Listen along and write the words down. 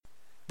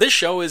This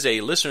show is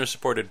a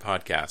listener-supported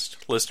podcast.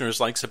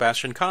 Listeners like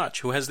Sebastian Koch,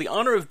 who has the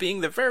honor of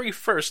being the very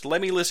first Let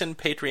Me Listen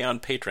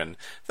Patreon patron.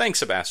 Thanks,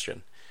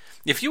 Sebastian.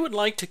 If you would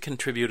like to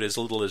contribute as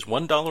little as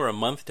 $1 a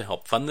month to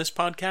help fund this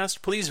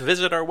podcast, please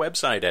visit our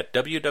website at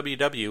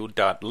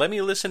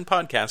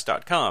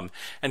www.letmelistenpodcast.com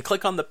and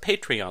click on the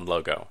Patreon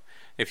logo.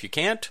 If you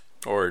can't,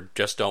 or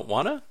just don't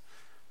wanna,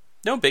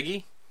 no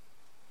biggie.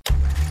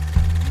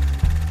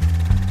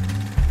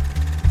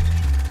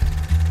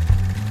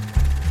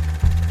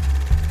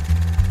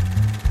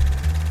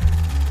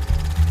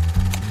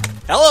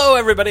 Hello,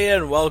 everybody,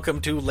 and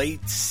welcome to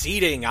Late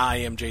Seating. I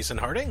am Jason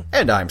Harding.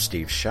 And I'm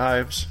Steve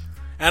Shives.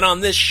 And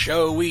on this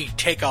show, we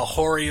take a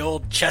hoary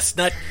old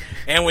chestnut,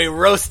 and we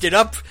roast it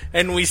up,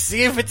 and we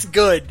see if it's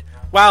good.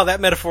 Wow,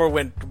 that metaphor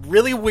went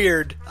really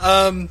weird.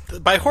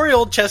 By hoary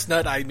old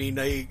chestnut, I mean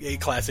a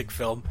classic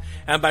film.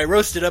 And by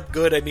roasted up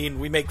good, I mean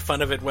we make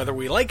fun of it whether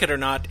we like it or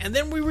not, and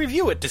then we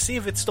review it to see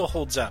if it still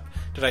holds up.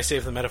 Did I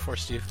save the metaphor,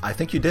 Steve? I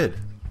think you did.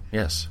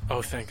 Yes.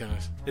 Oh, thank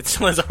goodness. It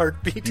still has a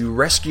heartbeat. You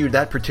rescued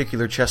that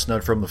particular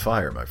chestnut from the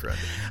fire, my friend.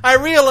 I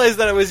realized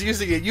that I was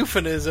using a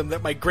euphemism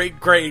that my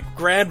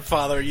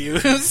great-great-grandfather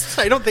used.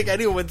 I don't think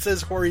anyone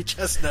says hoary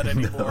chestnut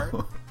anymore.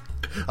 No.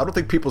 I don't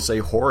think people say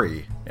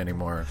hoary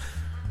anymore.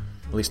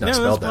 At least not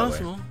spelled that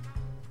possible.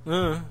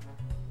 Way.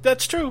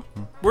 That's true.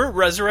 We're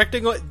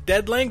resurrecting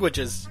dead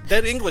languages.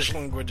 Dead English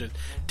languages.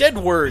 Dead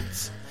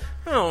words.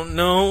 Oh,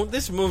 no.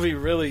 This movie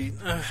really...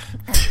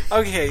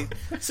 Okay,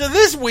 so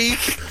this week...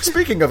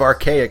 Speaking of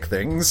archaic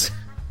things...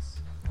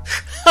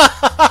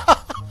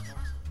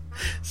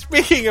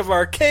 Speaking of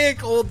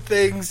archaic old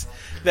things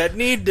that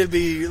need to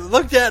be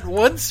looked at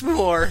once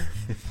more,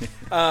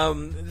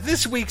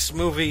 this week's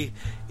movie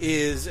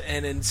is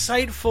an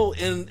insightful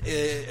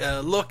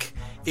look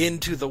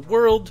into the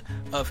world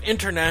of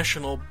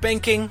international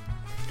banking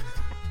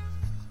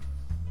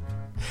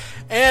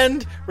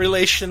and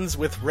relations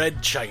with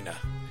Red China.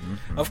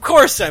 Of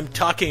course, I'm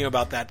talking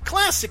about that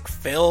classic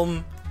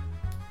film,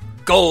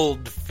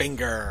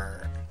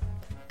 Goldfinger.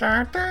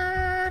 I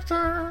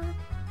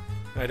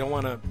don't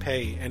want to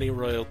pay any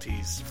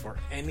royalties for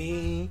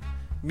any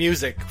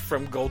music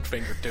from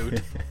Goldfinger,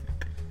 dude.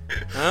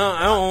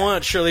 I don't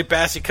want Shirley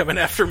Bassey coming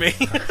after me.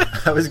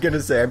 I was going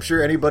to say, I'm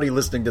sure anybody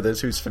listening to this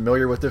who's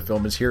familiar with the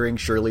film is hearing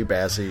Shirley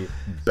Bassey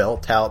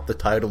belt out the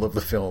title of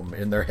the film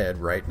in their head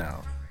right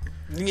now.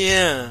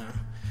 Yeah.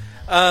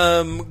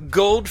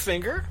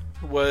 Goldfinger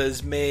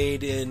was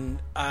made in...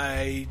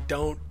 I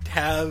don't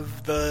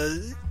have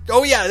the...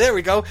 Oh yeah, there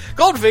we go.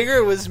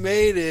 Goldfinger was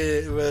made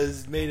in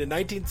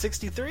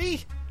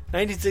 1963.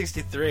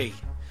 1963.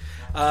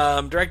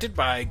 Directed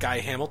by Guy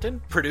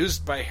Hamilton,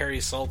 produced by Harry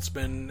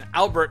Saltzman,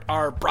 Albert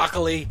R.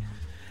 Broccoli,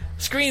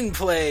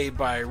 screenplay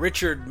by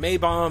Richard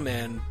Maybaum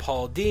and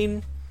Paul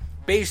Dean,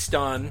 based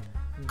on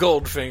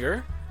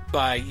Goldfinger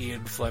by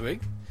Ian Fleming,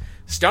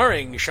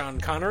 starring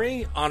Sean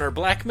Connery, Honor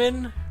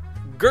Blackman,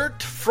 Gert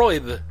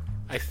Freub,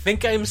 I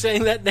think I'm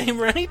saying that name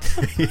right,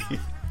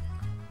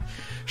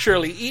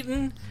 Shirley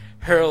Eaton,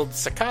 Harold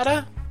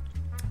Sakata,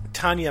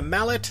 Tanya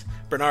Mallet,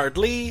 Bernard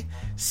Lee,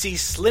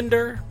 Cease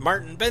Linder,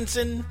 Martin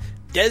Benson,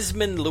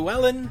 Desmond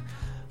Llewellyn,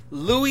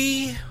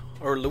 Louise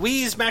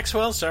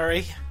Maxwell,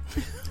 sorry.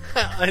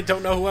 I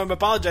don't know who I'm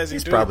apologizing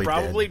He's to.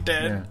 Probably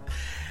dead. Yeah.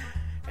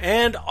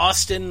 And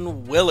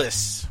Austin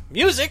Willis.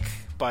 Music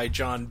by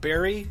John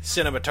Barry.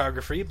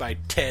 Cinematography by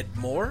Ted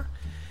Moore.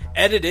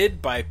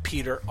 Edited by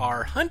Peter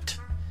R. Hunt.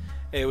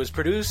 It was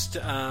produced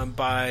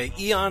by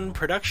Eon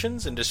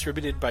Productions and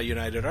distributed by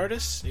United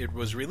Artists. It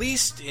was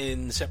released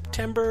in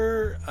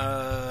September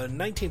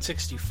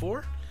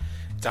 1964.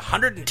 It's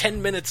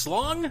 110 minutes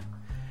long,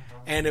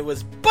 and it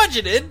was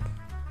budgeted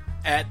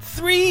at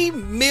 $3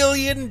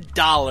 million.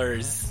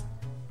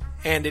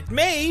 And it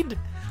made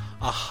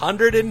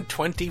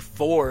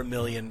 $124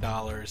 million.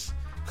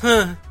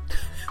 Huh.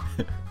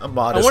 A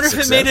modest I wonder if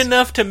success. it made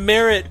enough to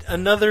merit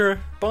another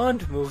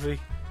Bond movie.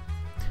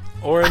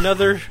 Or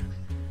another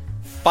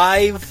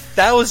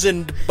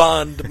 5,000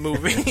 Bond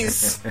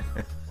movies.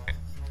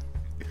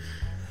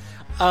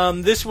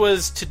 This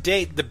was, to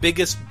date, the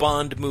biggest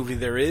Bond movie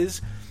there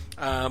is.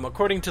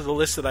 According to the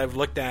list that I've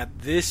looked at,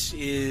 this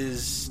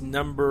is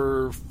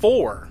number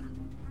 4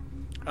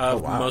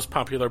 of the most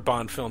popular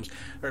Bond films.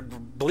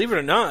 Believe it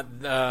or not,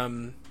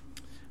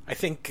 I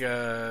think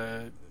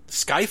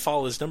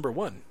Skyfall is number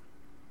 1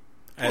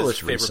 as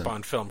favorite recent.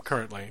 Bond film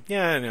currently.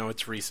 Yeah, I know,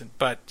 it's recent,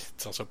 but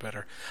it's also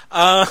better.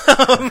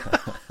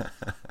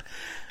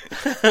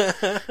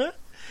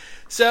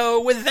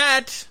 So with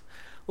that,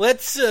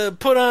 let's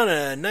put on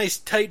a nice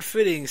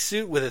tight-fitting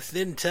suit with a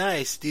thin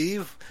tie,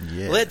 Steve.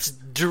 Yeah. Let's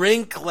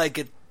drink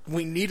like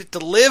we need it to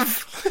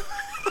live.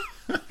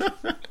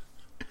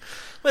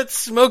 Let's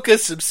smoke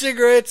us some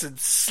cigarettes and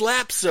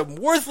slap some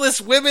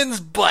worthless women's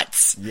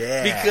butts.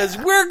 Yeah. Because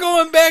we're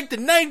going back to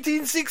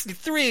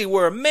 1963,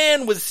 where a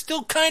man was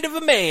still kind of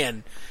a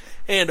man,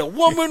 and a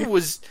woman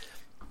was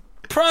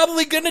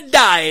probably going to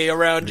die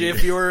around you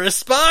if you were a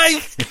spy.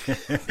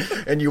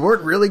 And you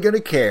weren't really going to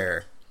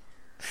care.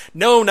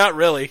 No, not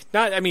really.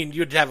 I mean,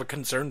 you'd have a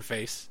concerned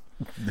face.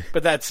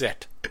 But that's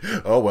it.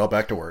 Oh, well,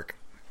 back to work.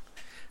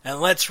 And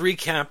let's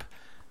recap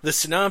the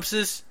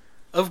synopsis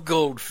of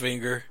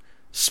Goldfinger.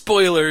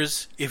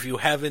 Spoilers if you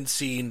haven't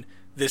seen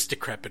this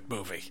decrepit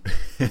movie.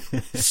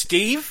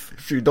 Steve?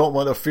 If you don't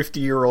want a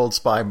 50-year-old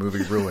spy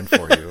movie ruined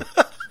for you.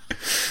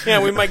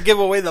 Yeah, we might give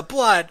away the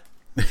plot.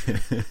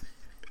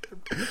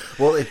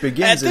 Well, it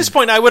begins... At this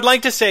point, I would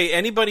like to say,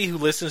 anybody who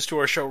listens to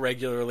our show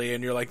regularly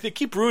and you're like, they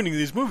keep ruining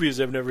these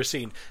movies I've never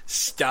seen,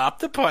 stop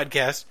the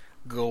podcast,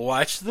 go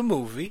watch the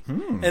movie,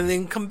 and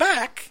then come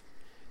back,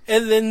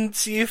 and then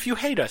see if you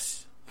hate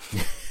us.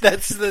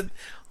 That's the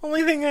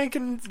only thing I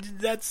can...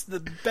 That's the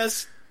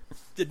best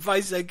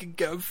advice I can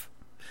give.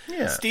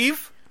 Yeah.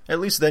 Steve? At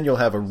least then you'll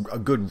have a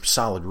good,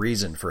 solid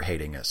reason for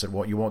hating us. And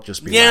you won't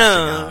just be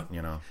laughing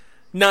out,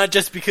 Not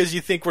just because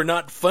you think we're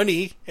not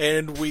funny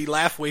and we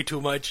laugh way too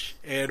much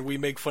and we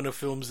make fun of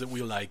films that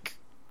we like.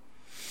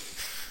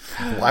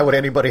 Why would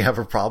anybody have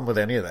a problem with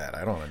any of that?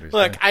 I don't understand.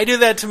 Look, I do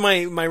that to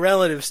my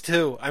relatives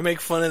too. I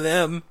make fun of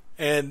them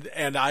and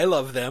I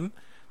love them.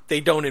 They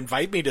don't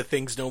invite me to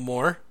things no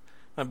more.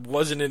 I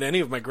wasn't in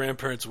any of my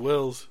grandparents'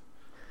 wills.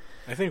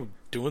 I think I'm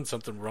doing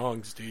something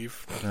wrong,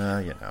 Steve.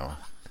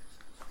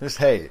 Just,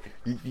 hey,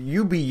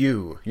 you be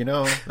you.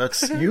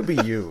 That's you be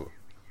you.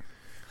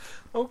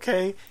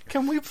 Okay,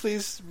 can we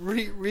please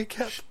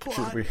recap the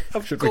plot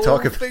of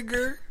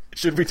Goldfinger?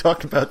 Should we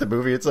talk about the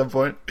movie at some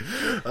point?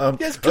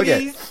 Yes, please.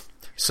 Okay.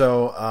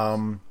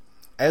 So,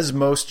 as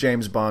most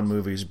James Bond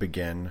movies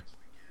begin,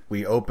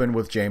 we open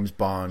with James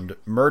Bond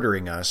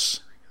murdering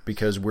us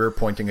because we're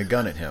pointing a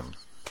gun at him.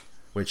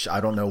 Which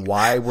I don't know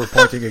why we're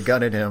pointing a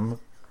gun at him.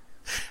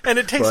 And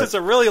it takes us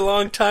a really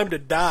long time to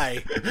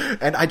die.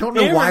 And I don't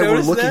know why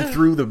we're looking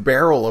through the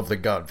barrel of the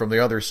gun from the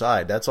other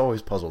side. That's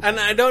always puzzled me. And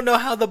I don't know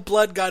how the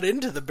blood got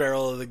into the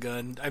barrel of the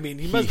gun. I mean,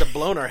 he must have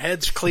blown our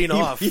heads clean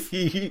off.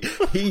 He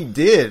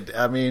did.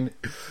 I mean,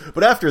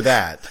 but after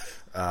that,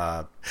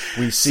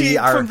 we see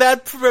our... From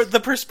that, the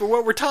perspective,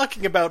 what we're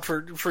talking about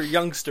for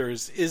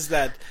youngsters is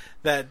that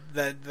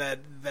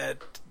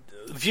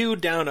view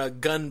down a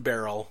gun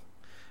barrel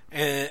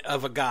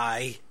of a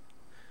guy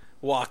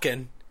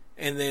walking...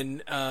 And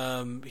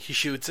then he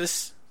shoots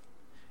us,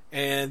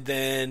 and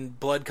then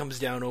blood comes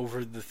down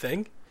over the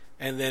thing,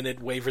 and then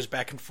it wavers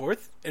back and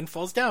forth and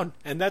falls down.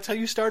 And that's how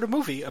you start a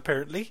movie,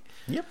 apparently.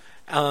 Yep.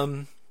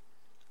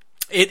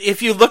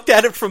 If you looked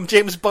at it from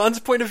James Bond's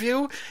point of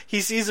view,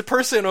 he sees a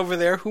person over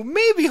there who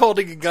may be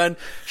holding a gun,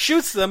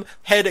 shoots them,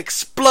 head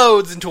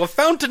explodes into a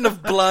fountain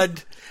of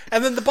blood,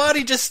 and then the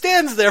body just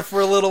stands there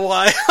for a little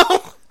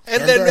while.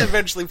 And then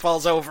eventually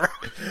falls over.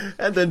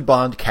 And then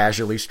Bond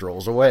casually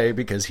strolls away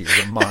because he's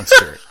a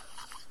monster.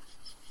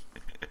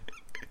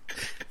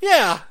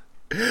 Yeah.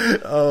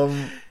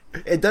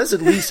 It does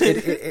at least...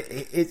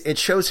 It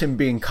shows him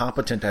being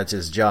competent at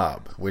his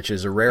job, which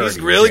is a rarity.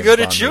 He's really good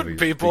at shooting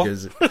people.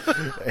 Because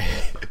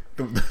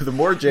the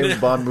more James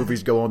Bond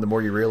movies go on, the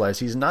more you realize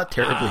he's not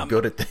terribly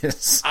good at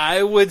this.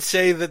 I would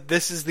say that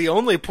this is the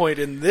only point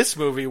in this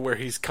movie where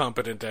he's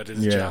competent at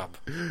his job.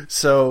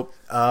 So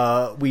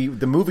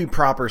the movie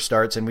proper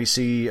starts, and we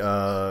see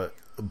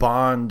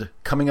Bond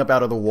coming up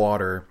out of the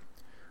water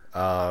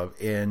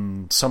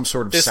in some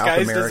sort of South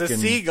American... Disguised as a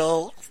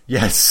seagull.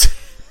 Yes.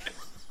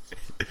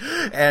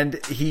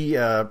 And he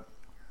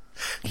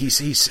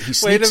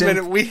sneaks Wait a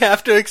minute, we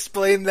have to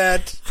explain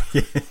that.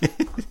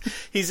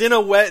 He's in a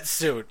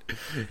wetsuit.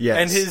 Yes.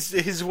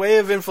 And his way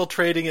of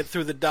infiltrating it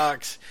through the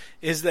docks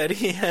is that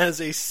he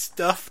has a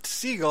stuffed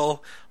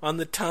seagull on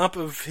the top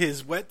of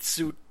his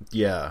wetsuit.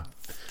 Yeah.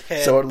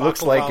 Head, so it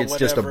looks like it's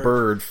whatever. just a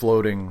bird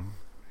floating.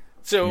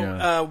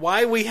 So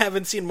why we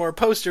haven't seen more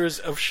posters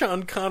of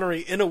Sean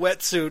Connery in a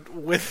wetsuit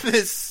with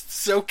this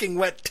soaking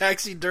wet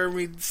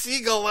taxidermied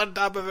seagull on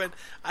top of it,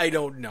 I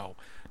don't know.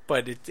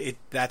 But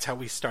that's how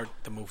we start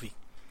the movie.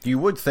 You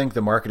would think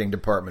the marketing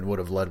department would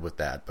have led with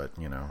that, but,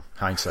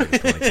 hindsight is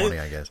 20/20,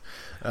 I guess.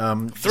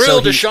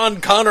 Thrilled to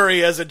Sean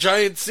Connery as a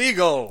giant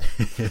seagull.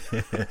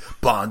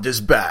 Bond is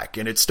back,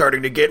 and it's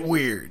starting to get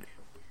weird.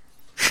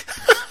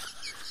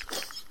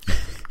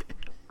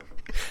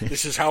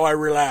 This is how I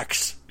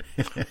relax.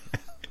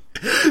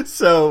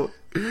 So,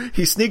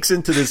 he sneaks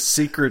into this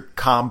secret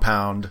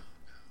compound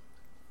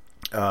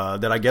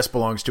that I guess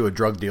belongs to a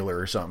drug dealer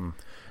or something,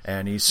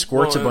 and he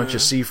squirts a bunch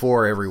of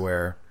C4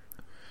 everywhere.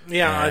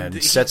 Yeah, and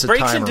he sets a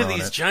breaks timer into on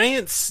these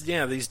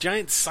it. these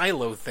giant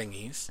silo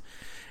thingies,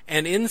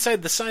 and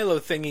inside the silo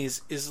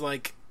thingies is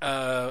like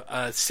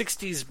a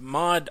 60s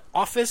mod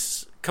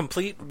office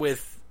complete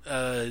with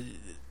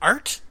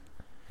art,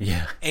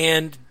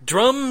 and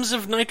drums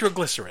of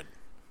nitroglycerin.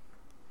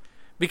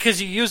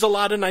 Because you use a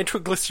lot of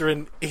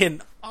nitroglycerin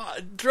in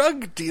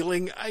drug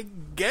dealing, I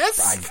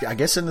guess. I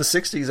guess in the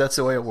 60s that's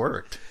the way it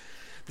worked.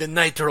 The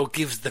nitro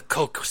gives the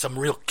coke some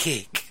real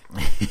kick.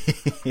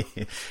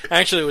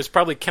 Actually, it was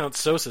probably Count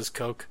Sosa's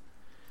coke.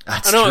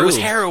 That's true. It was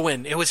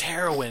heroin. It was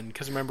heroin.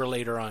 Because remember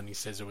later on he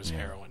says it was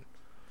heroin.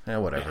 Yeah,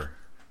 whatever.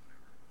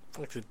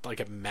 Like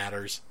it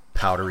matters.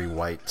 Powdery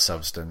white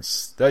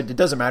substance. It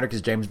doesn't matter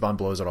because James Bond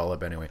blows it all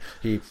up anyway.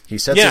 He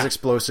sets his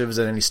explosives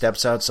and then he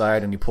steps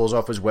outside and he pulls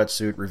off his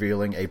wetsuit,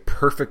 revealing a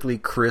perfectly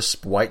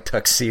crisp white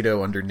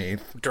tuxedo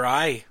underneath.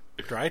 Dry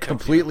tuxedo.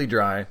 Completely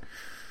dry.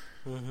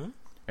 Mm-hmm.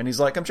 And he's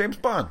like, I'm James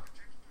Bond.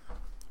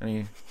 And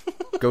he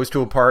goes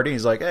to a party.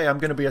 He's like, hey, I'm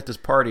going to be at this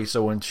party,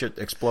 so when shit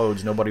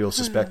explodes, nobody will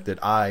suspect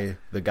that I,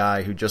 the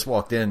guy who just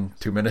walked in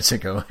 2 minutes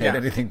ago, had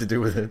anything to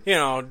do with it. You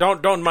know,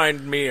 don't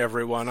mind me,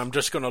 everyone. I'm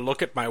just going to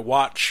look at my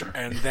watch,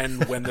 and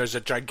then when there's a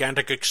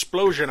gigantic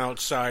explosion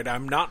outside,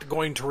 I'm not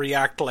going to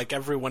react like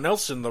everyone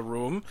else in the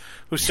room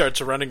who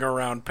starts running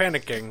around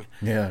panicking.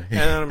 Yeah. And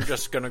then I'm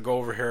just going to go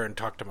over here and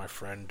talk to my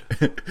friend.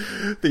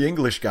 The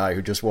English guy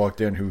who just walked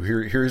in, who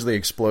hears the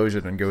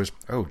explosion and goes,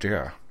 oh,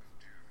 dear.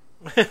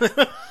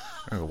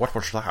 Oh, what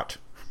was that?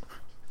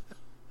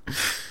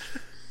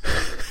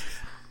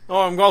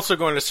 Oh, I'm also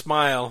going to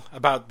smile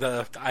about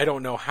the I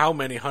don't know how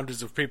many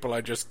hundreds of people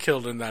I just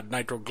killed in that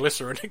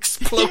nitroglycerin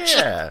explosion.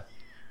 Yeah.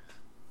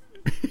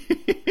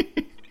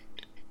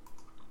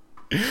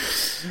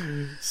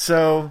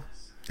 So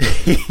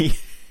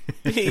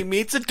he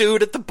meets a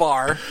dude at the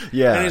bar.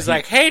 Yeah. And he's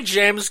like, hey,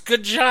 James,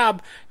 good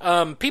job.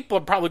 People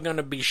are probably going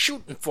to be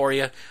shooting for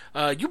you.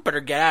 You better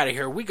get out of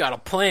here. We got a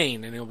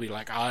plane. And he'll be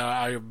like,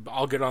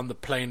 I'll get on the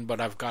plane,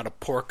 but I've got to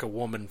pork a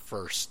woman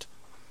first.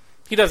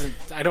 He doesn't...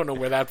 I don't know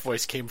where that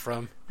voice came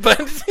from. But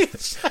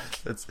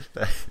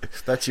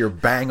that's your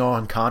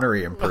bang-on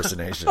Connery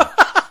impersonation.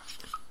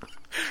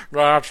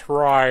 That's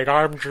right.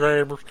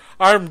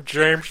 I'm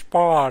James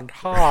Bond.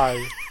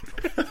 Hi.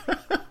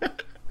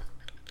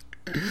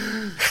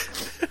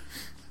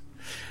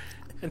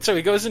 And so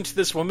he goes into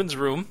this woman's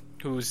room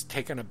who's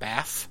taking a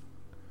bath.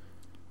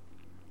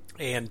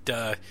 And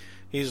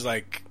he's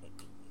like,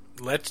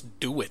 let's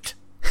do it.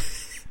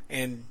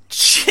 And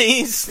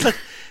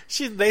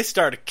they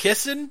start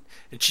kissing,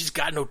 and she's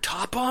got no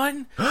top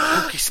on.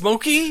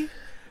 Smoky.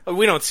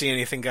 We don't see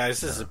anything, guys.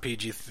 This is a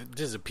PG.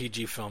 This is a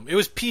PG film. It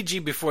was PG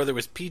before there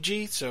was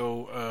PG,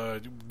 so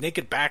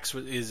naked backs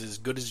is as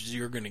good as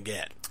you're gonna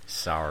get.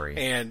 Sorry.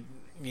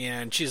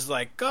 And she's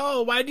like,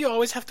 "Oh, why do you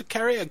always have to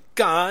carry a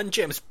gun,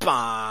 James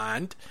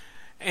Bond?"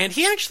 And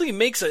he actually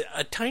makes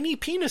a tiny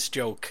penis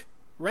joke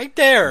right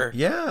there.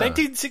 Yeah.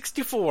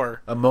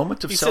 1964. A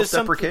moment of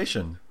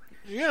self-deprecation.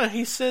 Yeah,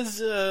 he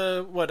says,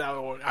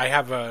 I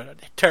have a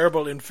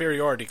terrible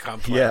inferiority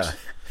complex.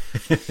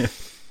 Yeah.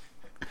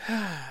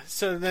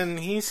 So then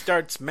he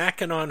starts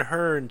macking on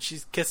her, and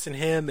she's kissing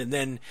him, and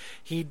then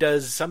he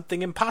does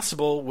something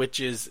impossible, which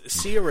is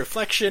see a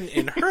reflection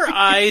in her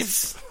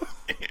eyes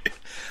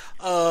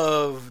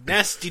of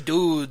nasty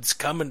dudes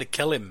coming to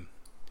kill him.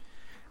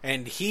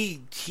 And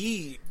he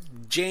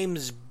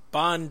James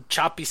Bond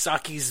choppy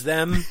sakis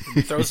them,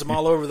 and throws them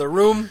all over the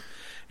room,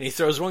 and he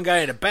throws one guy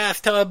in a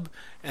bathtub,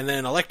 and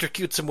then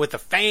electrocutes him with a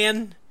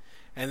fan,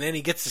 and then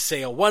he gets to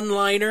say a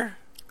one-liner.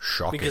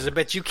 Shocking. Because I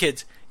bet you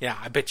kids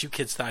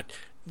thought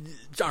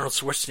Arnold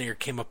Schwarzenegger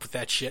came up with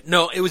that shit.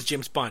 No, it was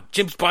James Bond.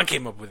 James Bond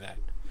came up with that.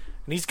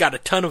 And he's got a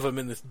ton of them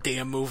in this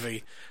damn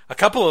movie. A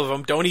couple of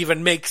them don't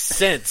even make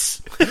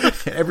sense.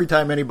 Every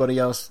time anybody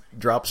else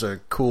drops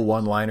a cool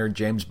one-liner,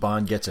 James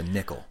Bond gets a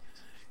nickel.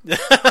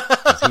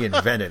 He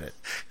invented it.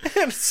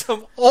 And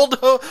some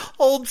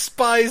old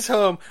spy's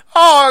home.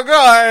 Oh,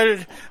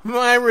 God,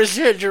 my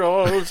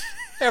residuals.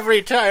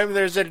 Every time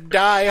there's a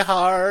Die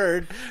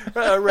Hard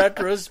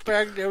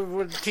retrospective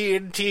when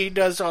TNT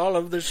does all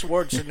of the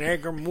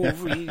Schwarzenegger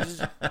movies,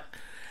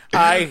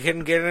 I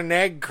can get an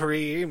egg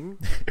cream.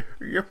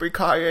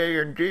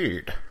 Yippee-ki-yay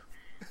indeed.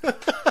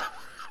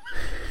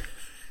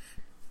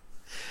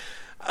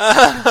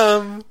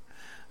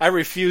 I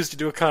refuse to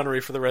do a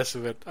Connery for the rest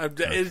of it.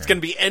 It's going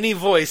to be any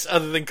voice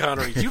other than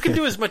Connery. You can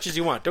do as much as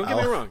you want. Don't get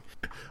me wrong.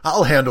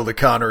 I'll handle the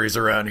Connerys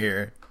around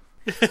here.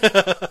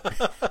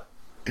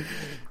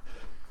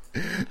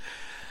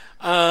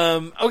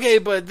 Okay,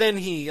 but then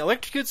he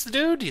electrocutes the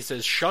dude. He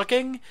says,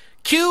 shocking.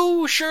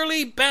 Cue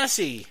Shirley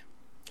Bassey.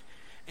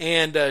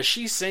 And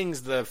she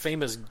sings the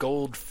famous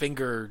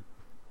Goldfinger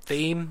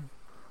theme,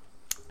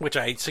 which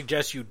I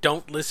suggest you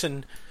don't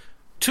listen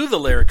to the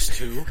lyrics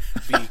to,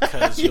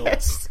 because you'll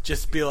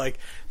just be like,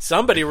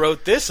 somebody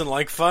wrote this in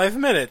like 5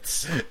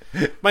 minutes.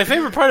 My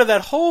favorite part of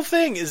that whole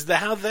thing is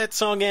how that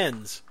song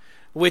ends,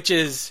 which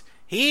is,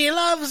 he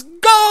loves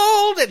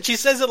gold! And she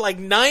says it like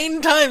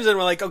 9 times, and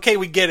we're like, okay,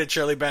 we get it,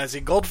 Shirley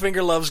Bassey.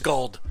 Goldfinger loves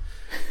gold.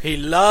 He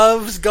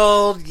loves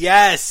gold,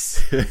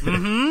 yes.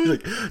 Mm-hmm.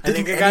 Like, I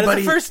think I got it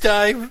the first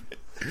time.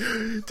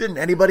 Didn't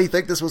anybody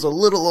think this was a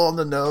little on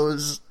the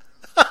nose?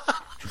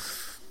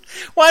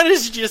 Why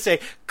does she just say,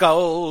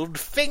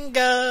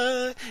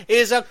 Goldfinger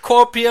is a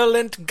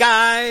corpulent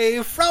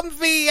guy from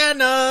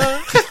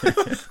Vienna,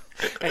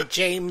 and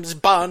James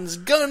Bond's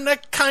gonna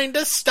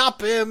kinda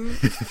stop him.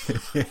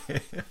 You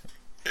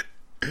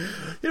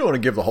don't want to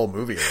give the whole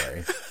movie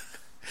away.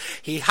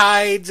 He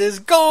hides his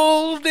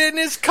gold in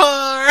his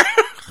car.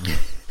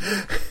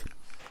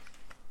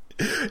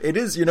 It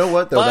is, you know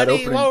what, though, But that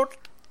he opening... won't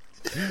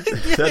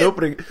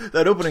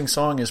That opening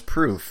song is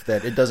proof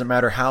that it doesn't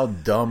matter how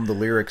dumb the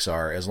lyrics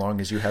are, as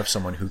long as you have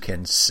someone who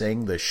can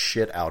sing the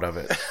shit out of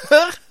it.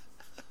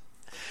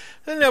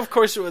 And of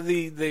course,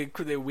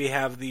 we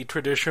have the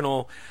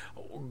traditional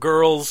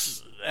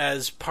girls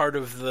as part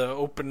of the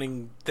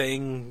opening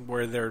thing,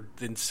 where they're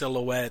in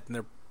silhouette and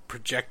they're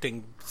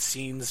projecting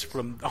scenes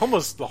from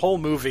almost the whole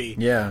movie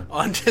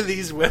onto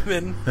these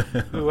women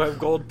who have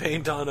gold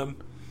paint on them.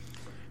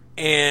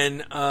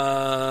 And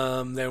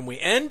then we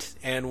end,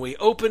 and we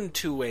open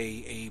to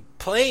a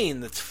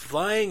plane that's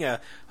flying, a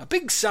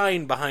big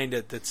sign behind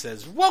it that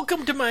says,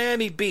 "Welcome to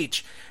Miami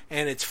Beach."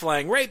 And it's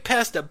flying right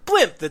past a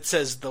blimp that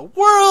says, "The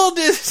world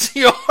is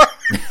yours."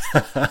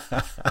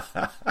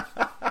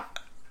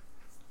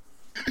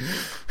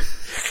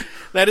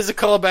 That is a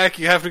callback.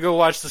 You have to go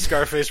watch the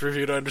Scarface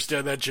review to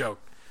understand that joke.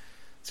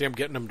 See, I'm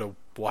getting them to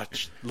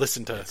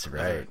listen to That's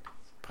right.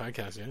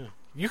 podcasts, yeah.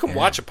 You can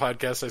watch a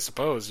podcast, I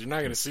suppose. You're not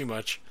going to see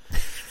much.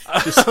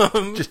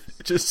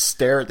 Just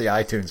stare at the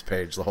iTunes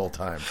page the whole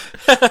time.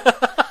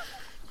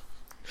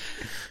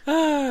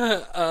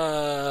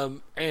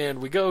 And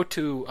we go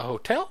to a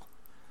hotel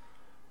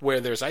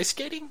where there's ice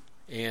skating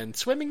and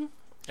swimming,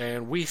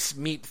 and we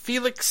meet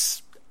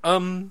Felix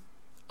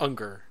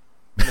Unger.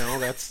 No,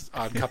 that's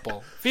Odd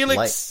Couple.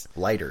 Felix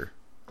Leiter.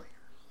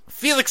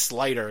 Felix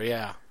Leiter,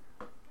 yeah.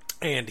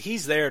 And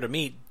he's there to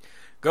meet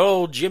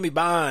Gold Jimmy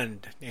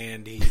Bond,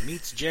 and he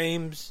meets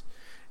James,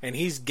 and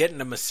he's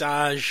getting a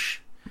massage.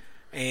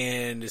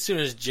 And as soon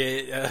as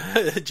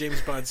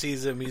James Bond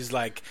sees him, he's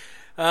like,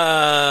 "Get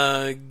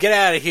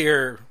out of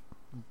here,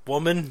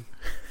 woman.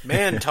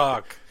 Man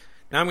talk.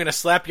 Now I'm going to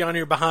slap you on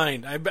your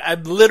behind."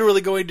 I'm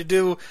literally going to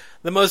do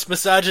the most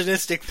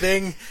misogynistic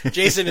thing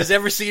Jason has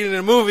ever seen in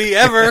a movie,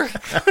 ever.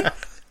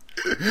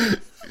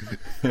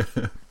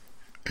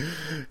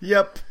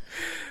 Yep.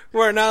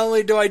 Where not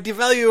only do I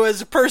devalue you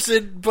as a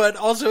person, but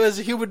also as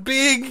a human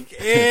being,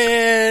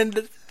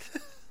 and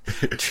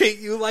treat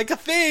you like a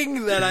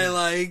thing that I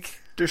like.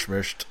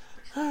 Dismissed.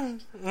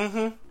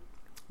 Mm-hmm.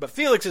 But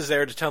Felix is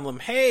there to tell him,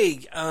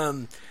 "Hey,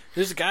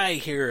 there's a guy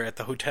here at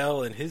the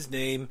hotel, and his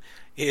name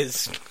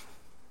is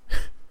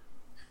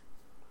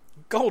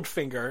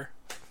Goldfinger."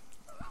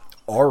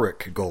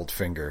 Auric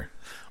Goldfinger.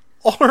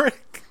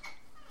 Auric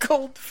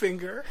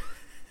Goldfinger.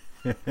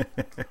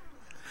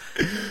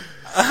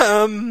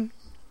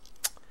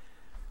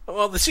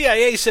 Well, the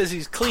CIA says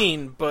he's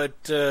clean,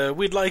 but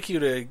we'd like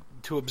you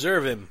to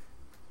observe him.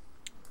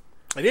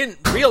 I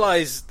didn't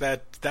realize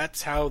that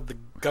that's how the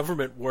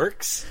government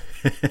works.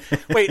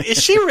 Wait,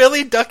 is she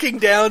really ducking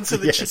down so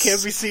that she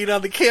can't be seen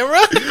on the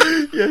camera?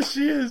 Yes,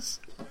 she is.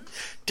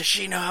 Does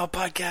she know how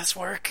podcasts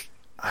work?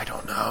 I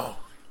don't know.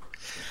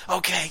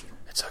 Okay.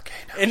 It's okay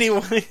now.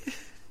 Anyway.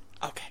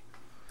 Okay.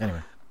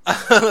 Anyway,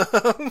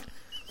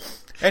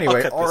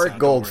 Auric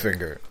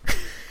Goldfinger.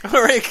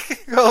 Auric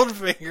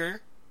Goldfinger.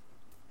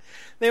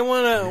 They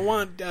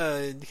want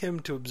him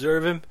to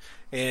observe him,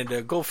 and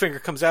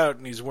Goldfinger comes out,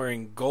 and he's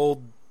wearing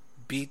gold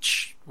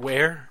beach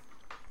wear,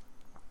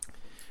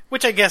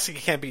 which I guess it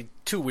can't be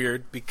too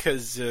weird,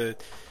 because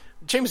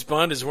James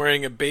Bond is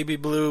wearing a baby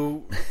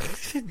blue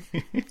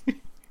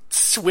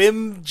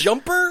swim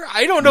jumper.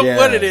 I don't know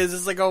what it is.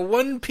 It's like a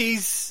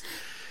one-piece.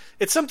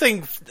 It's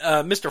something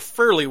Mr.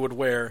 Furley would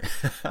wear,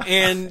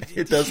 and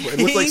it does. It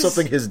looks like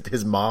something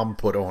his mom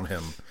put on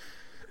him.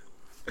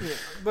 Yeah,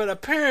 but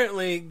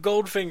apparently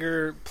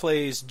Goldfinger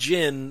plays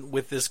gin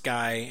with this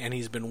guy, and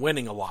he's been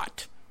winning a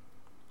lot,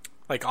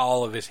 like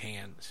all of his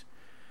hands.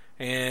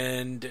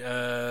 And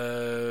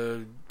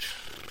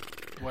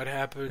what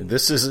happened?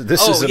 This is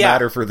a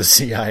matter for the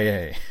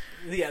CIA.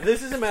 Yeah,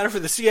 this is a matter for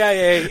the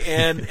CIA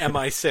and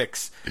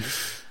MI6.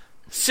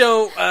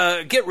 So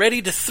get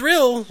ready to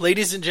thrill,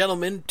 ladies and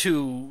gentlemen,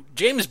 to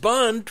James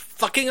Bond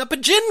fucking up a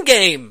gin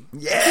game.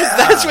 Yeah!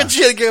 That's what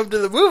you come to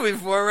the movie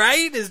for,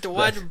 right? Is to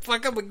watch him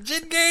fuck up a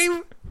gin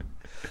game?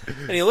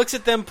 And he looks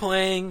at them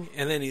playing,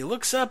 and then he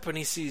looks up and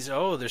he sees,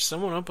 oh, there's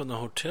someone up in the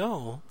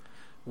hotel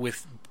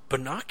with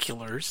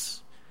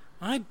binoculars.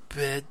 I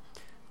bet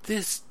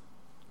this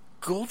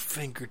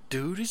Goldfinger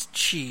dude is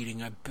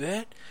cheating, I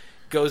bet.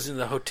 Goes in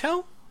the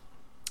hotel,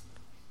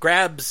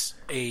 grabs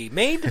a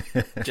maid,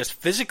 just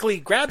physically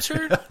grabs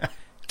her,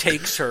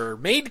 takes her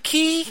maid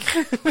key,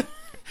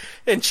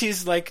 and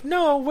she's like,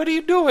 "No, what are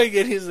you doing?"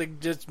 And he's like,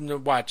 "Just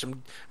watch,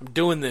 I'm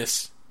doing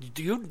this.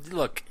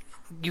 Look,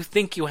 you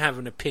think you have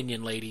an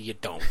opinion, lady, you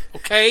don't,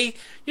 okay?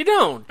 You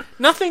don't.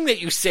 Nothing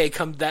that you say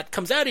that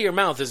comes out of your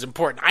mouth is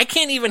important. I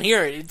can't even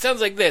hear it. It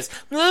sounds like this.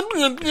 Blah,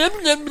 blah, blah,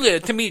 blah, blah.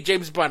 To me,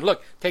 James Bond,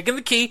 look, taking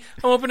the key,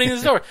 I'm opening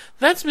this door.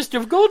 That's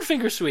Mr.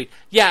 Goldfinger suite.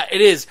 Yeah, it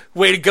is.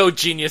 Way to go,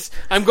 genius.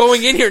 I'm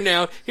going in here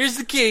now. Here's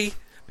the key.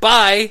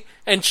 Bye."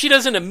 And she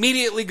doesn't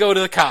immediately go to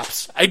the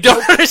cops. I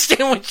don't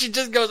understand when she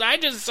just goes, "I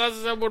just saw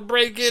someone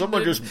break in.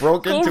 Someone just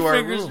broke into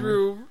our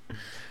room.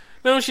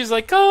 No, she's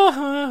like,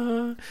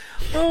 oh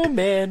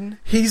man.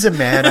 He's a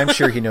man. I'm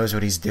sure he knows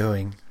what he's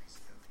doing.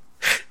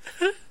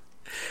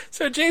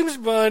 So James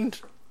Bond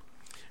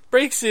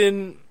breaks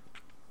in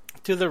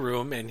to the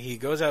room, and he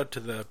goes out to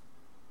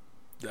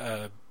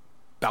the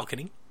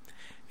balcony,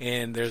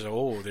 And there's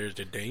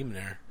a dame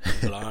there,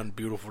 blonde,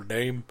 beautiful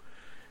dame,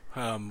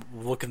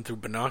 looking through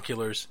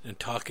binoculars and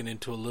talking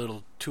into a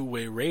little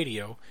two-way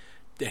radio.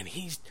 And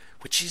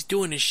what she's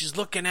doing is she's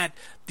looking at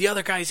the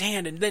other guy's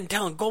hand and then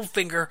telling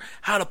Goldfinger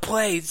how to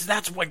play.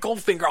 That's why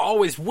Goldfinger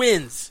always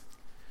wins.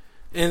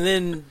 And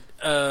then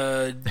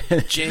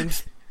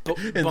James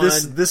Bond.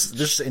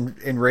 This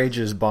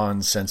enrages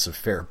Bond's sense of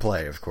fair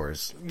play, of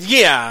course.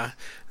 Yeah.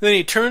 Then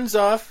he turns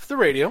off the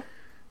radio,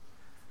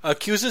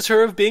 accuses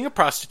her of being a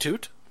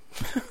prostitute.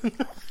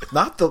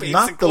 Not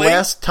the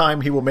last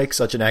time he will make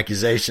such an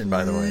accusation,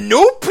 by the way.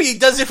 Nope, he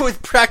does it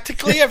with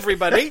practically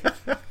everybody.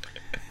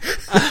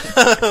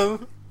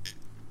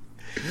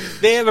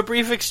 They have a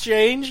brief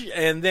exchange,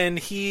 and then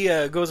he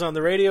goes on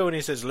the radio and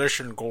he says,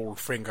 "Listen,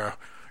 Goldfinger,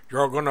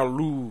 you're gonna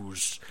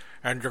lose,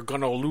 and you're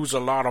gonna lose a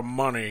lot of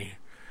money,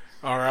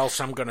 or else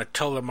I'm gonna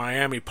tell the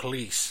Miami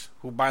police,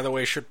 who, by the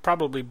way, should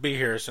probably be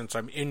here since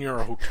I'm in your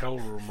hotel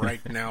room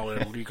right now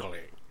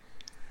illegally."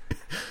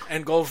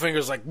 And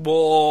Goldfinger's like,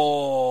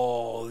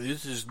 "Whoa,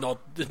 this is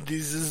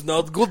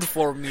not good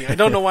for me." I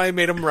don't know why I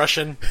made him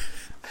Russian.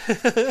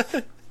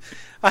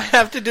 I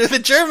have to do the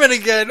German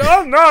again.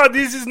 Oh no,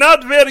 this is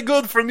not very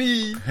good for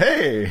me.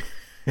 Hey,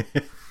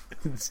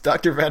 it's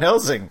Dr. Van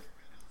Helsing.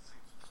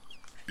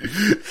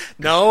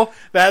 No,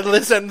 that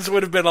sentence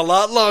would have been a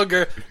lot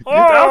longer. Get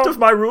out of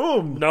my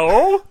room.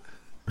 No,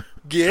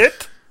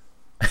 get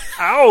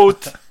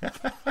out.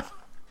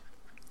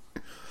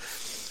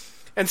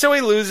 And so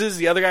he loses.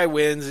 The other guy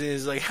wins, and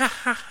he's like, "Ha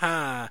ha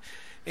ha!"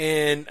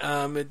 And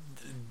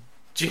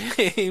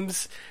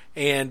James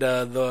and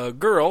the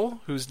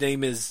girl, whose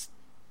name is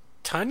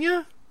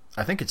Tanya?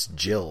 I think it's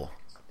Jill.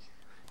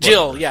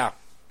 Jill, yeah.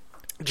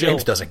 Jill.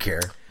 James doesn't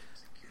care.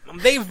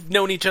 They've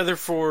known each other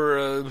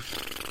for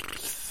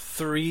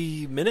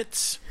 3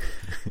 minutes,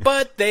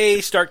 but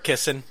they start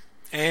kissing,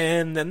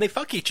 and then they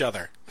fuck each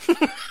other.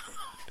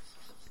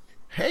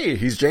 Hey,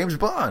 he's James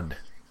Bond.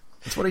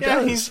 That's what he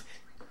does.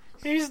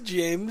 He's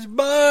James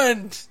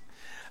Bond.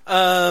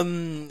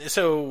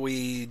 So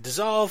we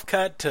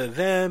cut to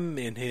them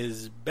in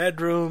his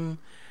bedroom,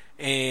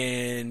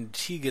 and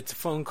he gets a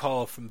phone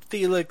call from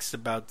Felix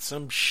about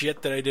some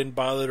shit that I didn't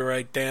bother to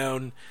write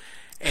down,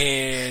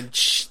 and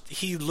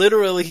he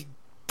literally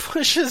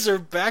pushes her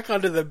back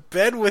onto the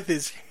bed with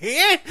his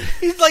hand.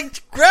 He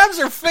like grabs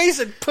her face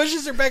and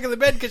pushes her back in the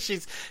bed because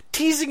she's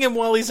teasing him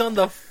while he's on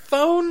the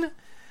phone,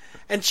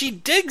 and she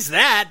digs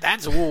that.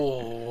 That's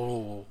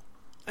whoa.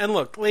 And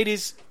look,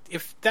 ladies,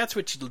 if that's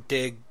what you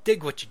dig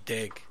what you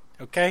dig,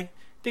 okay?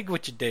 Dig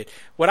what you dig.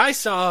 What I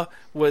saw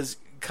was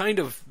kind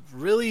of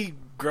really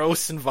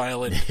gross and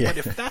violent, but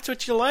if that's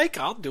what you like,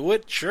 I'll do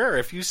it. Sure,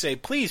 if you say,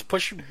 please,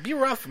 be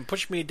rough and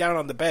push me down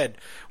on the bed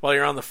while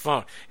you're on the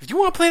phone. If you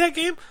want to play that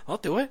game, I'll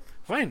do it.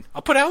 Fine.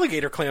 I'll put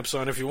alligator clamps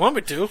on if you want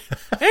me to.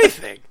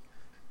 Anything.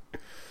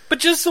 But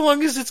just so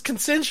long as it's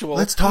consensual.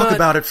 Let's talk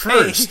about it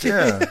first,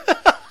 yeah.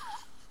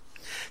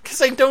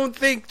 Because I don't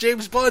think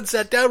James Bond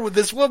sat down with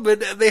this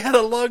woman and they had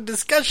a long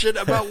discussion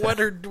about what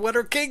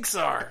her kinks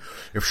are.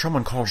 If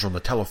someone calls you on the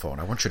telephone,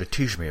 I want you to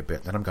tease me a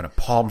bit, then I'm going to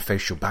palm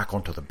face you back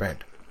onto the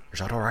bed. Is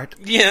that all right?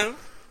 Yeah.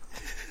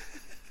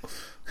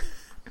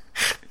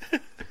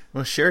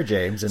 Well, sure,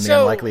 James, in the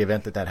unlikely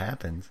event that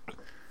happens.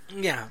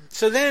 Yeah.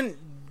 So then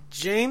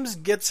James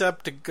gets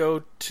up to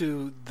go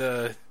to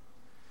the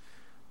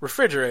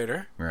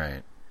refrigerator.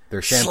 Right.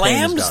 Their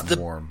champagne's gotten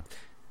warm.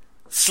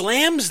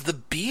 Slams the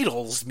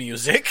Beatles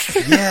music.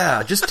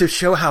 Yeah, just to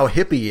show how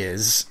hip he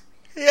is.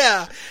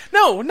 Yeah.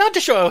 No, not to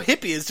show how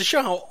hip he is, to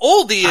show how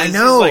old he is. I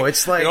know,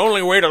 it's like... The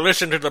only way to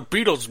listen to the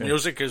Beatles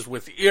music is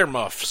with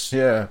earmuffs.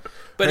 Yeah.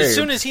 But as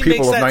soon as he makes that...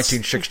 People of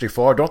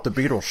 1964, don't the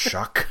Beatles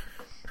suck?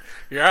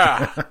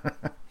 Yeah.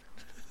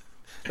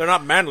 They're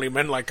not manly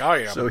men like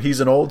I am. So he's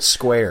an old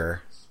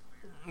square.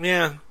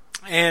 Yeah.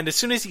 And as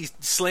soon as he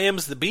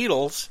slams the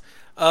Beatles,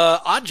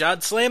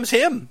 Oddjob slams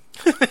him.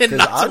 And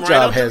knocks him right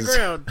onto the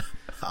ground.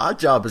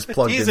 Oddjob is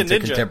plugged into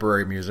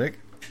contemporary music.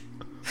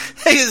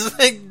 He's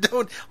like,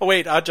 don't... Oh,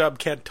 wait, Oddjob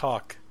can't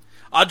talk.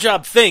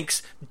 Oddjob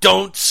thinks,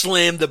 don't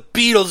slam the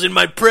Beatles in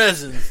my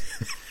presence.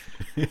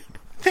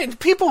 And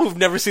people who've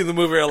never seen the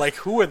movie are like,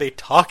 who are they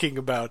talking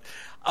about?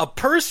 A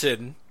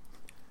person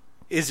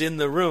is in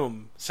the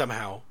room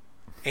somehow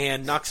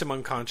and knocks him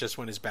unconscious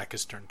when his back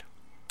is turned.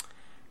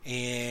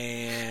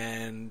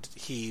 And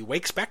he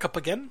wakes back up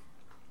again.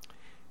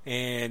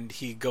 And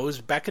he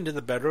goes back into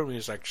the bedroom and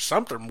he's like,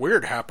 something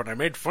weird happened. I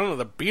made fun of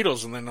the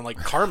Beatles and then like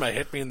karma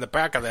hit me in the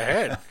back of the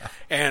head.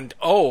 And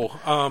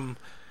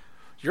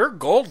you're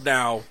gold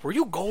now. Were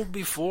you gold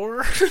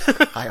before?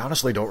 I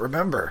honestly don't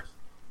remember.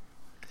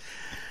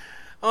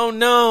 Oh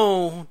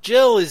no,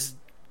 Jill is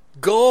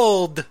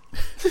gold.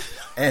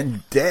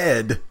 And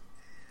dead.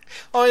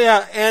 Oh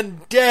yeah,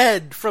 and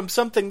dead from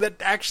something that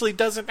actually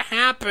doesn't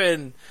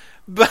happen.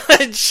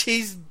 But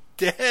she's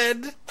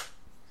dead.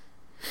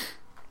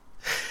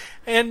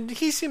 And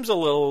he seems a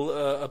little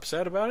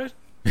upset about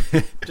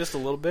it. Just a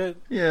little bit.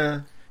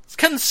 Yeah. He's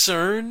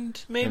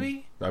concerned,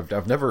 maybe.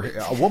 I've never...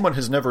 A woman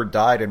has never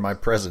died in my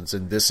presence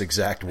in this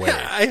exact way.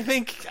 Yeah, I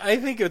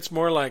think it's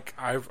more like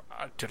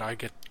did I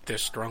get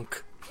this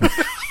drunk?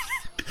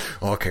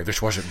 Okay,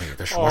 this wasn't me.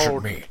 This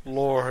wasn't me.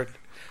 Lord.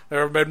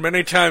 There have been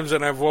many times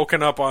that I've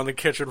woken up on the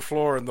kitchen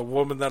floor and the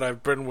woman that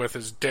I've been with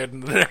is dead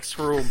in the next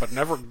room, but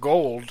never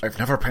gold. I've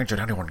never painted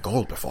anyone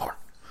gold before.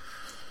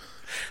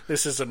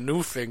 This is a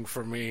new thing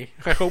for me.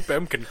 I hope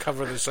M can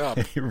cover this up.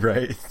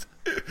 Right.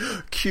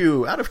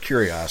 Q, out of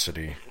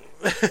curiosity,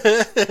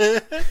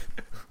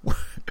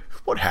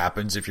 what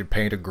happens if you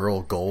paint a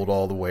girl gold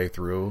all the way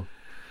through?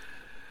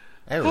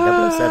 Oh,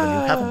 007,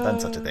 you haven't done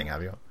such a thing,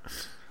 have you?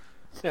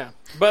 Yeah.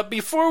 But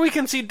before we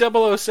can see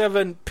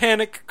 007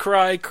 panic,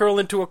 cry, curl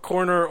into a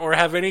corner, or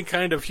have any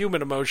kind of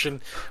human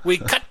emotion, we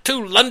cut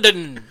to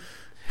London.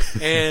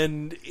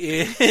 And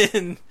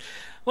in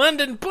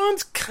London,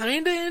 Bond's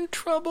kind of in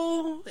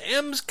trouble.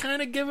 M's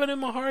kind of giving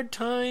him a hard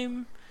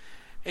time.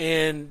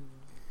 And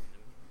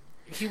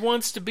he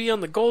wants to be on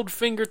the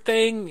Goldfinger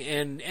thing,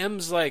 and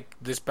M's like,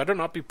 this better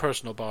not be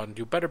personal, Bond.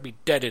 You better be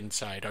dead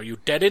inside. Are you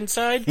dead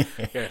inside?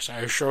 Yes, I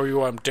assure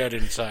you I'm dead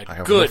inside. I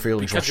have good, no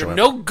feelings because whatsoever.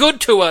 you're no good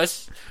to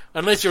us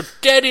unless you're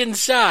dead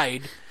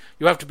inside.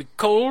 You have to be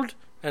cold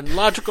and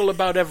logical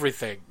about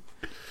everything.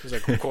 He's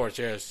like, of course,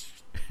 yes.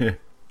 And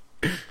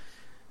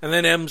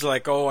then M's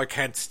like, oh, I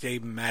can't stay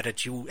mad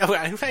at you. Oh,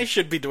 I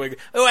should be doing,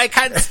 oh, I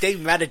can't stay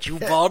mad at you,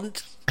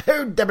 Bond.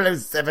 Oh,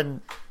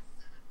 007.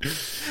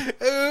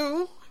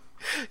 Oh,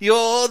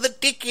 you're the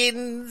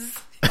Dickens.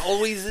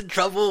 Always in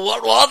trouble.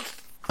 What?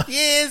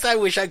 Yes, I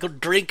wish I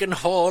could drink and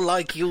whore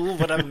like you,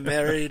 but I'm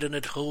married and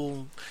at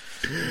home.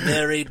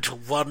 Married to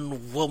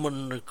one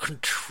woman,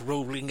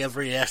 controlling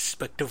every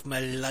aspect of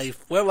my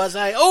life. Where was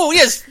I? Oh,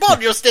 yes,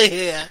 Bond, you'll stay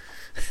here.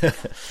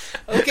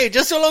 Okay,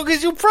 just so long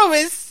as you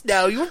promise.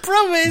 Now you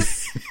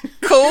promise.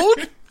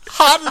 Cold,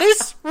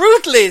 heartless,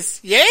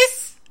 ruthless.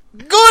 Yes?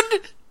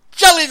 Good,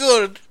 jolly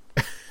good.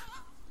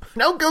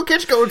 Now go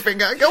catch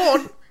Goldfinger. Go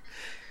on.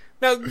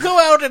 Now go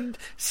out and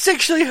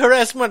sexually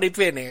harass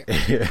Moneypenny.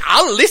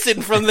 I'll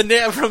listen from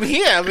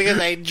here because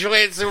I enjoy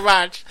it so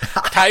much.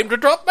 Time to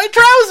drop my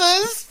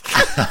trousers.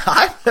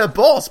 I'm the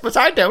boss, but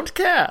I don't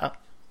care.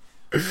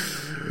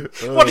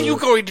 What are you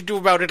going to do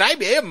about it?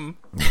 I'm M.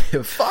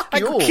 Fuck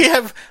you.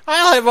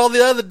 I'll have all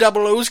the other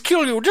double O's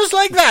kill you just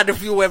like that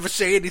if you ever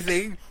say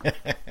anything.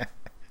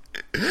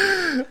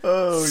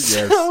 Oh,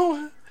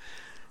 yes.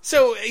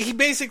 So he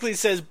basically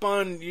says,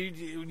 Bond,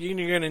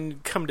 you're going to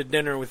come to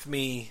dinner with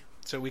me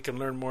so we can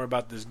learn more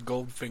about this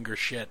Goldfinger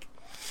shit.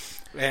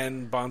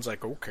 And Bond's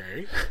like,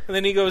 okay. And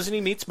then he goes and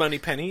he meets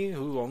Moneypenny,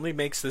 who only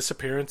makes this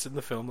appearance in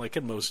the film, like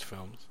in most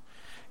films,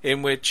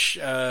 in which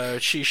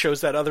she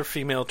shows that other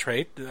female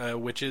trait,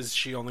 which is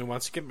she only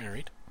wants to get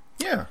married.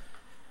 Yeah.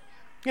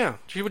 Yeah,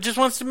 she just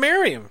wants to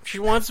marry him. She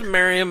wants to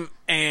marry him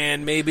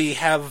and maybe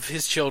have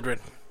his children.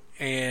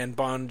 And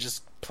Bond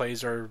just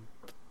plays her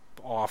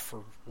off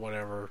or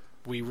whatever.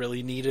 We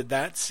really needed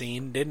that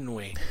scene, didn't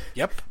we?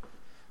 Yep.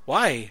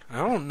 Why? I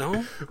don't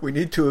know. We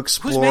need to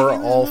explore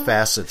all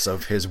facets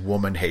of his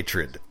woman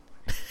hatred.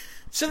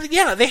 So,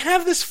 yeah, they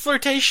have this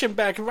flirtation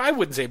back. I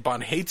wouldn't say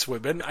Bond hates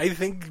women. I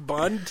think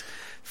Bond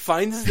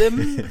finds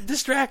them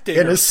distracting.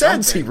 In a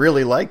sense, he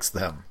really likes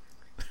them.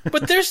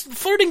 But there's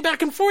flirting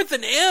back and forth,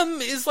 and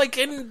M is like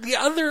in the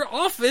other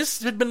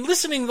office, had been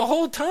listening the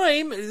whole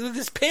time, with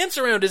his pants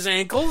around his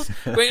ankles.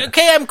 Going,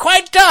 okay, I'm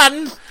quite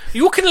done.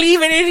 You can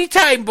leave at any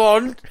time,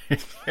 Bond.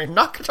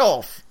 Knock it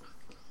off.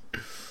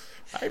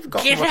 I've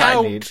got Get what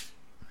out. I need.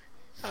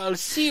 I'll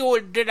see you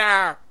at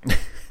dinner.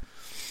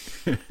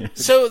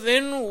 So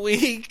then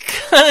we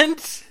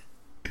cut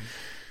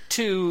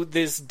to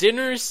this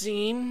dinner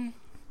scene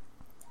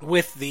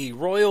with the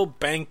Royal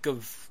Bank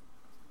of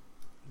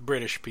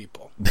British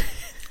people.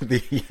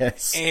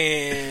 Yes.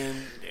 And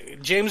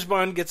James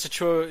Bond gets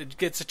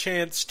a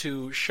chance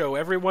to show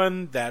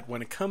everyone that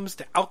when it comes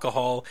to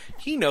alcohol,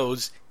 he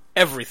knows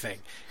everything.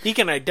 He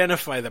can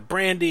identify the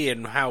brandy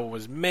and how it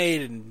was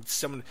made, and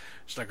someone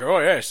it's like, oh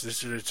yes,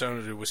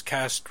 it was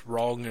cast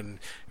wrong and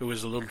it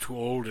was a little too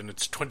old and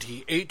it's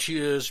 28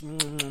 years.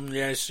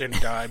 Yes, and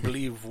I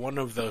believe one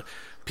of the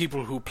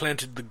people who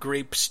planted the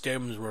grape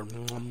stems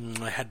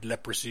had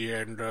leprosy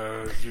and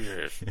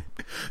yes.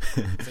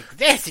 It's like,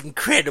 that's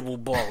incredible,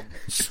 Bob.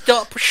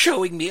 Stop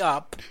showing me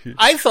up.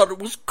 I thought it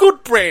was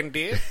good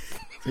brandy.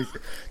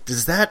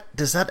 Does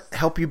that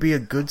help you be a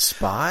good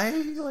spy?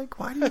 Like,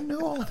 why do you know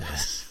all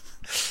this?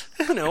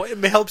 I don't know. It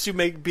helps you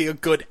be a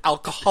good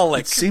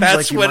alcoholic.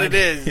 That's what it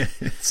is.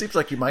 It seems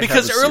like you might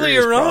because have a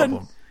serious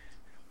problem.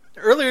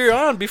 Earlier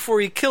on, before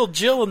he killed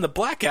Jill in the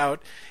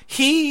blackout,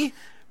 he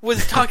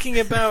was talking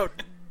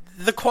about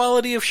the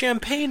quality of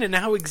champagne and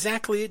how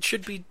exactly it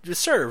should be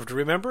served.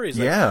 Remember? He's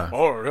like,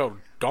 oh, no,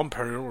 Dom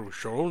Perignon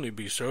should only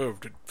be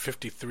served at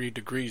 53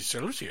 degrees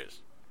Celsius.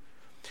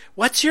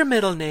 What's your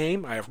middle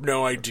name? I have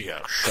no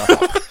idea. Shut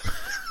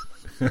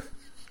up.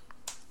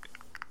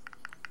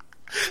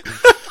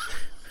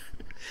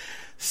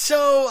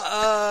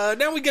 So,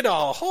 now we get a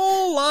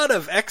whole lot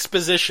of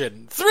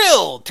exposition.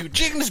 Thrill to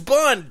James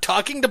Bond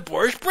talking to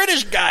boorish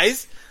British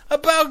guys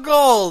about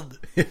gold.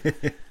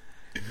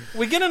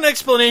 We get an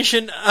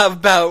explanation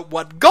about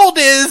what gold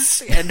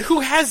is, and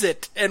who has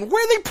it, and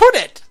where they put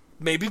it.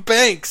 maybe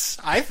banks.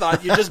 I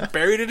thought you just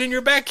buried it in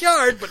your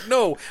backyard, but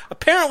no.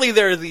 Apparently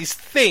there are these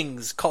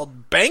things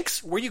called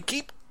banks where you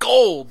keep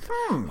gold.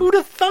 Who'd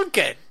have thunk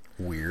it?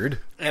 Weird.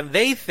 And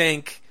they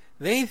think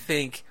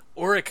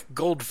Ulrich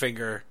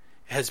Goldfinger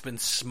has been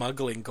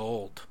smuggling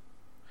gold.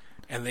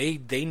 And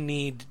they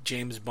need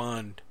James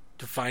Bond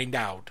to find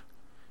out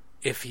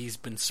if he's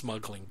been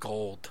smuggling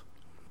gold.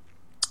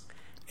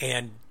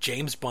 And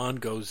James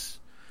Bond goes,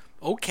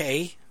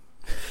 okay.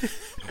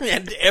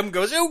 And M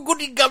goes, oh,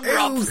 goody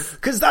gumdrops.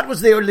 Because that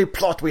was the only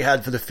plot we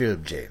had for the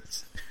film,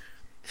 James.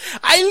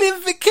 I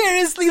live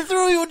vicariously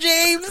through you,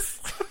 James.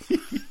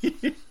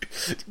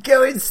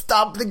 Go and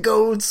stop the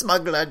gold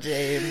smuggler,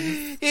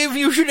 James. If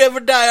you should ever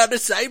die on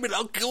assignment,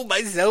 I'll kill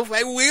myself.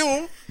 I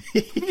will.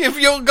 If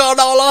you're gone,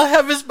 all I'll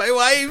have is my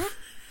wife.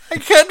 I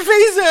can't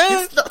face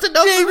her. It's not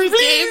enough James, for me,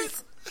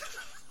 please.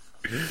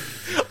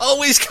 James.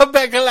 Always come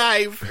back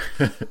alive.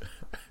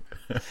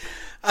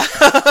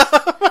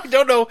 I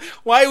don't know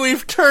why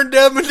we've turned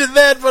them into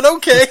that, but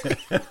okay.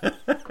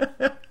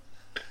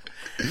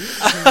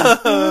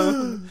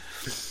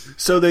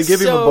 So they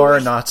give him a bar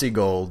of Nazi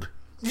gold.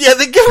 Yeah,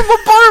 they give him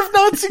a bar of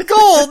Nazi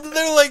gold.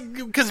 They're like,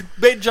 because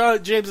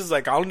James is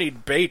like, I'll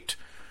need bait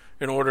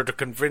in order to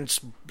convince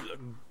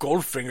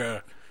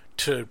Goldfinger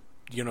to,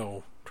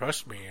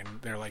 trust me.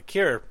 And they're like,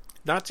 here,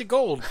 Nazi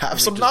gold.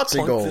 Have some Nazi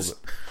gold.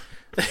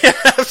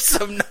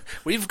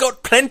 We've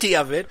got plenty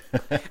of it.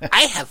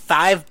 I have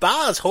 5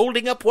 bars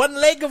holding up one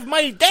leg of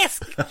my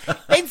desk.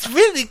 It's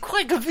really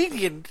quite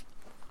convenient.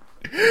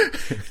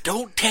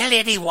 Don't tell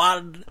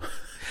anyone.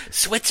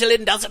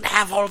 Switzerland doesn't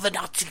have all the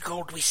Nazi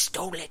gold. We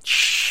stole it.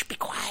 Shh, be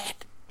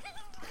quiet.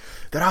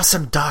 There are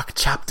some dark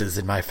chapters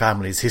in my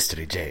family's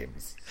history,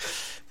 James.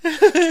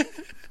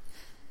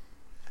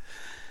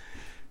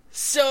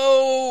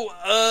 So,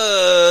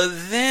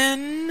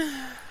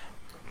 then...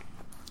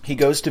 He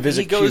goes to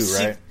visit Q,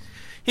 right?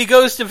 He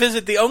goes to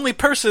visit the only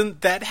person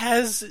that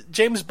has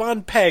James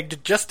Bond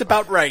pegged just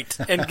about right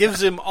and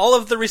gives him all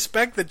of the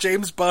respect that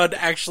James Bond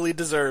actually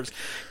deserves.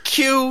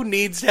 Q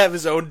needs to have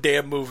his own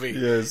damn movie.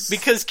 Yes.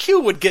 Because Q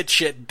would get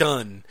shit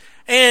done.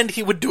 And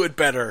he would do it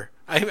better.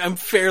 I'm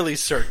fairly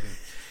certain.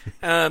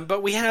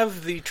 But we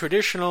have the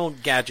traditional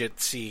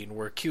gadget scene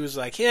where Q's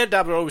like, here,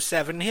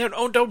 007, here,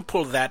 oh, don't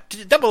pull that.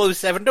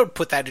 007, don't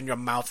put that in your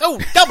mouth. Oh,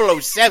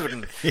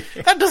 007,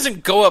 that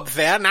doesn't go up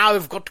there. Now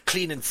I've got to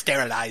clean and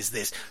sterilize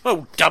this.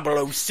 Oh,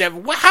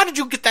 007, how did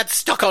you get that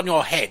stuck on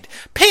your head?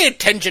 Pay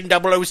attention,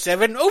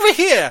 007, over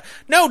here.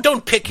 No,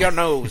 don't pick your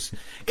nose.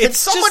 Can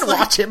someone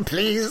watch him,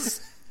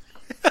 please?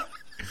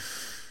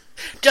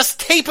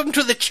 Just tape him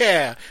to the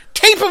chair.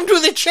 Tape him to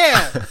the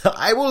chair.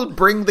 I will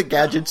bring the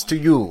gadgets to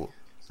you.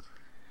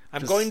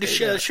 I'm going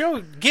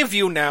to give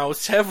you now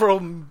several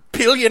 $1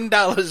 billion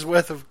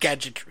worth of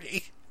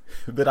gadgetry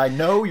that I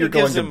know you're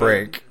going to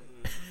break.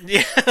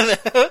 Yeah.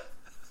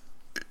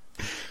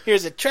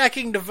 Here's a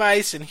tracking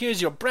device, and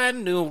here's your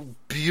brand new,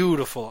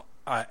 beautiful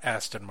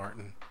Aston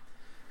Martin.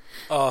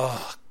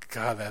 Oh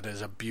God, that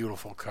is a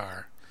beautiful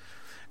car.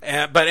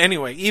 But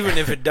anyway, even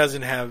if it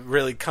doesn't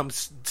really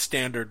comes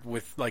standard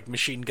with like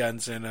machine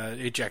guns and an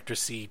ejector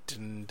seat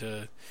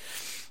and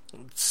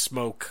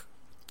smoke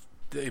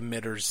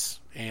emitters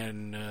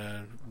and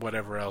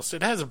whatever else.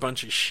 It has a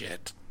bunch of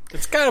shit.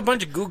 It's got a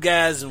bunch of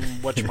goo-gas and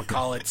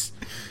whatchamacallits.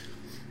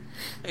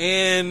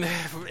 And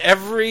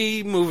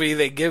every movie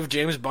they give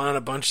James Bond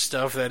a bunch of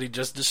stuff that he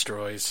just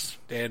destroys.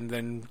 And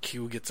then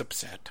Q gets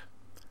upset.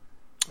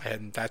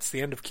 And that's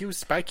the end of Q.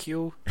 Bye,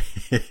 Q.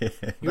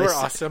 You are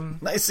awesome.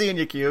 Nice seeing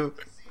you, Q.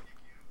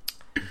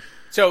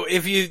 So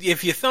if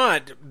you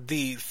thought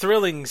the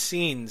thrilling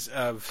scenes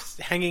of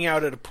hanging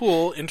out at a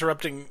pool,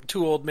 interrupting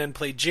 2 old men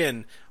play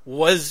gin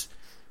was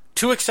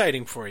too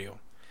exciting for you,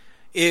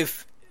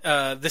 if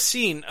the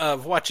scene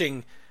of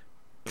watching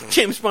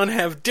James Bond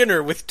have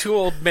dinner with 2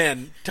 old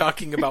men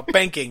talking about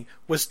banking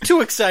was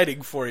too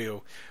exciting for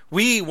you,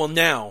 we will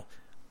now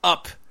go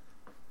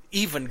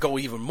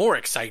even more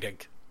exciting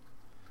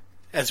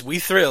as we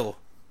thrill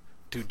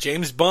to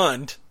James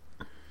Bond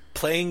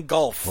playing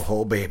golf.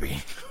 Oh,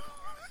 baby.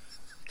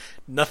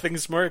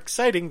 Nothing's more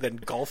exciting than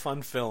golf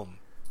on film.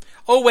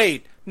 Oh,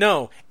 wait,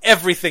 no.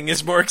 Everything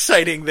is more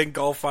exciting than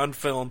golf on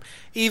film.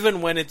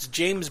 Even when it's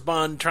James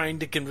Bond trying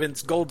to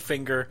convince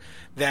Goldfinger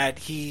that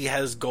he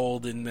has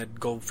gold and that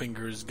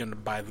Goldfinger is going to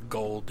buy the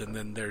gold. And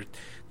then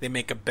they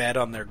make a bet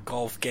on their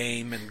golf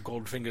game. And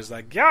Goldfinger's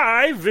like, yeah,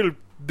 I will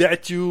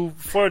bet you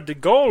for the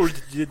gold,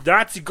 the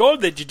Nazi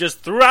gold that you just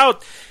threw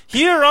out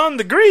here on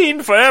the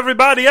green for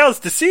everybody else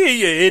to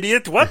see, you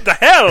idiot. What the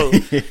hell?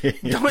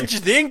 Don't you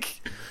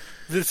think?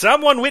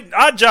 Someone with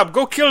odd job,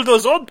 go kill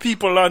those old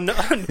people on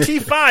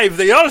T5.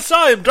 They all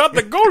saw him drop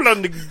the gold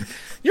on the...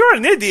 You're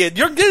an idiot.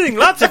 You're getting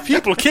lots of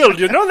people killed.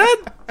 You know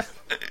that?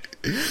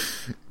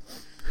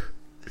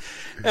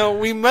 Now,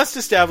 we must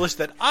establish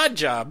that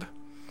Oddjob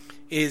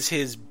is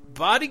his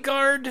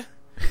bodyguard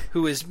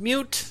who is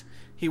mute.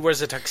 He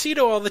wears a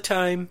tuxedo all the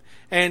time,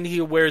 and he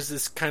wears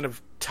this kind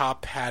of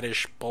top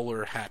hatish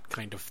bowler hat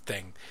kind of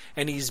thing.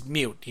 And he's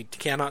mute. He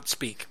cannot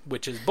speak,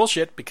 which is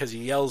bullshit because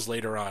he yells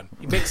later on.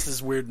 He makes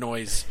this weird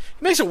noise.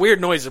 He makes a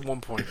weird noise at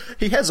one point.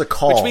 He has a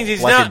call, which means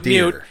he's like not a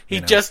deer,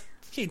 mute.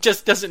 He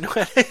just doesn't know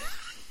how to...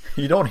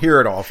 You don't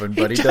hear it often,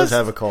 but he does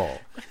have a call.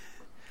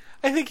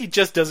 I think he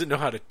just doesn't know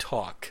how to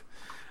talk.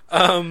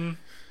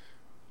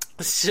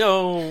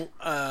 So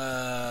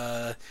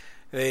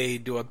they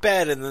do a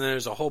bet, and then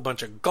there's a whole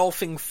bunch of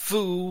golfing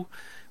foo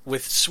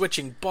with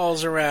switching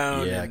balls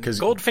around. Yeah, because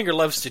Goldfinger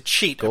loves to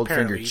cheat. Goldfinger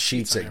apparently.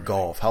 cheats at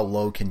golf. How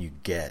low can you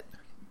get?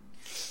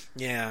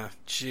 Yeah,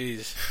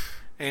 jeez.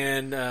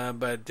 And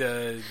but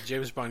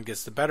James Bond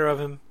gets the better of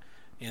him,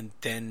 and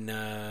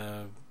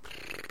then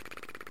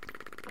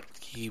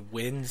he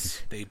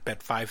wins. They bet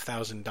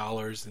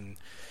 $5,000, and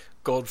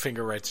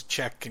Goldfinger writes a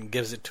check and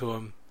gives it to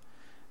him.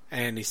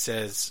 And he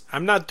says,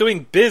 "I'm not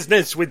doing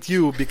business with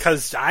you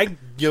because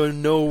you're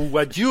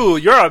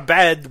a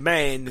bad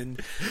man, and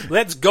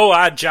let's go,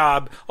 Odd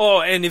Job.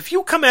 Oh, and if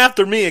you come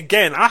after me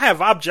again, I'll have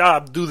Odd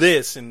Job do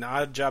this." And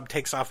Odd Job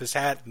takes off his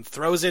hat and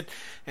throws it,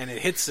 and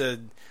it hits a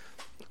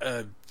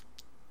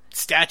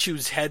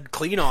statue's head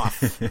clean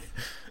off.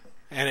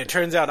 And it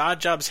turns out Odd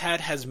Job's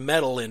hat has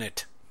metal in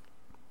it.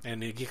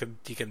 And you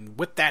can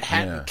whip that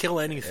hat and kill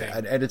anything.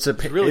 And it's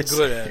really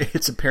good at it.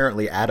 It's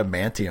apparently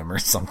adamantium or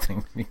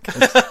something.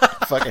 Because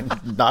fucking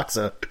knocks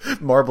a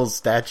marble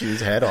statue's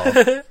head off.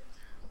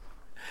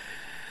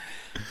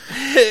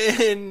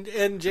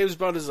 and James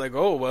Bond is like,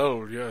 "Oh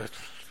well, yeah.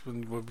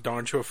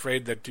 Aren't you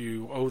afraid that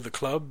you owe the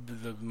club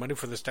the money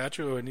for the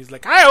statue?" And he's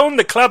like, "I own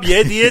the club, you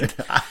idiot.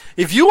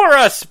 If you were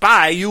a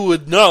spy, you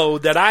would know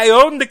that I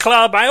own the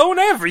club. I own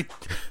everything.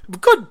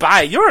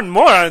 Goodbye, you're a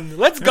moron.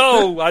 Let's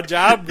go, Odd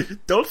Job."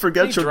 Don't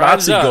forget your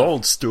Nazi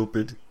gold,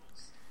 stupid.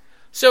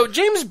 So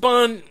James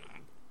Bond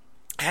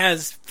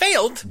has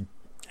failed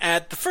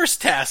at the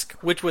first task,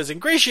 which was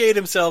ingratiate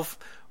himself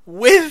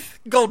with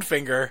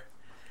Goldfinger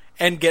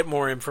and get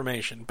more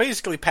information.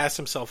 Basically pass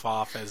himself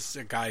off as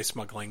a guy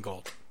smuggling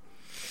gold.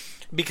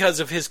 Because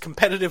of his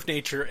competitive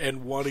nature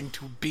and wanting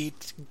to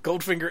beat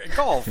Goldfinger at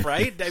golf,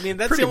 right? I mean,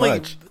 that's the only...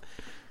 Much.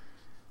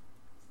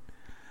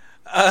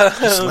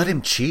 Just let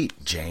him cheat,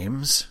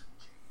 James.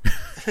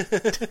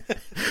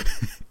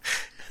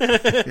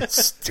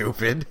 It's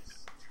stupid.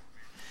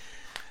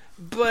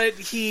 But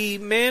he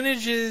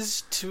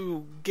manages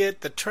to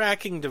get the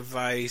tracking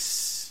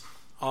device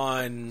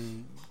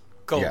on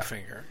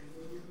Goldfinger. Yeah.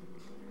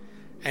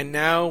 And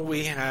now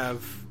we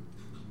have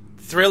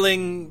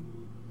thrilling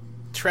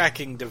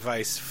tracking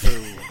device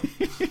foo.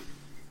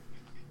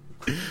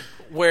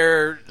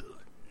 Where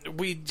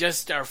we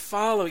just are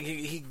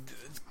following...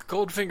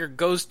 Goldfinger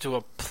goes to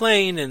a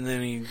plane, and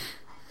then he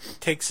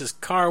takes his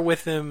car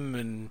with him,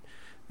 and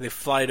they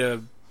fly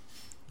to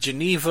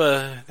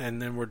Geneva,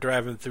 and then we're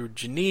driving through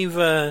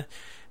Geneva,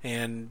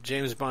 and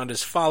James Bond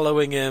is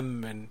following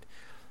him, and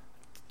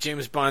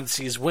James Bond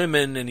sees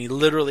women, and he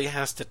literally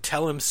has to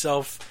tell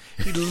himself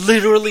that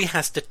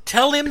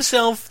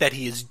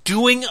he is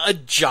doing a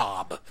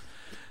job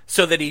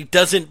so that he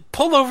doesn't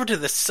pull over to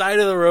the side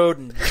of the road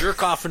and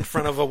jerk off in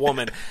front of a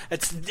woman.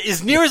 It's,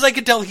 as near as I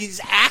can tell, he's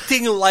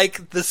acting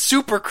like the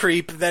super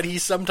creep that he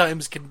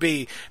sometimes can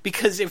be.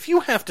 Because if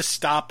you have to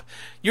stop,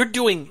 you're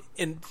a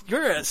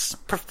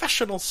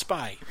professional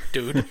spy,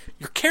 dude.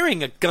 You're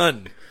carrying a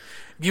gun.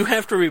 You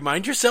have to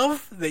remind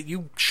yourself that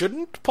you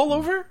shouldn't pull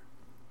over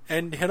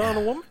and hit on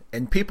a woman.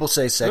 And people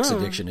say sex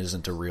addiction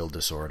isn't a real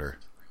disorder.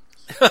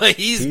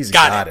 He's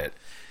got it.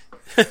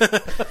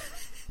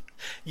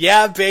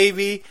 Yeah,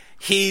 baby,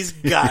 he's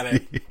got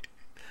it.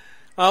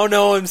 Oh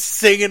no, I'm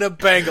singing a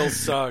Bangles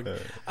song.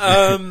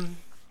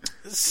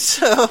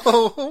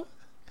 So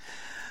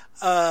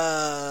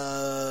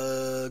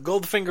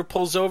Goldfinger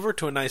pulls over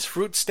to a nice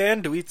fruit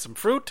stand to eat some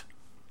fruit,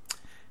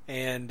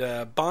 and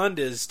Bond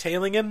is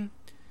tailing him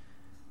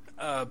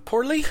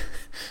poorly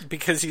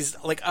because he's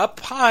like up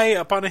high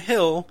up on a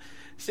hill,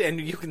 and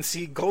you can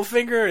see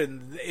Goldfinger,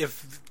 and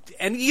if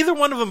either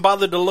one of them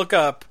bothered to look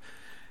up,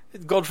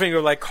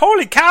 Goldfinger like,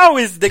 "Holy cow,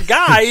 is the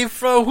guy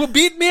who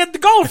beat me at the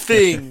golf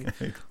thing.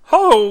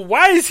 Oh,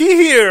 why is he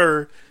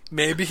here?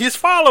 Maybe he's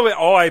following.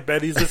 Oh, I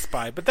bet he's a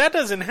spy." But that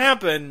doesn't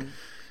happen,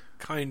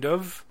 kind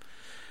of.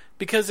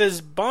 Because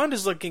as Bond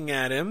is looking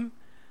at him,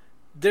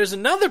 there's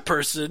another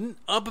person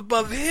up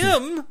above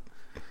him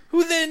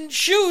who then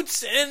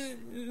shoots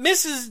and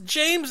misses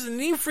James,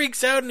 and he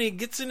freaks out, and he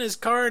gets in his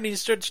car, and he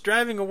starts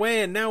driving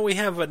away, and now we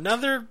have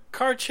another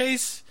car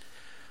chase.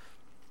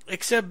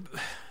 Except...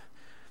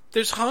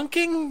 there's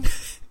honking?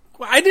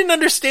 I didn't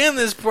understand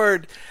this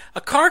part.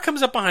 A car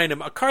comes up behind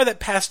him, a car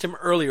that passed him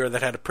earlier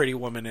that had a pretty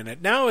woman in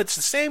it. Now it's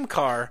the same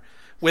car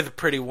with a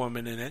pretty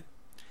woman in it.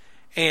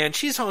 And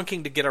she's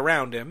honking to get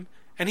around him.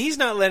 And he's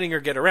not letting her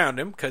get around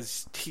him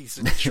because he's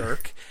a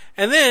jerk.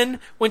 And then,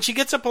 when she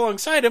gets up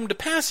alongside him to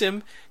pass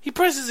him, he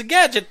presses a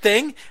gadget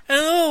thing,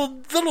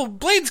 and little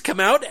blades come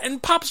out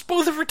and pops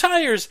both of her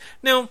tires.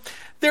 Now,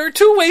 there are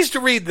two ways to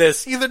read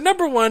this. Either,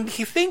 number one,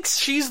 he thinks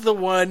she's the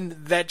one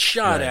that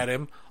shot at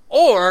him,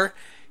 or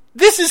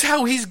This is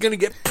how he's gonna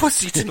get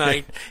pussy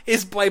tonight,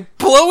 is by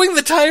blowing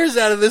the tires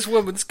out of this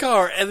woman's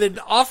car and then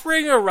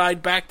offering her a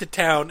ride back to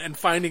town and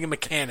finding a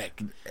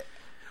mechanic.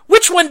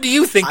 Which one do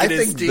you think it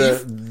is,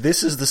 Steve?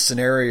 This is the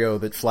scenario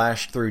that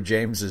flashed through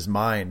James's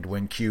mind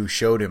when Q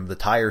showed him the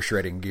tire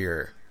shredding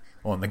gear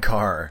on the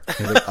car.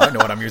 He's like, I know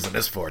what I'm using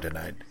this for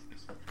tonight.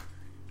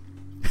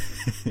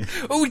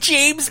 Oh,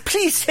 James,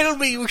 please tell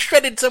me you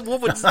shredded some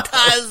woman's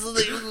tires so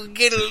that you can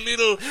get a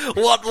little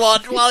what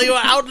while you're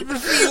out in the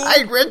field.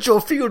 I read your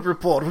field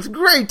report with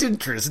great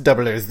interest,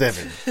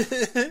 007.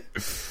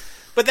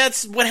 But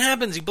that's what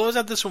happens. He blows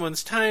out this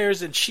woman's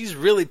tires, and she's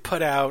really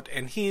put out,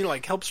 and he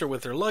helps her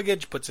with her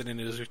luggage, puts it in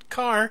his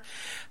car,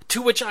 to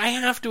which I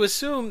have to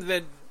assume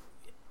that...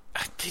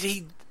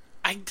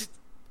 I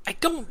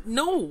don't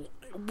know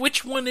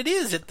which one it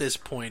is at this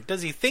point.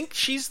 Does he think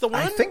she's the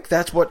one? I think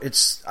that's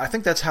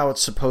how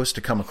it's supposed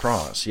to come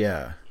across,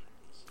 yeah.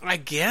 I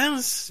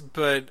guess,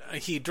 but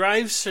he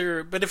drives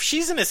her... But if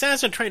she's an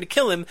assassin trying to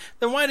kill him,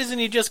 then why doesn't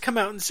he just come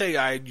out and say,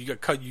 you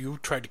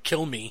tried to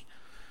kill me.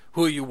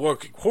 Who are you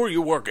working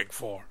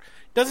for?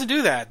 Doesn't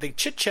do that. They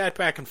chit-chat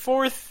back and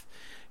forth.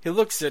 He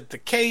looks at the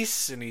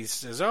case, and he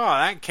says,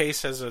 that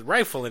case has a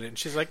rifle in it. And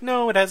she's like,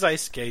 no, it has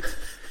ice skates.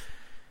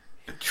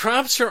 He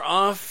drops her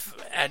off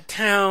at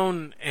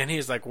town, and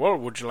he's like, well,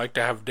 would you like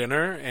to have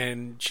dinner?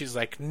 And she's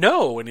like,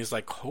 no. And he's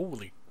like,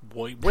 holy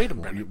boy, wait a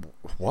minute.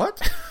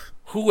 What?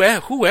 Who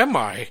am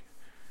I?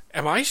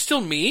 Am I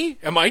still me?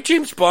 Am I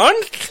James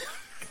Bond?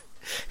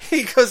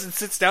 He goes and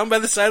sits down by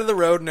the side of the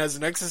road and has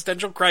an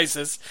existential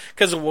crisis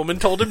because a woman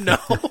told him no.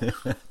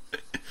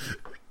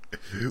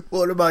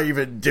 What am I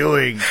even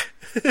doing?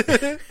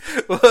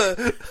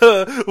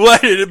 Why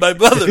didn't my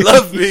mother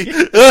love me?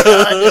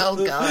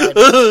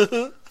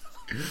 Oh,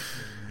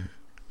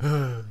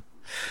 God.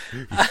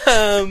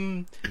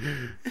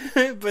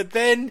 But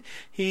then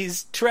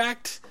he's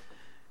tracked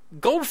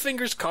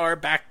Goldfinger's car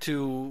back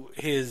to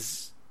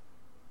his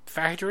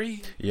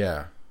factory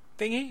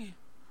thingy.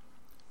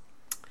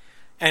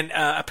 And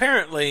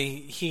apparently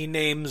he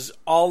names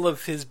all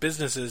of his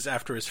businesses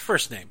after his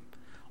first name,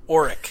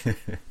 Auric.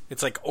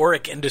 It's like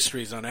Auric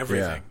Industries on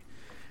everything.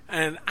 Yeah.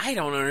 And I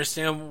don't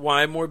understand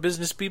why more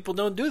business people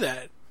don't do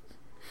that.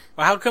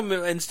 Well, how come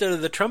instead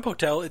of the Trump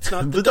Hotel, it's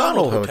not the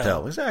Donald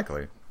Hotel?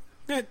 Exactly.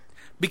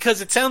 Because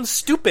it sounds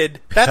stupid.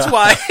 That's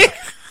why.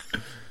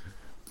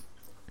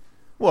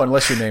 Well,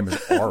 unless your name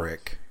is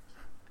Auric.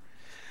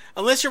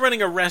 Unless you're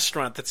running a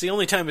restaurant, that's the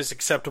only time it's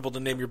acceptable to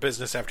name your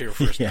business after your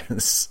first name.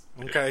 Yes.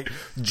 Okay?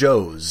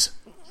 Joe's.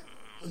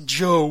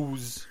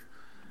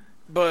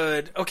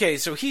 But, okay,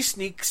 so he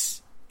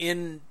sneaks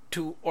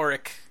into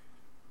Auric,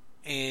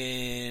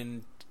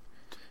 and...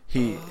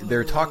 He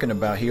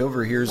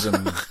overhears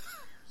him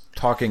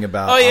talking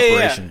about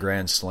Operation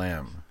Grand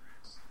Slam.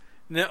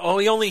 No,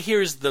 he only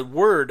hears the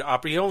word,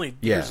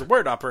 hears the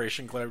word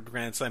Operation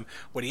Grand Slam.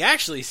 What he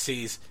actually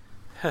sees...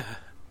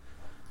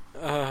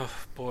 oh,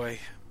 boy...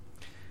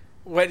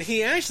 What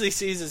he actually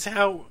sees is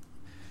how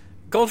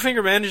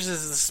Goldfinger manages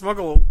to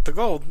smuggle the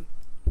gold,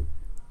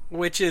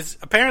 which is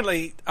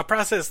apparently a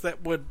process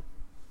that would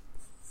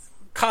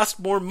cost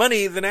more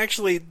money than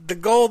actually the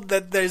gold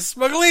that they're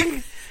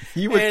smuggling.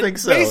 You would think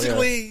so.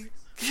 Basically,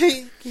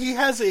 he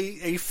has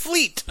a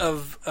fleet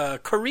of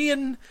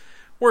Korean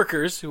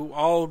workers who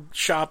all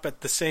shop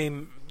at the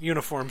same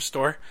uniform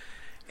store,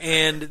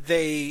 and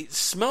they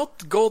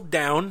smelt gold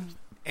down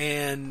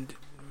and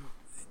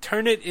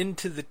turn it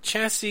into the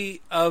chassis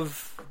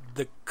of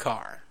the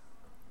car.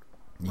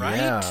 Right?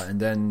 Yeah, and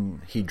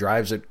then he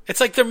drives it.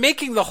 It's like they're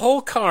making the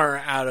whole car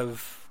out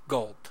of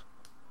gold.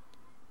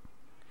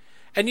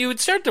 And you would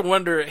start to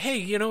wonder, hey,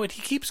 you know what,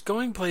 he keeps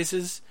going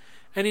places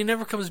and he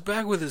never comes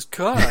back with his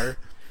car.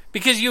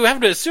 Because you have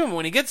to assume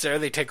when he gets there,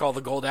 they take all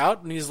the gold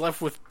out and he's left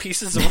with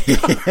pieces of a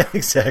car. Yeah,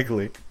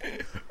 exactly.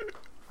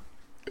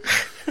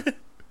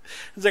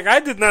 It's like, I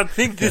did not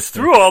think this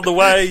through all the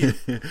way.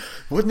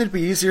 Wouldn't it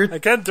be easier? I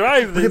can't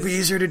drive this. Wouldn't it be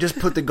easier to just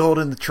put the gold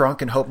in the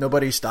trunk and hope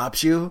nobody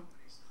stops you?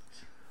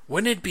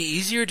 Wouldn't it be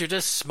easier to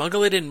just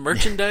smuggle it in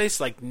merchandise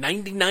like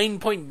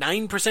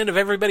 99.9% of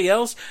everybody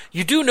else?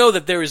 You do know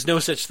that there is no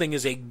such thing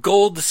as a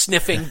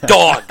gold-sniffing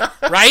dog,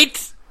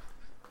 right?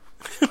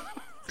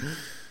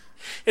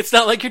 It's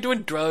not like you're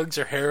doing drugs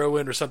or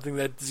heroin or something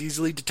that's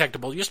easily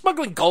detectable. You're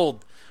smuggling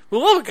gold.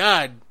 Well, oh,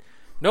 God.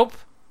 Nope.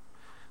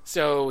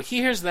 So he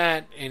hears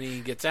that, and he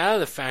gets out of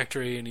the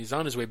factory, and he's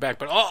on his way back.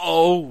 But,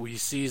 he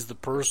sees the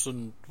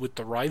person with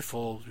the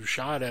rifle who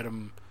shot at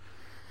him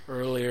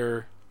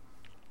earlier,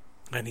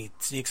 and he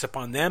sneaks up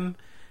on them,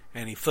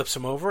 and he flips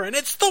him over, and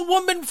it's the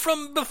woman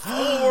from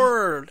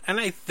before! And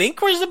I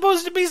think we're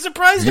supposed to be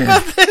surprised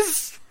about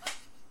this.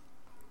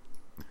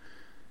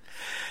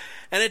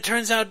 And it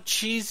turns out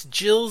she's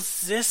Jill's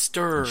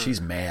sister. She's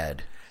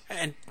mad.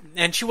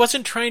 And she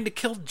wasn't trying to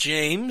kill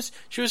James.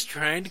 She was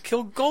trying to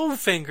kill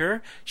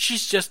Goldfinger.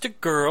 She's just a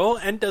girl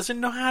and doesn't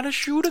know how to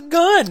shoot a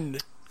gun.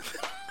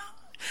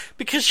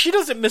 Because she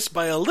doesn't miss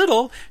by a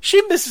little.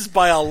 She misses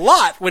by a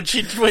lot when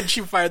she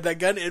fired that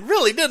gun. It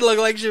really did look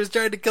like she was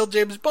trying to kill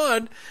James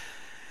Bond.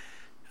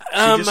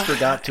 She just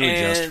forgot to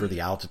adjust for the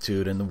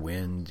altitude and the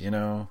wind, you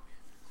know?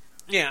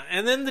 Yeah,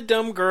 and then the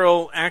dumb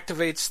girl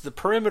activates the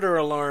perimeter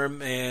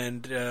alarm,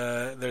 and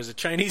there's a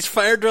Chinese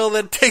fire drill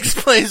that takes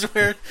place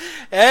where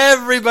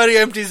everybody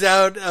empties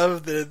out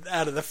of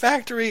the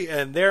factory,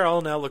 and they're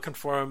all now looking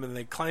for him, and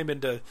they climb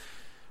into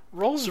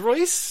Rolls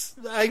Royce.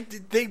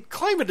 They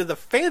climb into the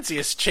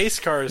fanciest chase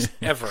cars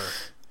ever.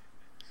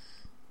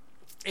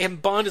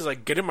 And Bond is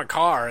like, get in my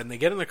car, and they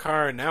get in the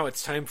car, and now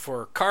it's time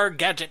for car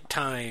gadget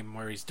time,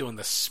 where he's doing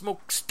the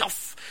smoke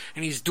stuff,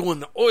 and he's doing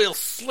the oil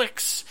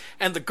slicks,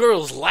 and the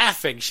girl's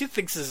laughing. She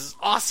thinks this is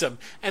awesome,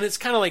 and it's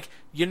kind of like,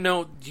 you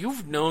know,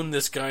 you've known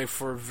this guy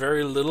for a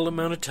very little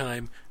amount of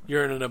time,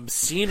 you're in an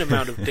obscene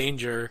amount of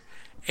danger,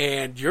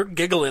 and you're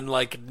giggling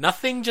like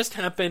nothing just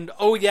happened.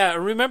 Oh yeah,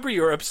 remember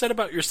you were upset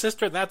about your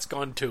sister? That's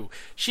gone too.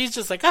 She's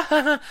just like, ha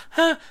ha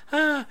ha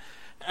ha.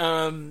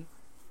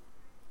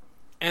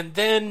 And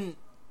then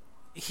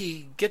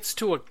he gets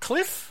to a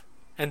cliff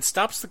and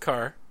stops the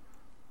car,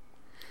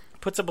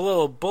 puts up a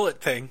little bullet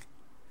thing,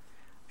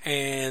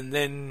 and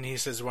then he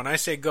says, when I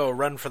say go,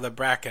 run for the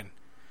bracken.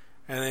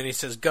 And then he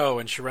says go,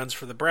 and she runs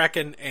for the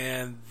bracken,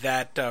 and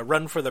that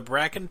run for the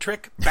bracken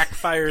trick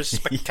backfires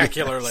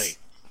spectacularly.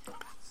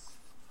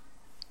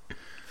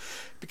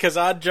 Because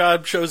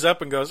Oddjob shows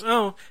up and goes,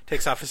 oh,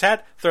 takes off his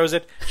hat, throws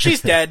it.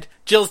 She's dead.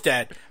 Jill's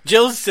dead.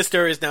 Jill's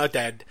sister is now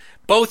dead.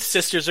 Both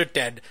sisters are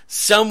dead.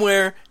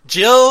 Somewhere,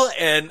 Jill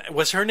and...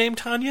 Was her name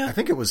Tanya? I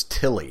think it was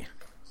Tilly.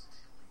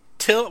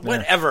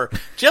 Whatever.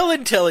 Jill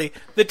and Tilly,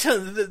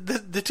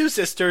 the two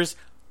sisters,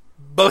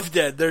 both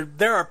dead.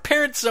 There are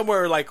parents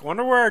somewhere like,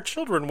 wonder where our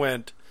children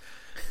went.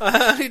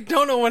 I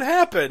don't know what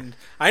happened.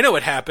 I know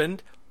what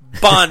happened.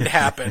 Bond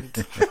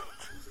happened.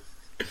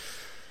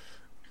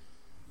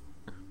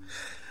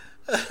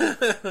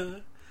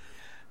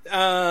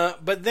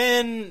 But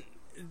then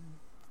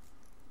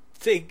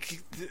they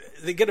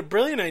get a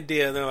brilliant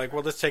idea. They're like,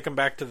 well, let's take him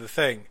back to the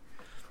thing.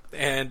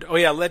 And, oh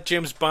yeah, let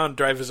James Bond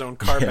drive his own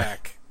car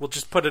back. We'll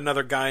just put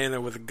another guy in there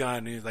with a gun.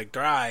 And he's like,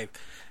 drive.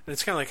 And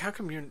it's kind of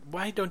like,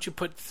 why don't you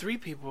put three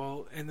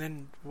people, and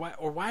then, why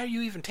are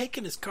you even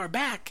taking his car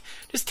back?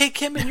 Just take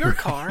him in your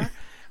car.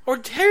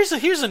 Or here's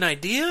an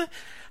idea.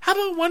 How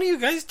about one of you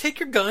guys take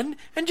your gun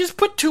and just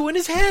put two in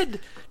his head?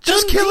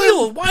 Just Done kill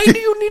deal. him. Why do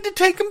you need to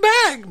take him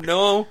back?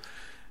 No.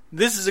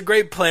 This is a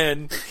great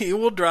plan. He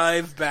will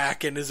drive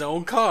back in his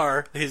own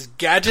car, his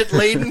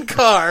gadget-laden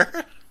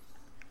car.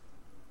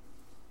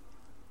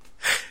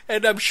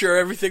 And I'm sure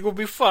everything will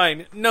be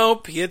fine.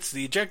 Nope, he hits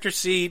the ejector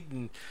seat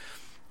and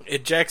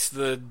ejects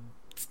the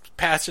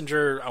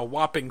passenger a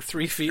whopping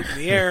 3 feet in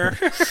the air.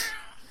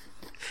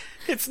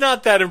 It's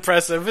not that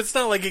impressive. It's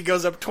not like he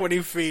goes up 20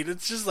 feet.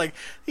 It's just like,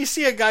 you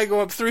see a guy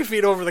go up 3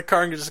 feet over the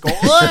car and just go,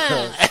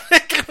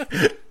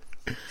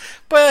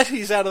 but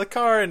he's out of the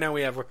car, and now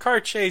we have a car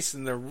chase,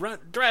 and they're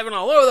driving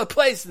all over the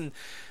place, and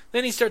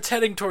then he starts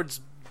heading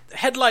towards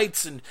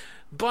headlights, and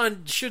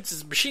Bond shoots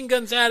his machine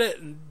guns at it,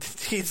 and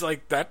he's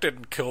like, that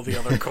didn't kill the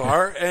other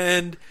car,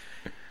 and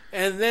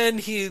then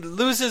he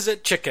loses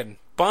at chicken.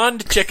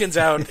 Bond chickens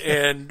out,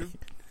 and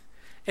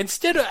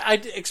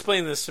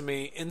explain this to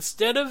me,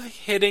 instead of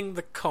hitting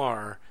the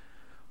car,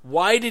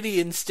 why did he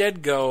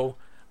instead go,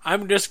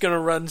 I'm just going to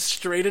run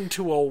straight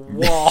into a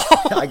wall?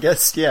 I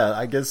guess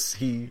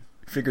he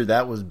figured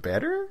that was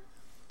better?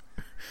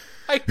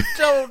 I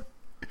don't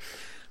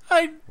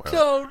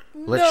know.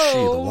 Let's see,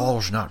 the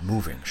wall's not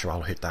moving, so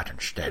I'll hit that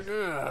instead.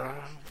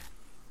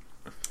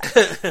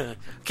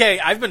 Okay,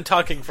 I've been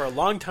talking for a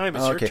long time.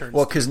 It's your turn.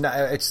 Well, because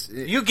now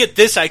you get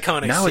this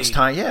iconic now scene. It's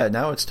time. Yeah,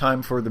 now it's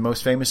time for the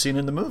most famous scene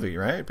in the movie,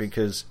 right?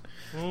 Because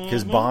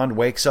Bond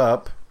wakes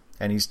up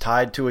and he's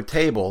tied to a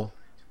table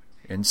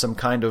in some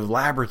kind of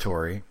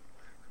laboratory,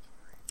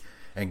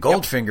 and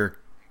Goldfinger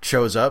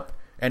shows up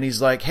and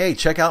he's like, "Hey,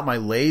 check out my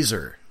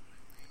laser."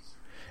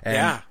 And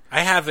yeah,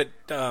 I have it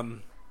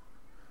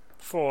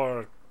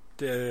for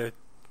the.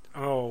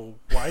 Oh,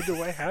 why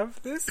do I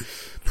have this?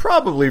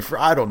 Probably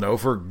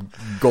for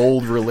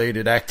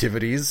gold-related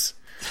activities.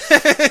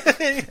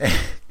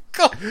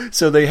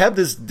 So they have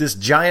this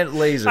giant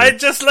laser. I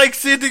just like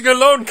sitting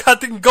alone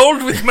cutting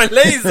gold with my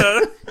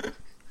laser.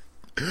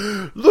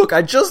 Look,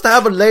 I just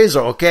have a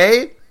laser,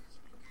 okay?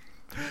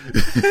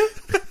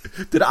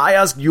 Did I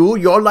ask you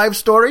your life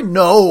story?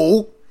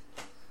 No.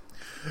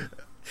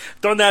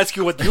 Don't ask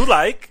you what you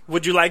like.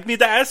 Would you like me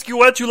to ask you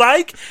what you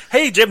like?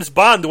 Hey, James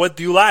Bond, what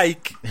do you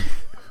like?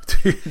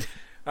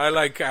 I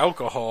like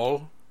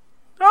alcohol.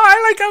 Oh,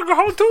 I like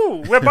alcohol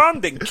too. We're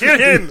bonding. Kill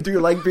him. Do you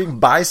like being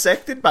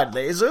bisected by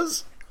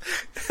lasers?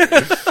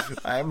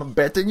 I'm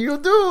betting you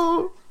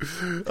do.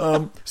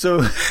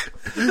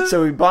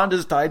 So Bond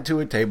is tied to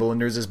a table, and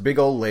there's this big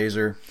old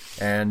laser,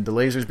 and the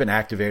laser's been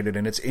activated,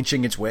 and it's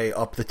inching its way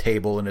up the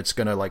table, and it's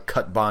gonna like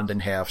cut Bond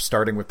in half,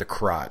 starting with the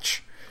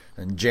crotch.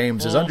 And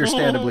James is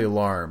understandably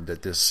alarmed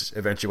at this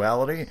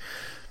eventuality,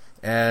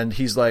 and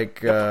he's like,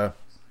 hey,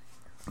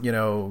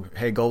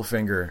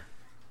 Goldfinger,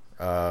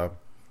 I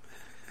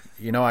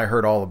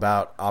heard all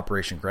about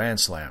Operation Grand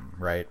Slam,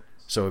 right?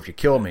 So if you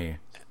kill me,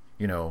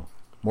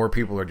 more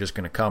people are just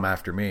going to come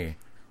after me.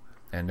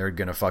 and they're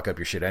gonna fuck up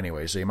your shit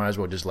anyway. So you might as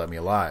well just let me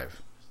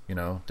alive.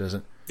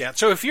 Doesn't. Yeah.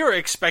 So if you're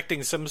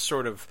expecting some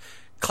sort of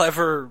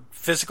clever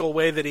physical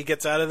way that he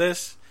gets out of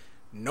this,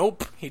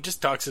 nope. He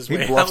just talks his way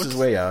out. He bluffs his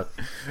way out.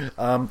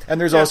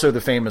 And there's also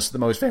the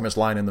most famous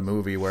line in the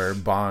movie where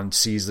Bond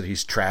sees that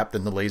he's trapped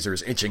and the laser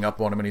is itching up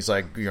on him, and he's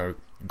like,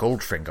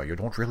 Goldfinger, you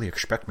don't really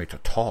expect me to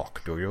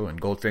talk, do you? And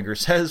Goldfinger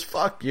says,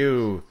 fuck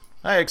you.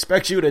 I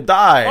expect you to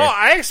die. Oh,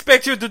 I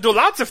expect you to do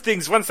lots of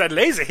things once that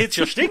laser hits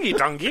your stingy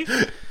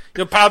tongy.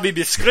 You'll probably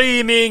be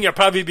screaming. You'll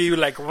probably be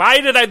like, why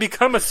did I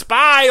become a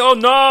spy? Oh,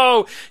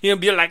 no. You'll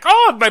be like,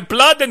 oh, my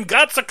blood and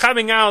guts are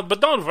coming out.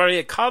 But don't worry,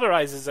 it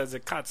cauterizes as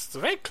it cuts. It's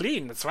very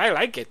clean. That's why I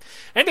like it.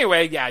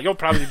 Anyway, yeah, you'll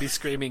probably be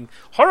screaming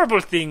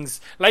horrible things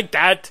like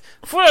that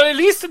for at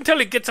least until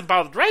it gets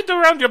about right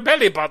around your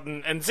belly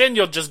button, and then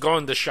you'll just go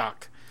into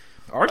shock.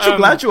 Aren't you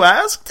glad you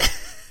asked?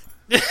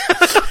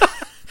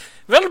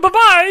 Well,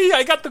 bye-bye.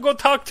 I got to go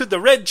talk to the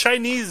red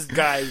Chinese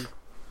guy.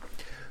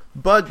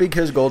 But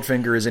because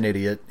Goldfinger is an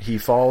idiot, he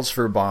falls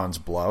for Bond's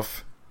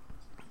bluff.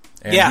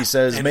 And he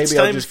says, and maybe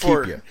I'll just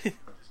keep you.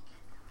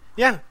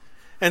 Yeah.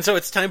 And so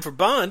it's time for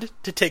Bond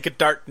to take a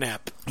dart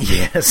nap.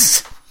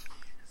 Yes.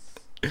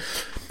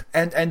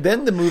 And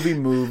then the movie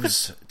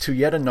moves to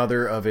yet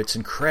another of its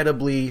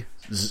incredibly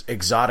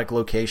exotic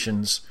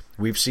locations.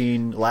 We've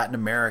seen Latin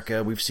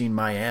America, we've seen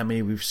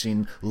Miami, we've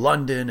seen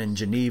London and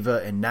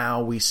Geneva, and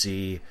now we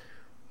see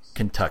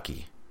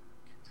Kentucky.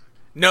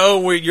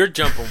 No, you're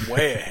jumping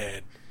way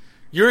ahead.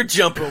 You're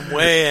jumping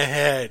way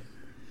ahead.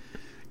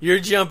 You're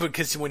jumping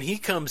because when he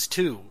comes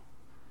to,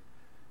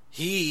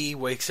 he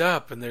wakes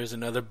up and there's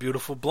another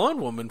beautiful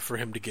blonde woman for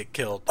him to get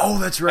killed. Oh,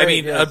 that's right. I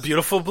mean, yes. A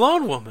beautiful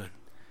blonde woman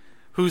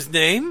whose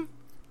name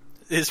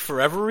is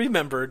forever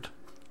remembered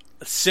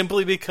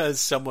simply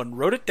because someone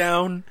wrote it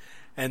down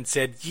and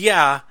said,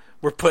 yeah,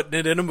 we're putting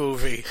it in a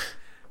movie.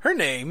 Her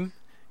name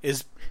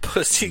is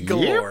Pussy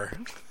Galore.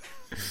 Yep.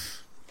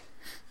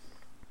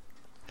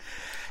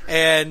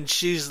 And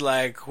she's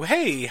like,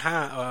 hey,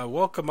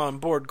 welcome on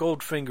board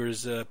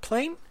Goldfinger's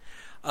plane.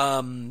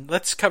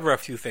 Let's cover a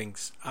few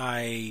things.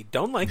 I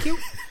don't like you.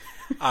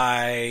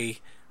 I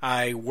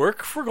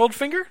work for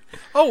Goldfinger.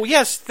 Oh,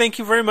 yes, thank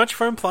you very much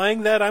for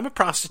implying that I'm a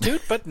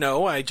prostitute, but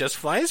no, I just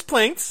fly his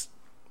planes.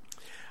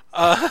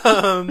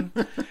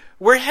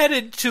 We're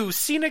headed to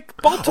scenic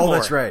Baltimore. Oh,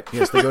 that's right.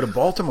 Yes, they go to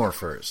Baltimore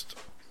first.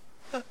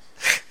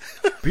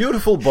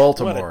 Beautiful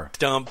Baltimore. What a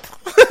dump.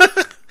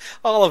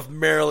 All of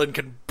Maryland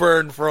can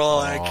burn for all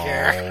I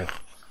care.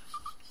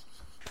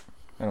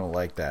 I don't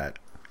like that.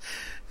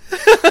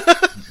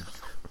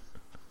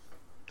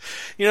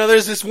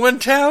 There's this one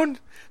town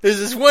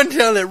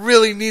that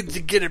really needs to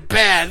get it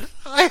bad.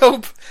 I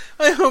hope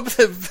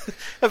the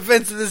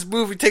events of this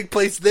movie take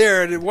place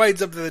there and it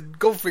winds up that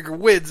Goldfinger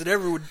wins and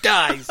everyone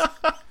dies.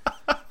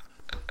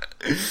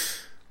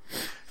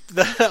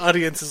 The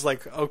audience is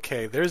like,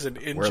 okay, there's an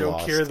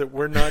in-joke here that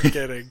we're not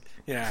getting.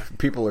 Yeah.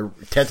 People are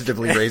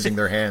tentatively raising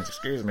their hands.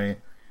 Excuse me.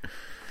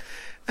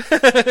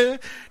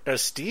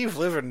 Does Steve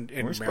live in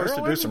Maryland? We're supposed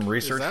to do some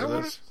research for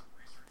this.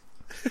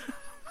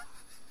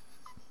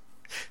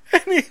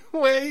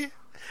 Anyway.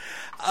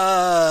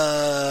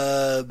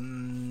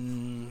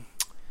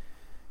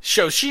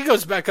 So she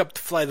goes back up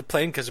to fly the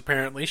plane because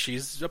apparently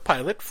she's a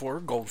pilot for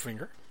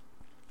Goldfinger.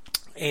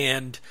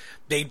 And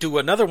they do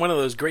another one of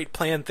those great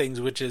plan things,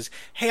 which is,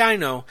 hey, I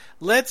know,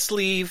 let's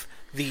leave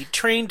the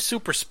trained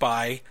super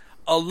spy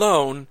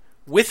alone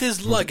with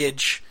his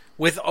luggage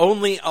with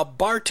only a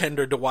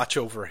bartender to watch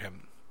over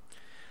him.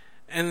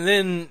 And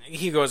then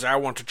he goes, I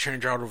want to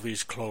change out of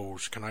these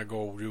clothes. Can I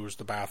go use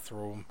the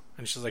bathroom?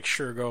 And she's like,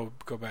 sure, go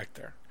back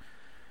there.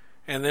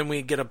 And then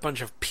we get a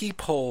bunch of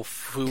peephole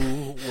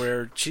foo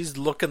where she's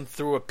looking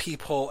through a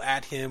peephole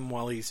at him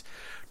while he's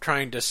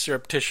trying to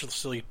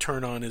surreptitiously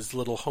turn on his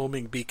little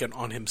homing beacon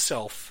on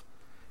himself.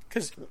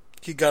 Because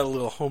he got a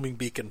little homing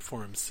beacon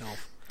for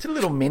himself. It's a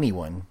little mini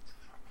one.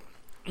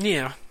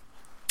 Yeah.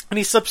 And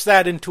he slips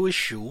that into his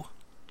shoe.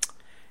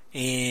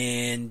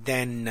 And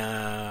then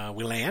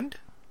we land.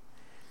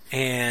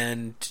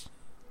 And,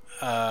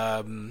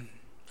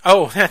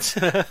 that's...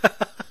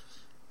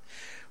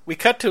 we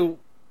cut to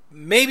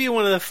maybe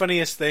one of the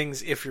funniest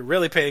things, if you're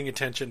really paying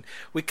attention.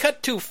 We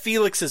cut to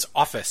Felix's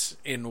office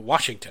in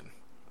Washington.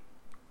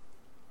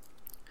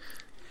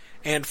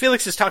 And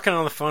Felix is talking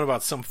on the phone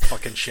about some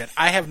fucking shit.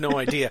 I have no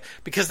idea,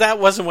 because that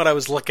wasn't what I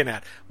was looking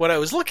at. What I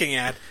was looking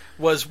at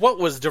was what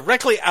was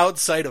directly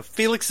outside of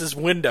Felix's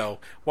window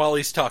while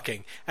he's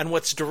talking. And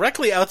what's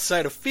directly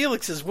outside of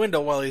Felix's window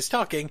while he's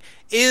talking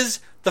is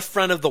the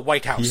front of the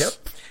White House. Yep.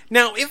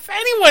 Now, if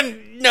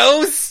anyone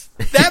knows,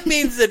 that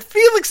means that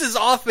Felix's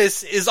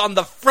office is on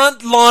the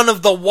front lawn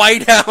of the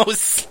White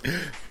House.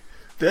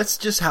 That's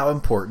just how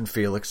important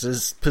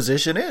Felix's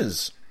position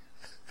is.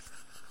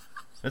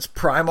 It's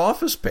prime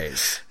office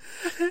space.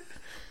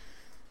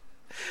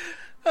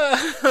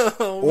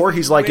 Or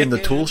he's like in the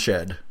tool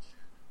shed.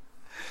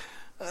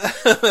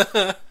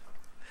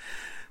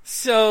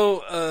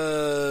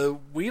 So,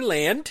 we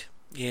land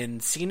in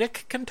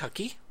scenic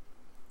Kentucky.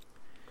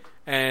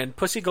 And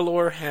Pussy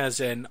Galore has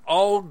an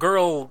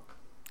all-girl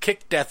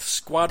kick death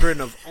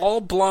squadron of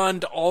all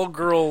blonde, all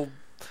girl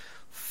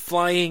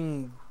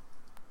flying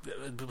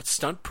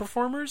stunt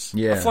performers?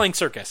 Yeah. A flying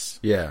circus.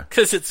 Yeah.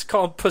 Because it's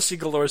called Pussy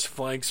Galore's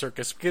Flying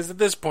Circus. Because at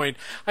this point,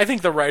 I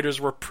think the writers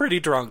were pretty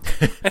drunk.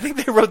 I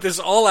think they wrote this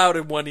all out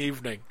in one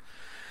evening.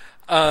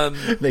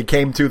 They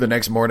came to the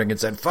next morning and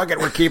said, fuck it,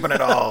 we're keeping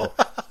it all.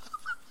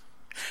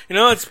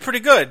 It's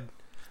pretty good.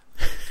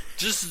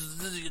 Just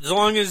as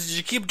long as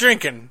you keep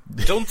drinking.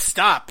 Don't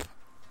stop.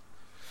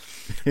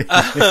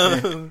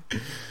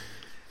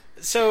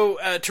 So,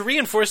 to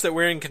reinforce that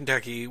we're in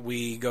Kentucky,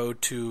 we go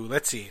to,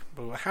 let's see,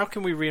 how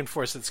can we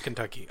reinforce it's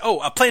Kentucky? Oh,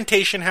 a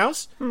plantation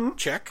house? Mm-hmm.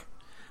 Check.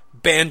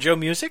 Banjo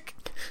music?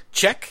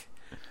 Check.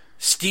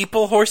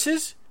 Steeple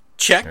horses?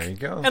 Check. There you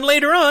go. And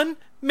later on,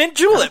 mint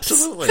juleps.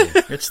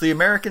 Absolutely. It's the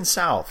American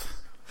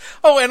South.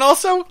 Oh, and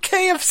also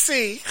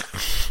KFC.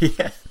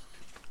 Yeah.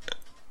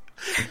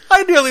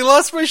 I nearly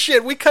lost my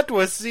shit. We cut to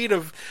a scene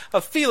of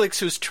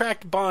Felix, who's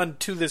tracked Bond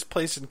to this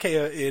place in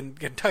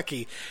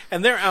Kentucky,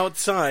 and they're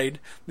outside,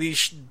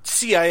 these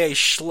CIA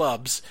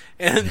schlubs,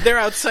 and they're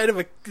outside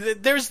of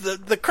there's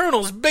the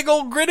Colonel's big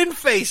old grinning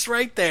face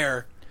right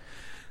there.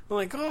 I'm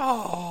like,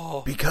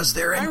 oh. Because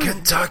they're in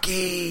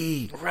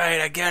Kentucky.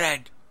 Right, I get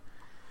it.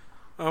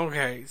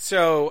 Okay,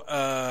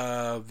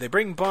 so they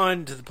bring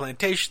Bond to the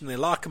plantation. They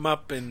lock him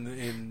up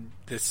in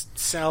this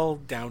cell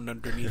down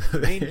underneath the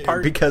main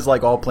part. Because,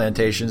 like all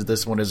plantations,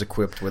 this one is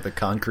equipped with a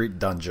concrete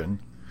dungeon.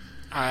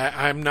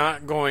 I'm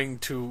not going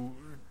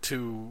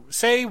to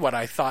say what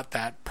I thought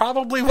that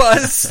probably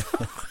was,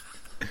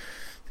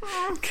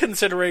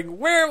 considering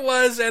where it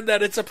was and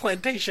that it's a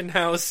plantation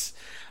house.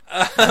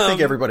 I think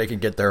everybody can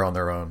get there on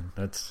their own.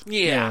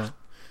 Yeah.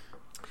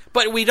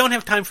 But we don't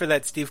have time for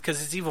that, Steve,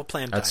 because it's evil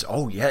plan time.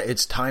 Oh, yeah,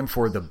 it's time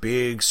for the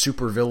big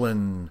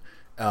supervillain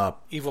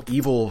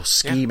evil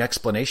scheme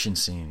explanation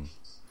scene.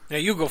 Yeah,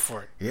 you go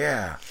for it.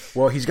 Yeah.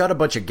 Well, he's got a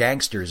bunch of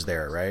gangsters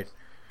there, right?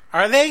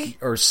 Are they?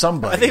 Or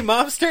somebody. Are they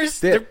mobsters?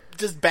 They're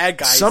just bad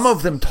guys. Some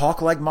of them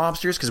talk like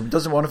mobsters, because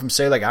doesn't one of them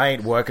say, like, I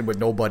ain't working with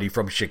nobody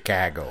from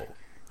Chicago?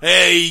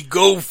 Hey,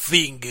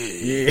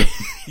 Goldfinger. Yeah.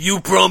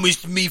 You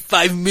promised me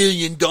 $5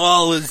 million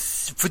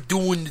for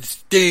doing this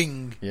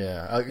thing.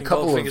 Yeah. And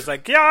Goldfinger's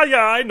like, yeah,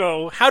 I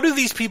know. How do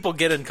these people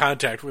get in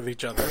contact with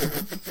each other?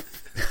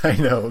 I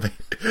know.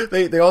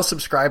 They all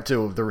subscribe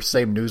to the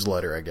same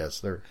newsletter, I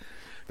guess.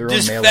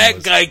 This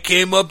fat guy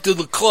came up to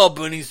the club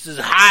and he says,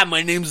 hi,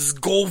 my name's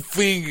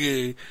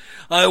Goldfinger.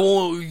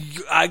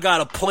 I got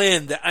a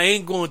plan that I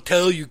ain't going to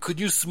tell you. Could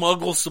you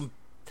smuggle some...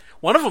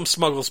 One of them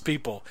smuggles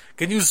people.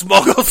 Can you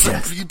smuggle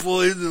some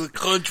people into the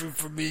country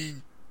for me?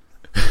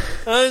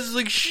 I was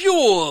like,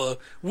 sure.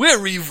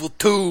 We're evil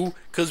too,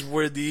 because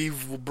we're the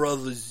evil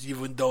brothers,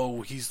 even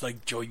though he's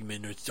like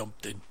German or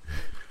something.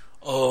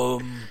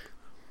 Am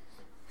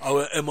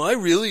I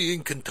really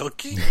in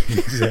Kentucky?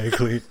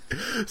 Exactly.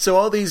 So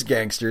all these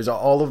gangsters,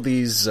 all of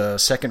these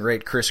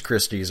second-rate Chris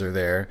Christies are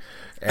there,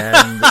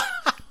 and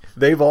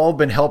they've all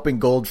been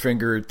helping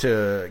Goldfinger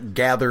to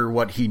gather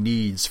what he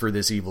needs for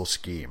this evil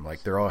scheme.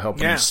 Like, they're all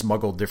helping him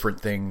smuggle different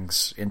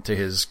things into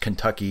his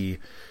Kentucky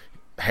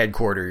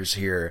headquarters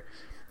here.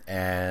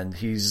 And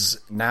he's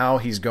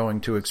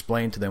going to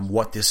explain to them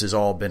what this has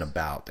all been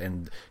about.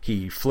 And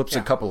he flips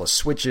a couple of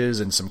switches,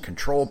 and some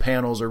control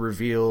panels are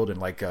revealed, and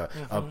like a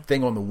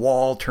thing on the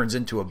wall turns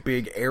into a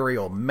big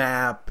aerial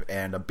map,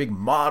 and a big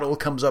model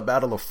comes up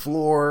out of the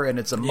floor, and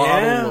it's a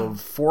model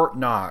of Fort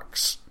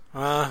Knox.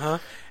 And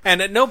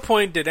at no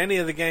point did any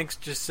of the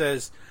gangsters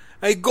says,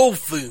 hey,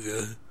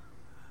 Goldfinger,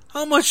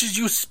 how much did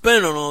you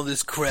spend on all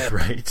this crap?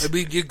 Right. I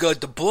mean, you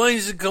got the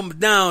blinds that come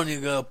down, you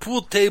got a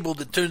pool table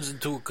that turns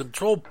into a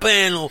control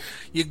panel,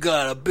 you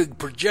got a big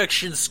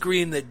projection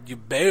screen that you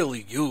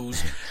barely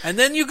use, and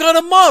then you got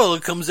a model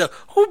that comes out.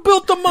 Who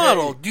built the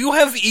model? Do you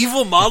have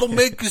evil model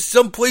makers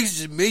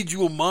someplace that made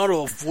you a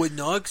model of Fort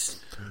Knox?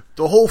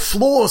 The whole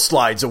floor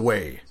slides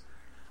away.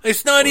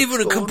 It's not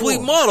even a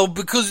complete model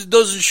because it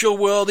doesn't show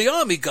where all the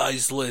army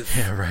guys live.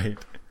 Yeah, right.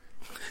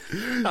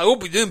 I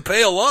hope he didn't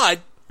pay a lot.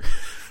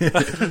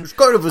 It's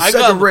kind of a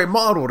second-rate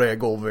model there,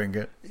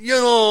 Goldfinger. You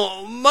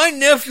know, my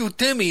nephew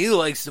Timmy, he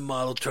likes the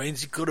model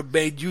trains. He could have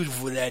made you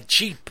for that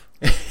cheap.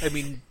 I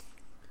mean...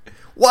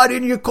 Why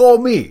didn't you call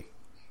me?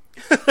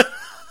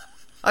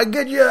 I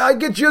get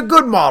you a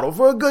good model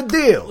for a good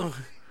deal.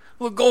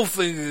 Look,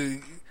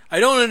 Goldfinger, I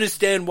don't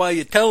understand why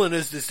you're telling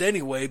us this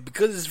anyway,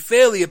 because it's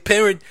fairly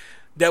apparent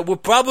that we're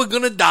probably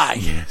going to die.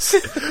 Yes.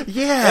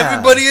 Yeah.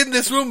 Everybody in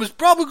this room is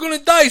probably going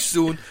to die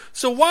soon.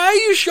 So why are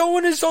you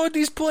showing us all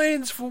these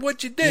plans for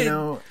what you did?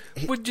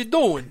 What you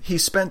doing? He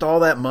spent all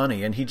that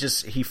money, and he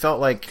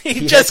felt like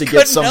he just had to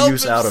get some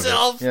use himself.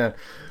 out of it. Yeah.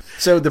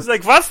 So it's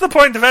like, what's the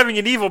point of having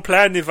an evil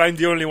plan if I'm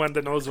the only one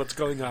that knows what's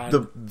going on?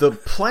 The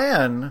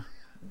plan,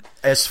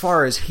 as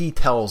far as he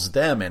tells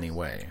them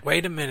anyway.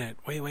 Wait a minute.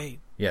 Wait.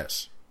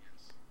 Yes.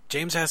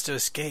 James has to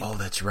escape. Oh,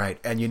 that's right.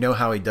 And you know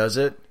how he does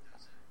it?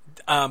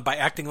 By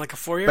acting like a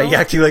 4-year-old? By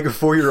acting like a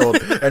 4-year-old.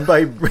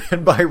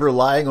 and by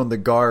relying on the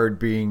guard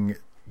being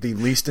the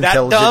least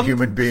intelligent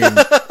human being.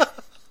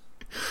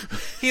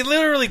 He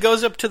literally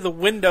goes up to the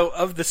window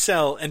of the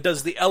cell and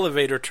does the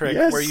elevator trick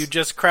where you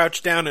just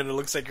crouch down and it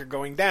looks like you're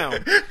going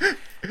down.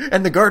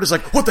 And the guard is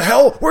like, what the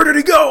hell? Where did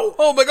he go?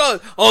 Oh my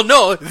god. Oh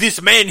no,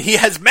 this man, he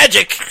has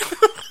magic.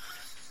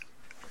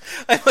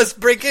 I must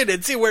break in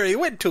and see where he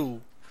went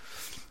to.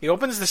 He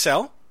opens the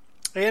cell,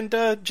 and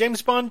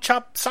James Bond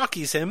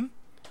sakis him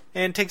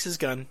and takes his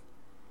gun.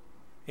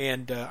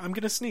 And I'm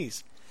going to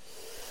sneeze.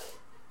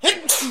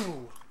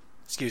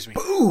 Excuse me.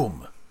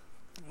 Boom!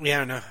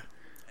 Yeah, no.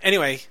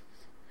 Anyway,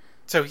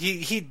 so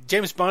he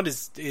James Bond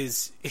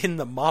is in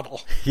the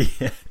model.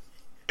 Yeah.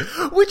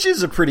 Which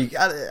is a pretty...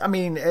 I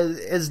mean,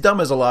 as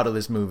dumb as a lot of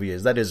this movie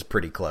is, that is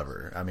pretty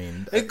clever. I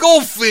mean... Hey,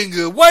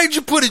 Goldfinger, why'd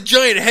you put a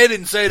giant head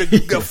inside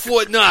a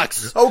Fort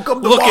Knox? Oh,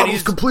 come the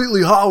model's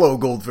completely hollow,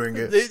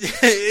 Goldfinger.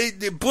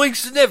 It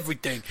blinks and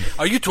everything.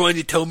 Are you trying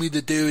to tell me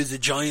that there is a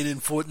giant in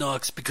Fort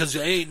Knox? Because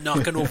I ain't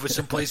knocking over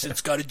someplace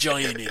that's got a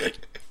giant in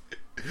it.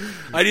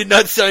 I did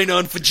not sign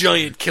on for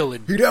giant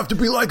killing. He'd have to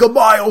be like a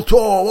mile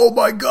tall. Oh,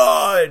 my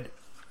God.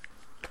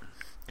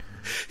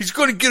 He's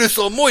going to get us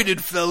all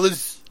moited,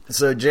 fellas.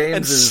 So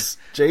James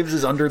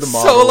is under the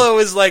model. Solo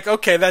is like,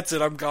 okay, that's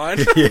it, I'm gone.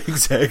 Yeah,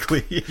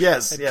 exactly.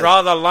 Yes.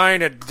 Draw the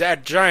line at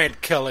that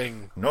giant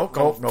killing. Nope.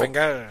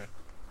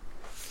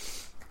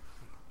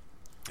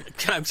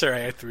 I'm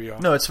sorry, I threw you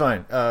off. No, it's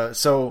fine.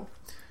 So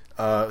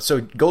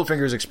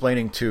Goldfinger is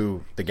explaining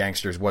to the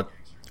gangsters what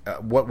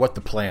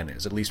the plan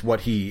is, at least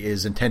what he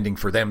is intending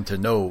for them to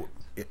know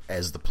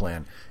as the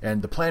plan.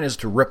 And the plan is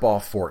to rip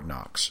off Fort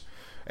Knox.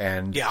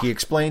 And he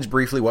explains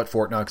briefly what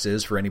Fort Knox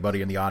is for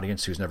anybody in the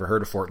audience who's never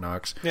heard of Fort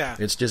Knox. Yeah.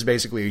 It's just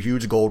basically a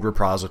huge gold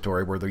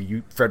repository where the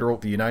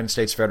United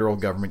States federal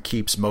government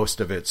keeps most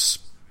of its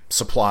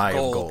supply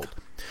of gold.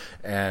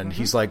 And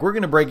he's like, we're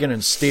going to break in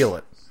and steal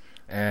it.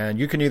 And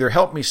you can either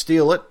help me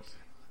steal it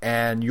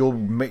and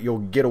you'll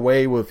get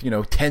away with,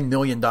 $10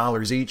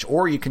 million each,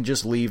 or you can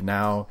just leave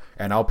now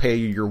and I'll pay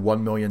you your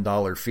 $1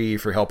 million fee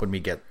for helping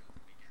me get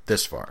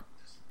this far.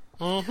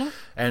 Mm-hmm.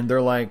 And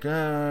they're like,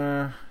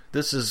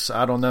 this is,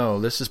 I don't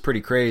know, this is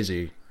pretty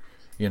crazy.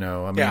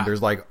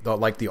 There's like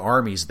the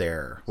army's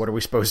there. What are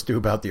we supposed to do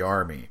about the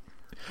army?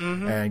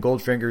 Mm-hmm. And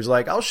Goldfinger's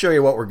like, I'll show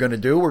you what we're going to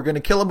do. We're going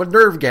to kill him with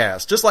nerve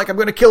gas, just like I'm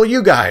going to kill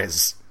you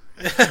guys.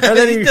 And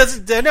then he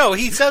doesn't. No,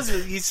 he says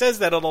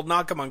that it'll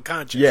knock him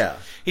unconscious. Yeah.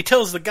 He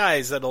tells the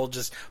guys that it'll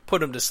just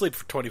put him to sleep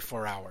for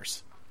 24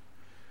 hours.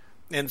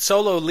 And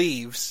Solo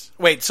leaves.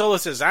 Wait, Solo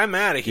says, I'm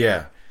out of here.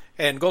 Yeah.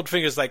 And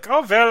Goldfinger's like,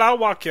 oh, well, I'll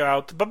walk you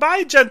out.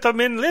 Bye-bye,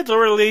 gentlemen,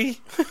 literally.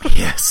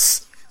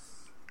 Yes.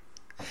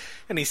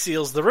 And he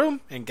seals the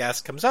room, and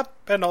gas comes up,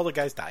 and all the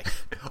guys die.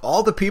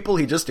 All the people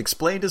he just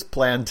explained his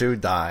plan to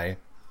die.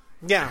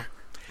 Yeah.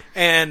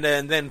 And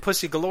then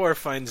Pussy Galore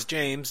finds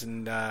James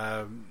and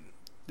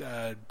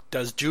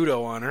does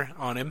judo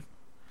on him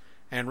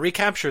and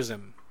recaptures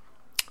him.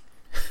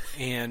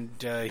 And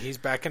he's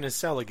back in his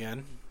cell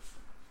again.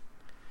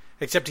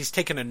 Except he's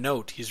taken a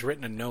note. He's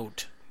written a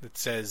note that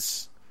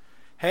says...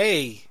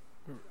 Hey,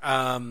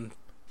 all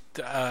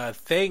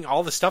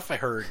the stuff I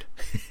heard.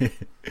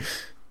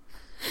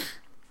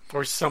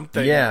 Or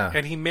something. Yeah.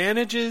 And he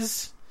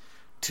manages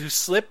to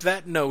slip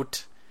that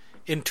note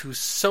into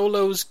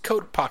Solo's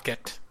coat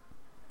pocket.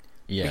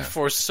 Yeah.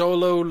 Before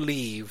Solo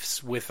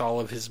leaves with all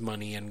of his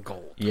money and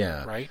gold.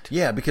 Yeah. Right?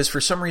 Yeah, because for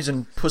some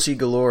reason, Pussy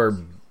Galore,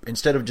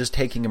 instead of just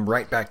taking him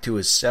right back to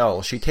his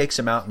cell, she takes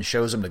him out and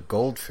shows him to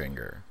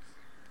Goldfinger.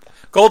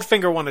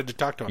 Goldfinger wanted to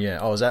talk to him. Yeah.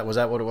 Oh, was that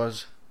what it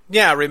was?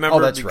 Yeah, remember? Oh,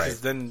 that's right.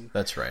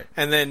 That's right.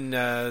 And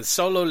then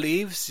Solo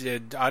leaves.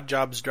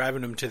 Oddjob's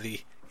driving him to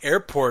the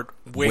airport.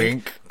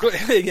 Wink.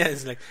 Yeah,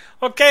 he's like,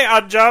 okay,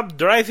 Oddjob,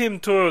 drive him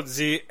to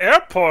the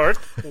airport.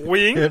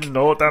 Wink. You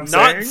know what I'm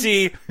saying? Not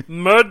the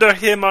murder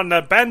him on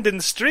an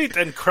abandoned street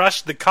and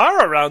crush the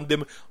car around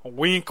him.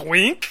 Wink,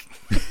 wink.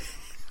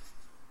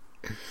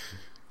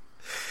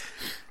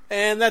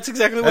 And that's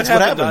exactly what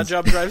happened.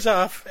 Oddjob drives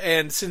off.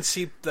 And since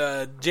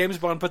James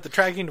Bond put the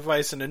tracking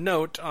device and a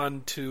note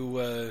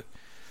onto...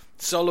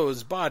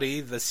 Solo's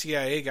body, the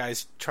CIA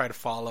guys try to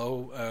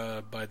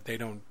follow, but they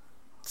don't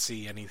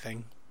see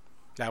anything.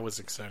 That was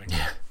exciting.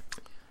 Yeah.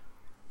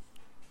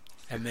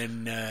 And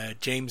then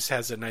James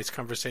has a nice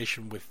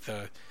conversation with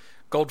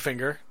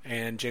Goldfinger,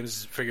 and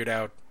James figured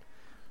out,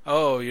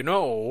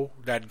 oh,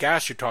 that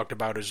gas you talked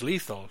about is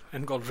lethal.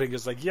 And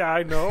Goldfinger's like, yeah,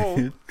 I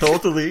know.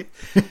 Totally.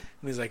 And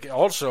he's like,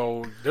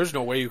 also, there's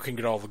no way you can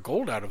get all the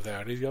gold out of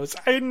that. And he goes,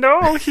 I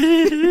know.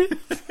 He's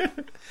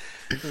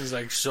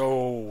like,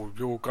 so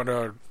you're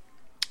gonna...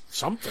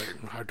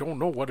 something. I don't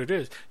know what it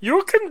is.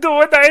 You can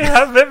do it. I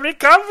have every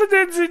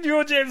confidence in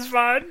you, James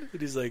Bond.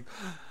 And he's like,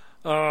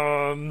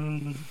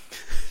 well,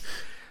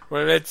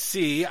 let's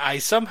see. I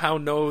somehow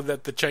know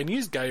that the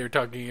Chinese guy you're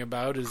talking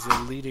about is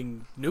a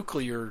leading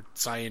nuclear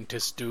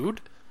scientist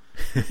dude.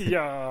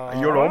 Yeah.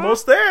 You're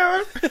almost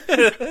there.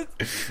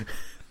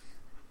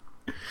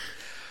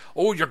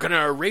 Oh, you're going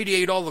to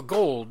irradiate all the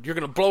gold. You're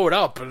going to blow it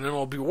up, and then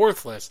it'll be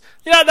worthless.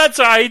 Yeah, that's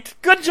right.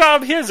 Good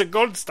job. Here's a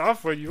gold star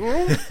for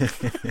you.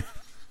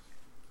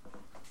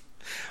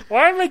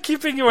 Why am I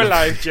keeping you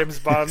alive, James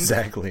Bond?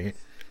 Exactly.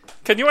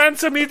 Can you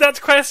answer me that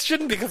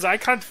question? Because I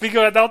can't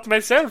figure it out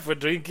myself. We're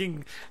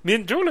drinking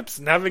mint juleps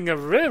and having a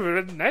very,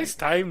 very nice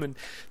time, and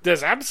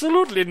there's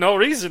absolutely no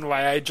reason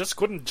why I just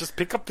couldn't just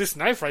pick up this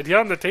knife right here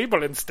on the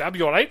table and stab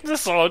you right in the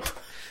throat.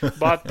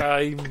 But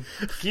I'm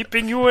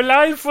keeping you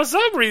alive for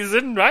some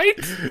reason, right?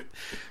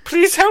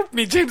 Please help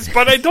me, James,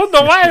 but I don't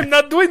know why I'm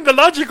not doing the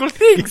logical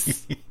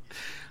things.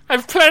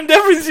 I've planned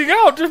everything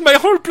out with my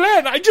whole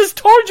plan. I just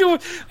told you,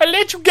 I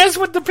let you guess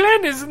what the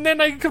plan is, and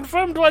then I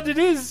confirmed what it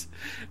is.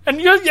 And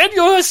you're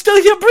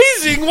still here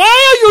breathing. Why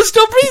are you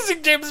still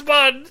breathing, James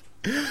Bond?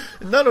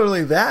 Not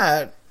only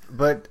that,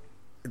 but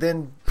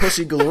then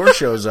Pussy Galore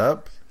shows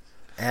up,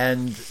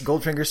 and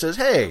Goldfinger says,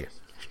 "Hey,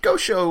 go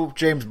show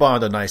James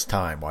Bond a nice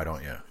time, why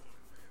don't you?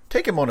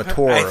 Take him on a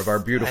tour of our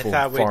beautiful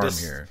farm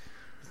here."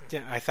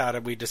 Yeah, I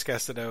thought we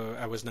discussed that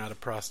I was not a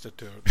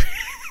prostitute.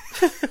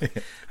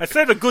 I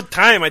said a good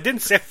time. I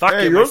didn't say fuck him.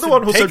 Hey, you're the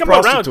one who said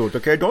prostitute, around.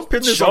 okay? Don't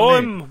pin this Show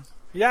on me. him,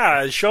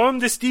 yeah, show him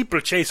the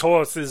steeplechase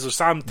horses or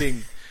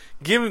something.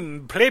 Give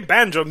him, play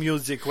banjo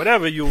music,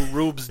 whatever you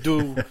rubes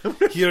do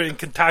here in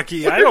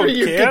Kentucky. I don't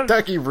you care.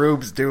 Kentucky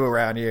rubes do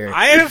around here.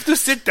 I have to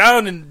sit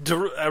down and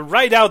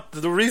write out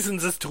the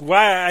reasons as to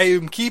why I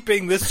am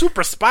keeping this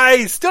super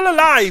spy still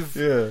alive.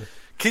 Yeah.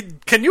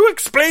 Can you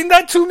explain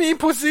that to me,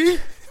 pussy?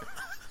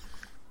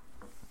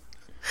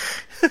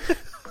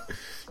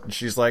 And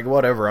she's like,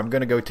 "Whatever, I'm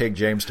going to go take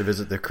James to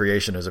visit the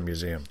Creationism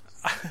Museum."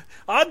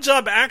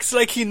 Oddjob acts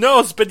like he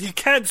knows, but he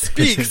can't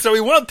speak, so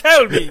he won't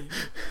tell me.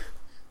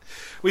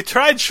 We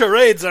tried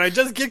charades, and I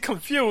just get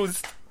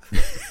confused.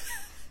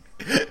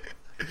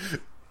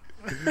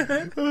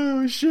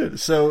 Oh shit!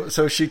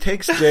 So she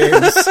takes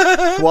James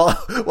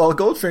while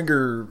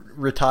Goldfinger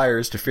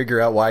retires to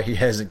figure out why he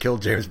hasn't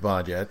killed James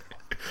Bond yet.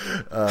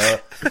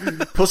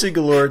 Pussy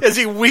Galore As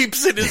he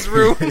weeps in his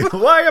room.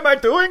 Why am I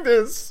doing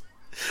this?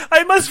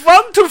 I must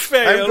want to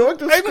fail. I'm going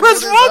to I screw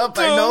must this want up.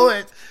 to. I know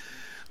it.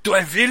 Do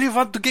I really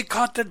want to get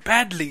caught that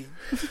badly?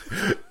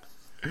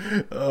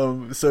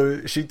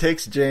 So she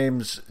takes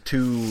James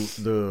to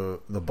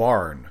the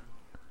barn,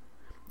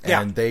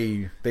 and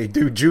they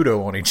do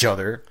judo on each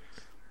other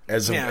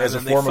as a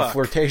form of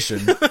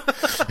flirtation.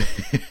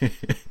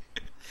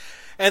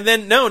 And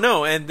then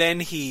and then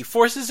he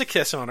forces a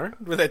kiss on her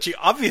that she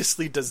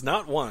obviously does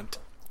not want.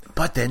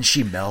 But then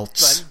she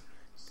melts.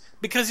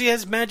 Because he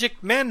has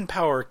magic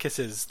manpower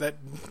kisses that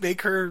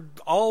make her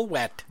all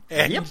wet.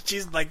 And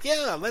she's like,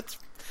 "Yeah,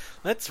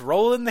 let's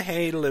roll in the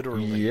hay,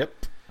 literally."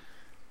 Yep.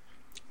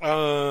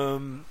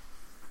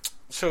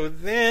 So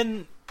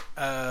then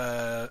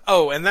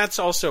and that's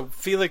also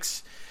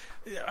Felix.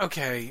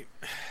 Okay.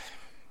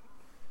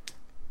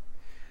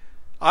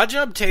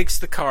 Oddjob takes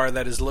the car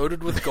that is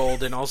loaded with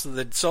gold and also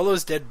the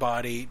Solo's dead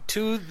body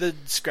to the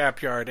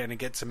scrapyard, and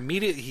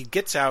he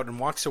gets out and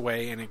walks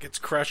away, and it gets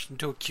crushed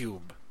into a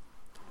cube.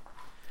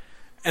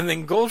 And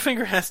then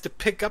Goldfinger has to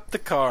pick up the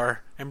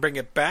car and bring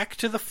it back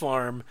to the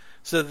farm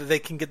so that they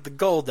can get the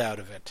gold out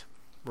of it.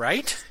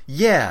 Right?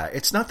 Yeah,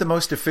 it's not the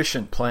most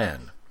efficient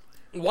plan.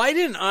 Why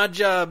didn't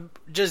Oddjob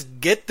just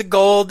get the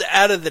gold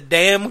out of the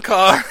damn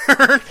car?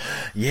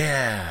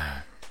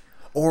 Yeah.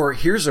 Or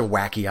here's a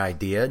wacky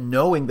idea.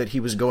 Knowing that he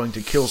was going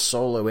to kill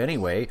Solo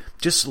anyway,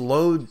 just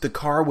load the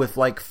car with,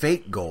 like,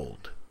 fake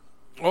gold.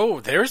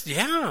 Oh,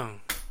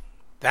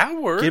 that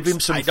works. Give him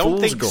some I don't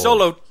fool's think gold.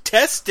 Solo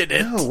tested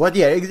it. No, what?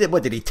 Yeah,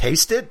 what, did he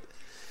taste it?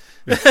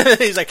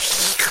 He's like,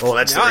 "Oh,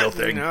 that's the real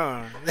thing.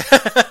 No.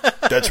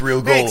 That's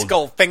real gold." Thanks,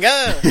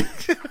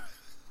 Goldfinger.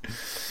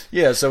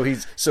 Yeah, so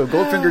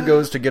Goldfinger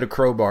goes to get a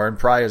crowbar and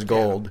pry his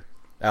gold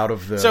out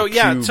of the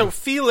cube. So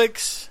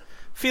Felix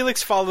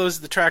follows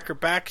the tracker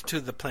back to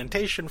the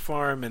plantation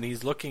farm, and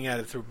he's looking at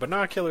it through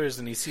binoculars,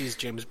 and he sees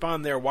James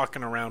Bond there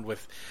walking around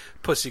with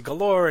Pussy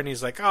Galore, and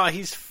he's like,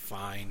 he's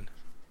fine.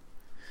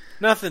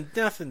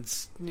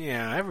 Everything's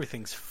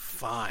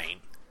fine.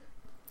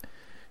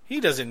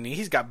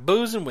 He's got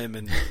booze and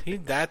women.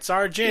 That's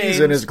our James. He's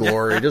in his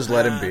glory. Just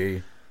let him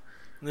be.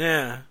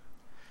 Yeah.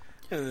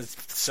 And the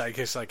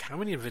psychic's like, how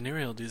many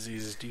venereal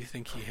diseases do you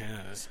think he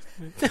has?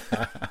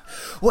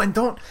 Well, and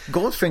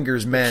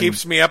Goldfinger's men...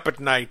 Keeps me up at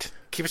night.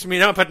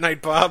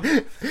 Bob.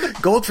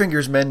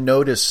 Goldfinger's men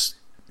notice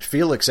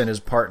Felix and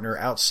his partner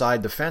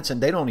outside the fence, and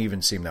they don't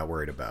even seem that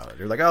worried about it.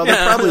 They're like,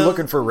 they're probably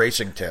looking for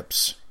racing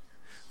tips.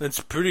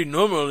 That's pretty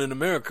normal in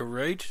America,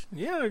 right?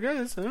 Yeah, I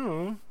guess. I don't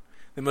know.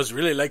 They must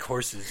really like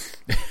horses.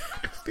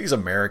 These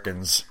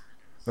Americans,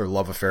 their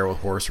love affair with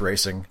horse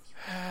racing.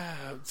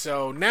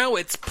 So now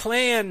it's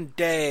plan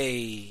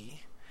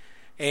day.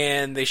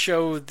 And they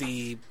show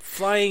the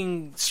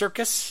flying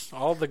circus.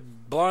 All the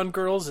blonde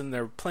girls in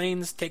their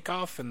planes take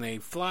off and they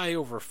fly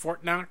over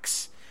Fort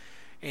Knox.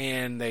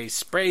 And they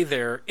spray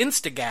their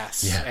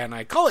Instagas. Yeah. And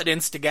I call it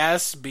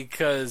Instagas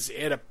because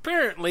it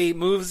apparently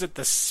moves at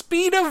the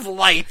speed of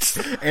light.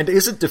 And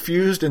isn't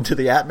diffused into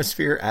the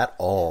atmosphere at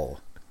all.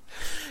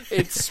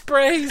 It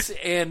sprays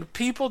and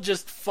people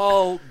just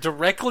fall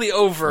directly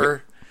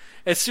over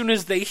as soon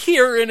as they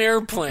hear an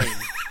airplane.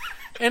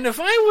 And if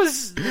I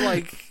was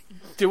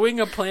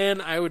doing a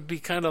plan, I would be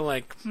kind of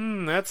like,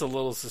 that's a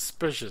little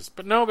suspicious.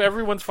 But no,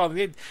 everyone's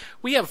following.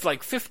 We have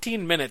like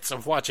 15 minutes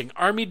of watching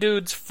army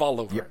dudes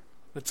fall over. Yep.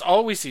 That's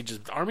all we see,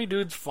 just army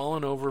dudes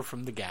falling over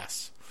from the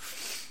gas.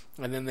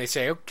 And then they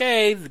say,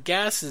 okay, the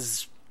gas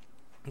is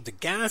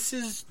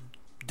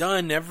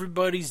done.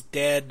 Everybody's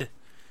dead.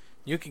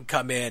 You can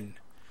come in.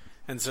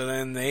 And so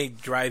then they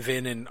drive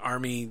in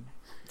army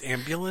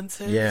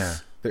ambulances. Yeah.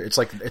 It's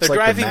like the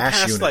driving MASH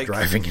past, unit like,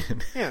 driving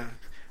in. Yeah.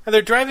 And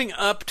they're driving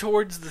up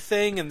towards the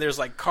thing, and there's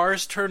like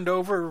cars turned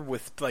over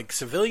with like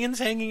civilians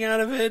hanging out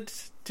of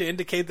it to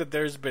indicate that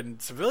there's been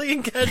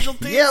civilian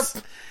casualties. Yep.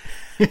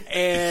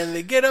 And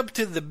they get up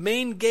to the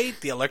main gate,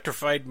 the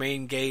electrified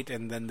main gate,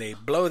 and then they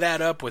blow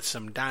that up with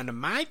some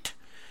dynamite.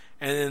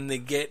 And then they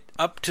get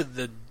up to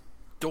the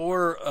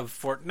door of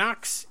Fort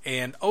Knox,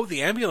 and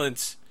the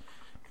ambulance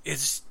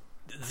is,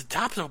 the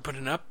top's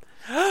opening up.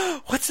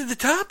 What's at the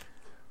top?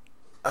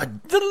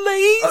 The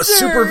laser! A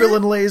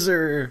supervillain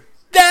laser!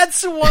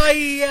 That's why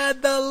he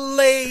had the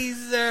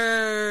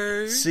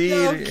laser! See,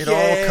 Okay. it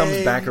all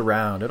comes back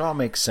around. It all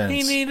makes sense.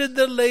 He needed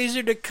the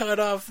laser to cut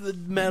off the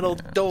metal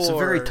door. It's a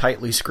very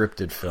tightly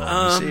scripted film,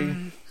 you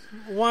see?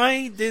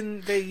 Why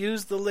didn't they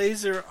use the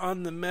laser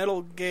on the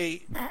metal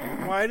gate?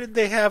 Why did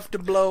they have to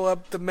blow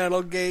up the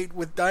metal gate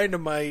with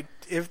dynamite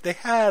if they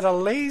had a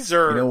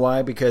laser? You know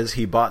why? Because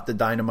he bought the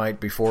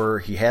dynamite before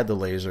he had the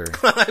laser.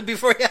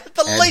 Before he had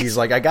the And laser. he's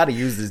like, I gotta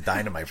use this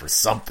dynamite for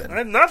something.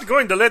 I'm not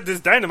going to let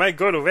this dynamite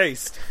go to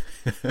waste.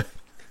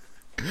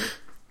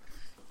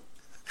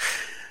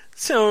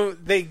 So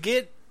they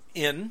get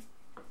in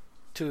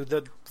to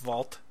the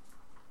vault.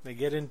 They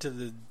get into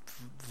the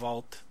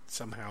vault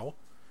somehow.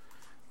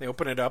 They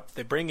open it up.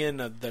 They bring in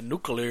the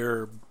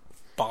nuclear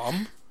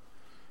bomb.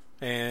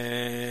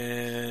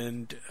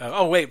 And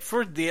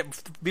before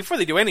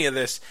they do any of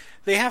this,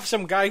 they have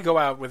some guy go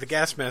out with a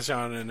gas mask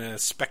on and a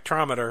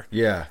spectrometer.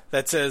 Yeah.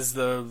 That says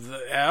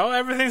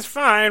everything's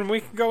fine.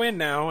 We can go in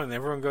now, and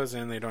everyone goes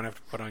in. They don't have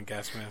to put on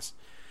gas masks.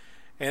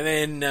 And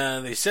then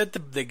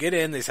they get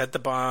in. They set the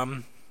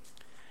bomb,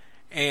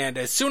 and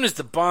as soon as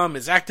the bomb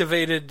is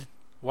activated,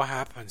 what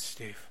happens,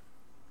 Steve?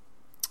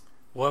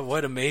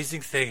 What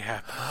amazing thing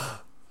happens?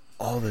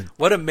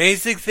 What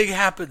amazing thing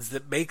happens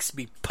that makes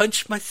me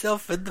punch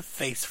myself in the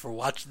face for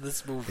watching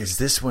this movie? Is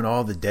this when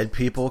all the dead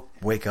people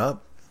wake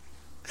up?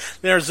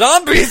 They're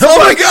zombies! Oh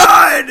my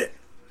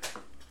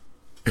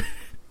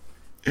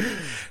god!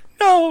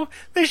 No,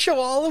 they show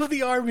all of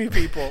the army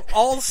people.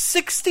 All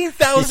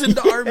 60,000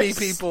 army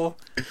people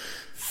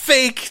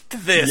faked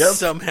this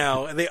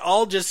somehow. And they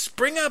all just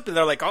spring up and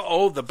they're like,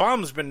 the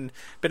bomb's been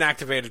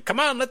activated. Come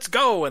on, let's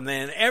go. And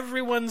then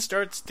everyone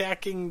starts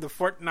attacking the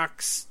Fort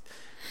Knox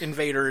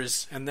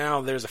invaders, and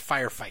now there's a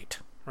firefight,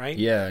 right?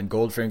 Yeah, and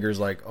Goldfinger's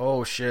like,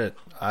 oh shit,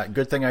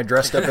 good thing I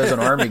dressed up as an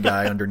army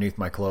guy underneath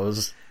my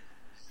clothes.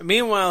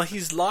 Meanwhile,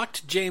 he's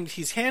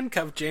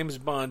handcuffed James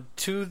Bond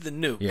to the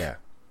nuke. Yeah.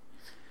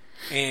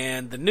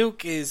 And the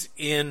nuke is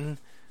in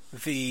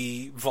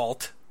the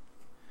vault,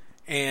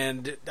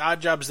 and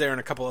Oddjob's there and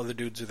a couple other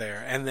dudes are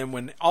there. And then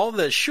when all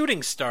the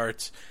shooting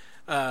starts,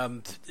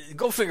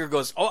 Goldfinger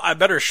goes, I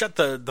better shut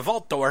the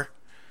vault door.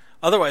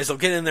 Otherwise, they'll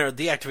get in there and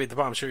deactivate the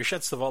bomb. So he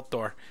shuts the vault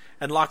door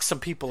and locks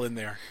some people in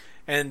there.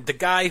 And the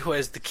guy who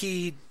has the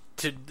key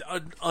to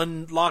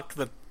unlock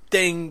the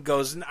thing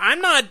goes,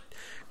 I'm not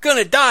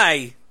going to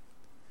die.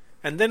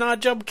 And then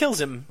Oddjob kills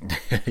him.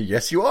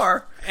 Yes, you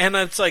are. And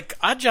it's like,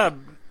 Oddjob,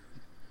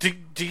 do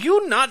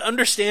you not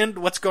understand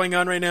what's going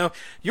on right now?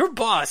 Your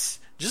boss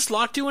just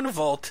locked you in a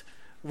vault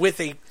with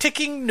a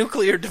ticking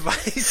nuclear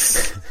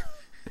device.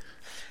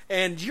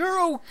 And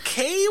you're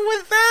okay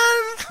with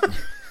that?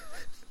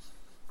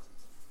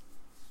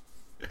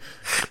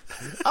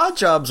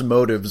 Oddjob's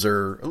motives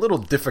are a little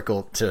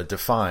difficult to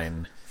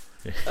define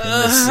in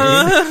this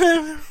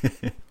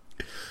scene.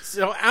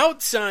 So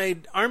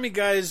outside, army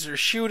guys are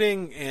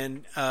shooting,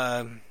 and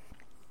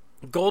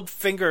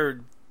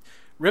Goldfinger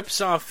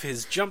rips off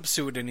his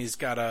jumpsuit, and he's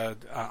got a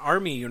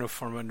army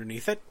uniform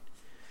underneath it,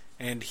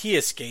 and he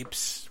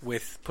escapes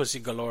with Pussy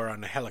Galore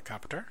on a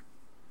helicopter.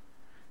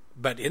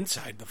 But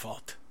inside the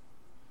vault,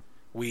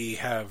 we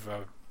have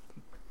a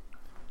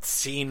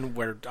scene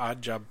where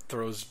Oddjob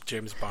throws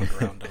James Bond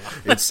around a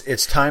lot.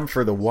 It's time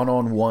for the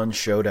one-on-one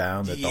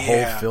showdown that the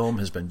whole film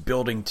has been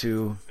building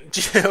to.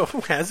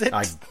 Has it?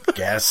 I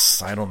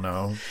guess. I don't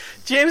know.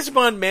 James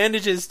Bond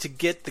manages to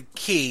get the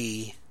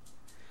key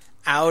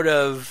out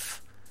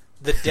of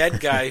the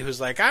dead guy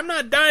who's like, I'm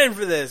not dying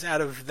for this,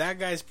 out of that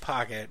guy's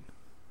pocket.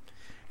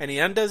 And he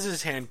undoes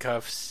his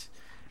handcuffs,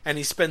 and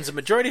he spends the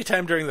majority of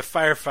time during the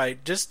firefight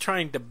just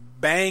trying to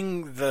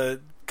bang the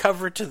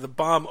cover to the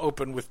bomb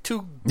open with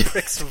 2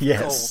 bricks of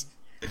yes.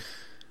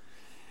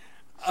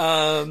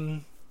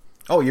 gold.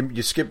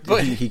 You skipped.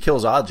 He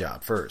kills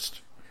Oddjob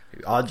first.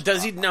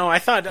 Does he? No, I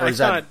thought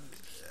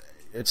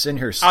it's in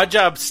here.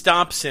 Oddjob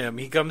stops him.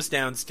 He comes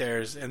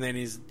downstairs, and then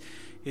he's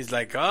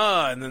like,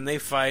 and then they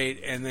fight,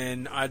 and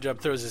then Oddjob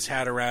throws his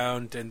hat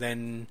around, and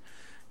then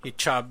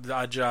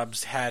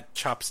Oddjob's hat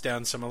chops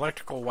down some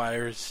electrical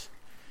wires,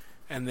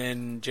 and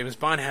then James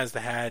Bond has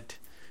the hat.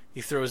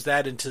 He throws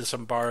that into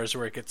some bars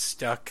where it gets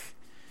stuck,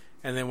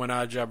 and then when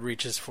Oddjob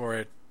reaches for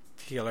it,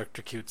 he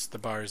electrocutes the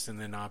bars, and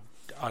then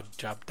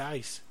Oddjob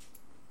dies.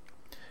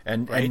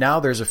 And Right? and now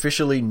there's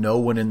officially no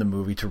one in the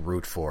movie to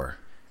root for.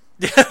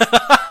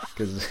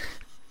 'Cause-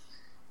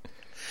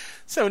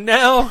 So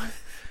now,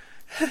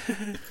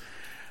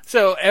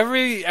 so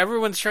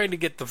everyone's trying to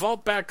get the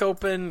vault back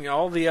open.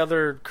 All the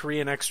other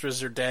Korean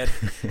extras are dead,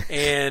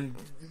 and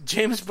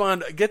James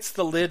Bond gets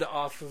the lid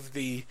off of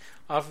the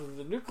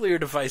nuclear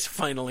device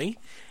finally.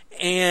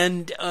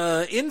 And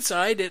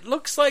inside, it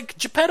looks like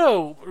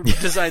Geppetto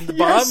designed the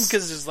bomb, Yes.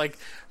 because there's like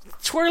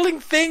twirling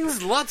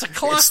things, lots of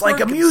clockwork. It's like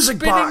a and music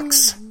spinning.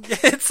 box.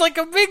 It's like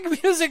a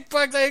big music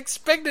box. I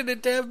expected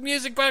it to have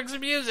music box of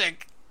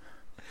music.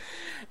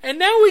 And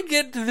now we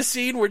get to the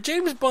scene where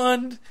James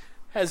Bond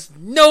has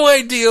no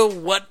idea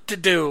what to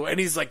do, and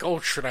he's like, "Oh,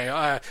 should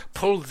I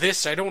pull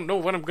this? I don't know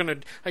what I'm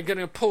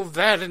gonna pull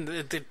that." And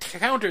the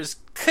counter's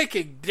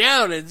clicking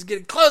down, and it's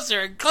getting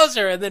closer and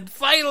closer, and then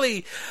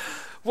finally,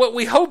 what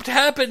we hoped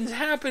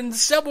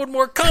happens. Someone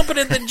more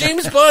competent than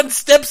James Bond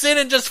steps in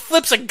and just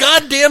flips a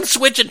goddamn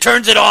switch and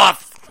turns it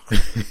off.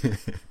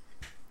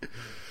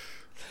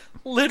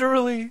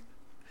 Literally,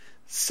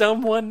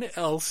 someone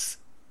else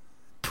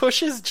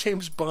pushes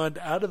James Bond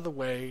out of the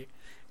way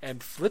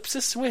and flips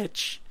a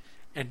switch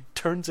and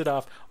turns it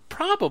off.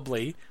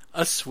 Probably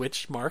a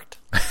switch marked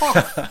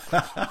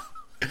off.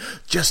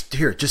 just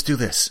do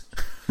this.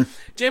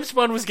 James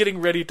Bond was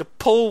getting ready to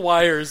pull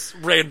wires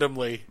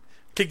randomly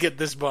to get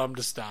this bomb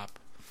to stop.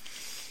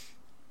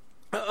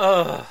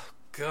 Oh,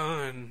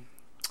 God.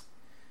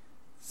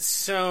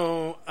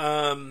 So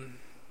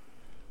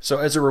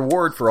as a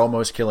reward for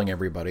almost killing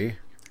everybody,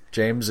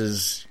 James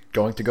is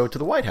going to go to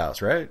the White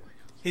House, right?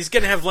 he's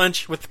going to have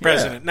lunch with the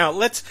president. Now,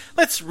 let's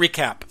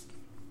recap.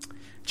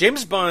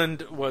 James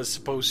Bond was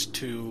supposed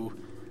to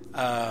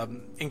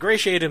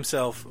ingratiate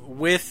himself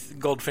with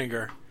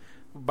Goldfinger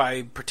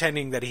by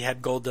pretending that he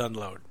had gold to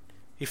unload.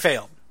 He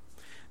failed.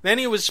 Then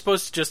he was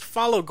supposed to just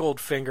follow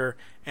Goldfinger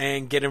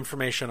and get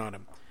information on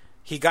him.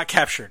 He got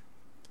captured,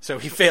 so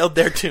he failed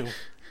there too.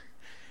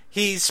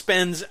 He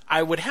spends,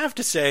 I would have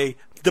to say,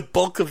 the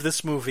bulk of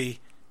this movie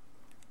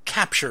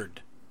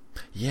captured.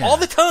 Yeah. All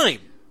the time.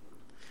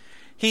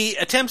 He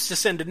attempts to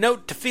send a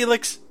note to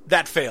Felix.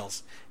 That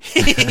fails.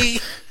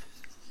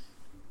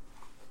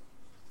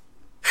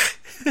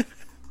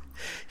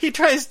 He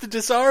tries to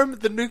disarm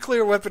the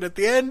nuclear weapon at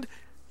the end.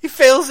 He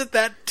fails at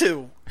that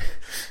too.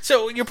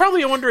 So you're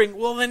probably wondering,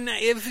 well then,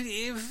 if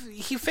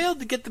he failed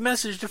to get the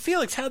message to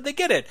Felix, how'd they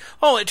get it?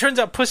 Oh, it turns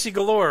out Pussy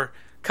Galore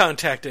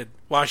contacted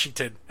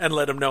Washington and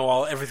let him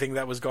know everything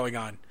that was going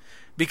on.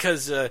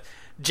 Because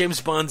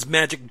James Bond's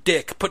magic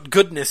dick put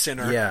goodness in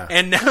her. Yeah.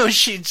 And now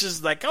she's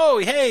just like, oh,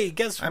 hey,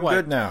 guess I'm what?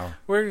 good now.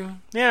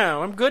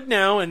 I'm good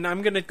now, and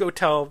I'm going to go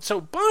tell... So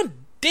Bond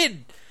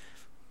did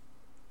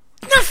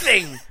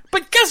nothing!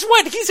 But guess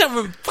what? He's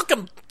having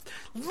fucking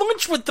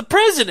lunch with the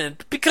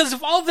president because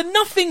of all the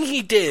nothing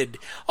he did.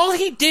 All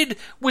he did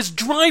was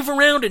drive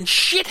around and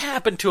shit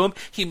happened to him.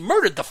 He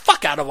murdered the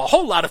fuck out of a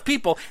whole lot of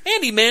people,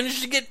 and he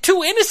managed to get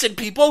 2 innocent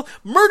people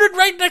murdered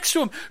right next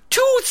to him.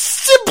 2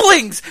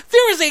 siblings!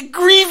 There is a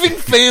grieving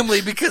family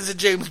because of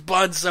James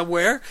Bond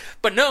somewhere.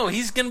 But no,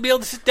 he's going to be able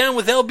to sit down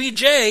with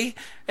LBJ,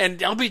 and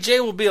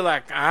LBJ will be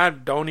like, I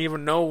don't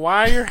even know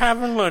why you're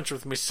having lunch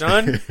with me,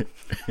 son.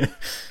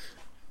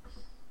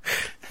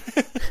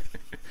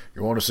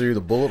 You want to see the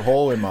bullet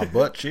hole in my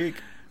butt cheek?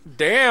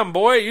 Damn,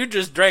 boy, you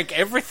just drank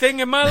everything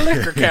in my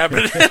liquor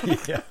cabinet.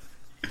 Yeah.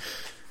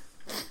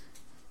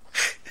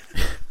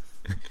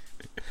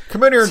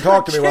 Come in here and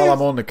talk to me while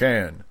I'm on the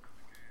can.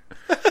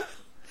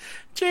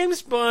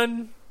 James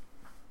Bond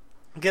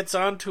gets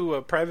onto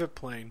a private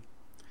plane,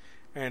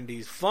 and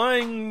he's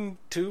flying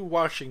to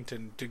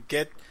Washington to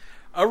get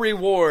a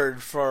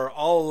reward for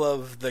all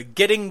of the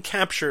getting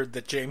captured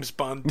that James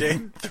Bond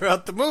did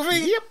throughout the movie.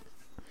 Yep.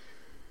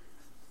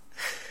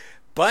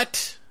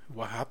 But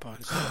what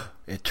happens?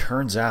 It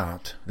turns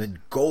out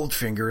that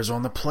Goldfinger is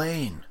on the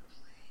plane.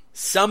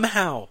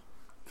 Somehow.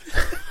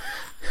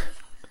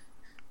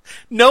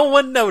 No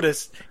one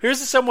noticed. Here's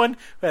someone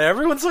that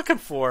everyone's looking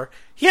for.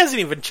 He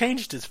hasn't even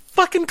changed his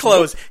fucking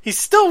clothes. He's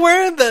still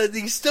wearing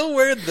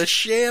the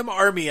sham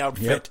army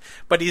outfit, Yep.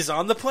 but he's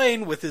on the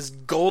plane with his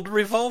gold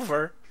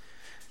revolver.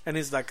 And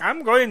he's like,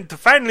 I'm going to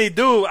finally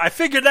I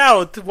figured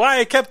out why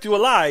I kept you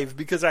alive,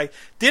 because I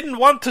didn't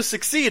want to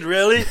succeed,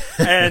 really,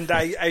 and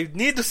I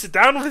need to sit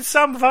down with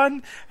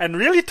someone and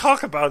really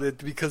talk about it,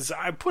 because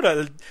I put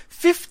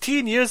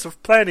 15 years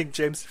of planning,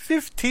 James,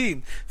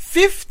 15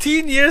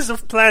 years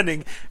of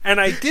planning,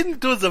 and I didn't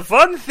do the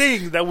one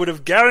thing that would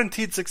have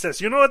guaranteed success.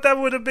 You know what that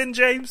would have been,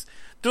 James?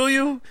 Do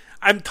you?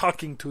 I'm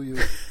talking to you.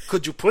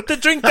 Could you put the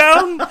drink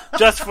down?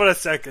 Just for a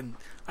second.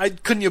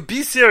 Can you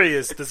be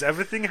serious? Does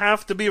everything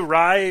have to be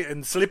wry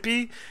and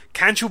slippy?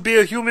 Can't you be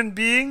a human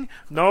being?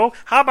 No?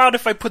 How about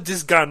if I put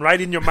this gun right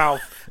in your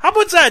mouth? How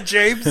about that,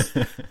 James?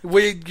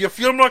 Will you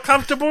feel more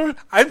comfortable?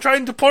 I'm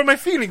trying to pour my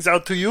feelings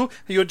out to you.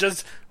 You're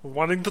just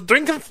wanting to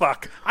drink and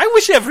fuck. I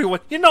wish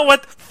everyone... You know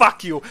what?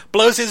 Fuck you.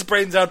 Blows his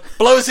brains out.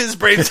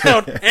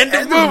 End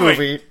of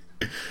movie.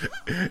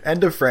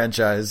 End of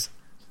franchise.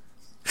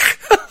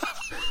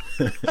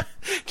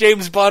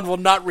 James Bond will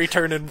not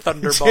return in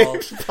Thunderball.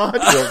 James Bond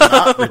will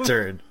not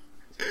return.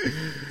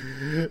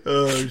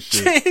 Oh,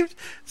 shit.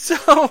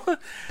 So,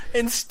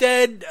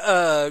 instead,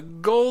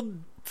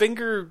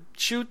 Goldfinger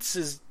shoots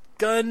his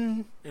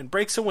gun and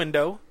breaks a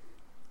window.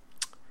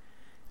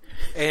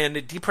 And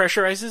it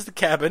depressurizes the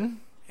cabin.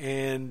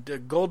 And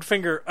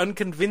Goldfinger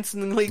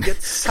unconvincingly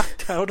gets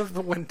sucked out of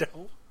the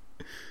window.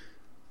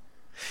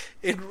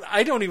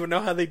 I don't even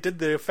know how they did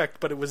the effect,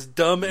 but it was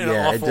dumb and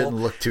awful. It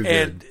didn't look too good.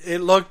 And it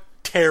looked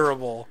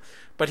terrible.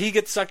 But he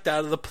gets sucked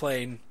out of the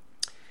plane.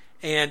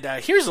 And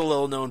here's a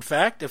little known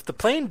fact. If the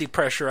plane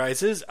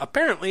depressurizes,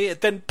 apparently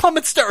it then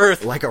plummets to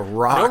Earth. Like a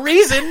rock. No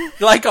reason.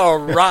 Like a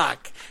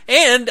rock.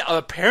 And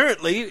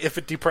apparently, if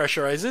it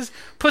depressurizes,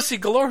 Pussy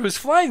Galore, who's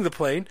flying the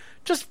plane,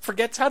 just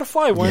forgets how to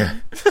fly one. Yeah.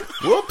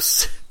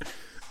 Whoops.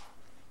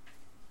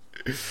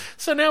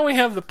 So now we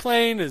have the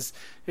plane is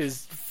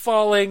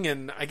falling,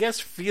 and I guess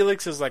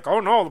Felix is like, oh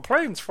no, the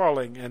plane's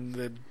falling. And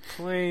the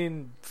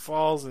plane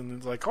falls, and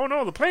it's like, oh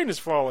no, the plane is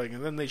falling.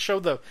 And then they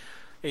show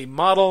a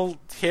model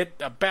hit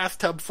a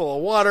bathtub full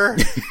of water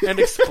and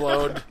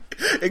explode.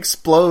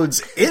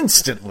 Explodes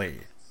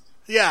instantly.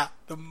 Yeah,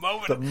 the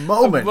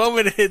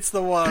moment it hits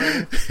the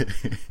water.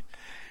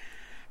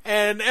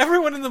 And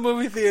everyone in the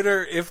movie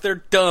theater, if they're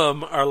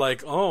dumb, are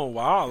like, oh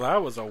wow,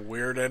 that was a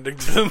weird ending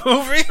to the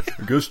movie.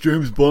 I guess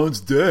James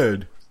Bond's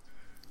dead.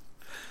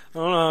 I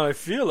don't know how I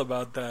feel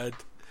about that.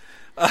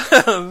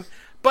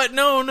 But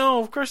no,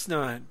 of course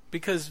not.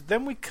 Because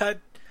then we cut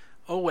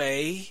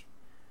away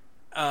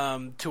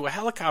to a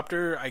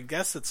helicopter, I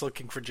guess it's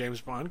looking for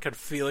James Bond, because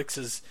Felix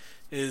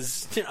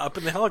is up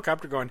in the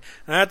helicopter going,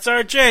 that's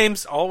our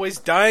James, always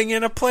dying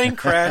in a plane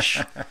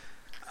crash.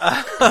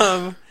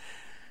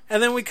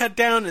 And then we cut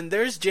down, and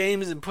there's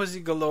James and Pussy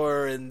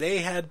Galore, and they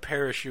had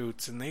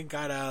parachutes, and they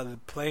got out of the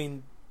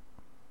plane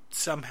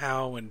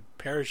somehow and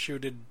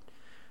parachuted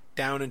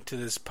down into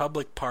this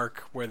public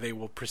park where they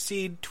will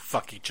proceed to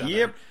fuck each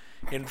other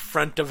in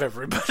front of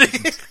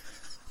everybody.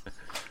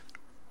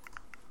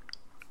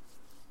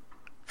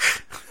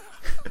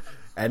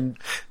 And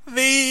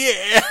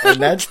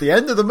and that's the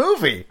end of the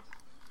movie.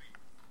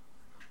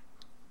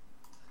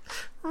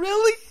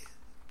 Really?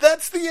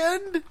 That's the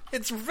end?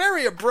 It's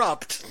very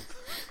abrupt.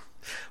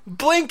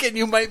 Blink and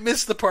you might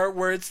miss the part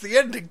where it's the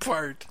ending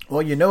part.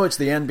 Well, you know it's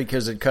the end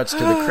because it cuts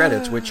to the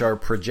credits, which are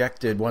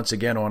projected once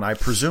again on, I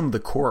presume, the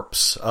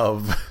corpse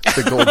of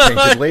the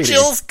gold-painted lady.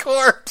 Jill's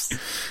corpse.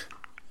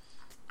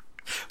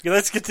 Okay,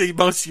 let's get the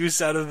most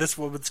use out of this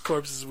woman's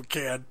corpse as we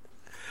can.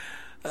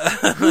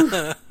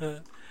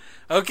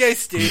 Okay,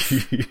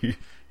 Steve.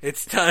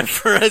 It's time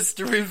for us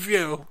to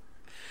review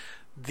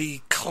the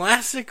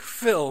classic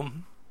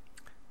film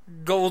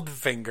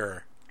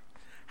Goldfinger.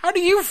 How do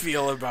you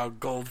feel about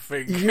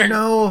Goldfinger? You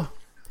know,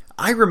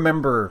 I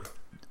remember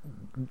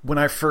when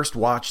I first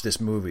watched this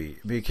movie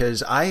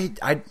because I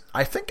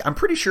think I'm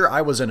pretty sure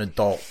I was an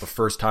adult the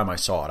first time I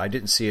saw it. I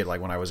didn't see it like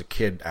when I was a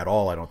kid at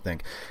all, I don't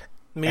think.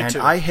 Me too.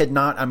 I had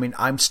not,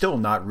 I'm still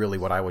not really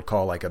what I would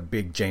call like a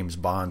big James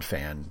Bond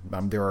fan.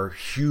 There are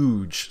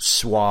huge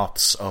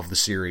swaths of the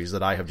series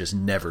that I have just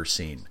never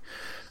seen.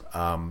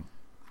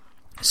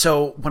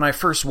 So when I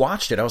first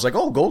watched it, I was like,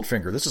 oh,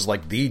 Goldfinger, this is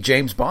like the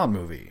James Bond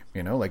movie.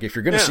 You know, like if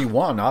you're going to see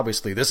one,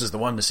 obviously this is the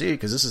one to see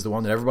because this is the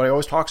one that everybody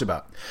always talks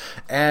about.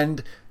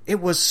 And it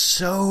was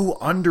so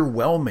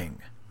underwhelming.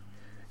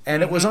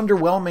 And it was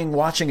underwhelming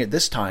watching it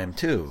this time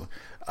too.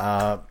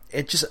 I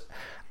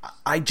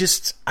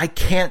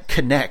can't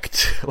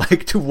connect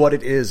like to what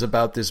it is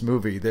about this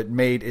movie that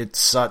made it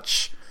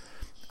such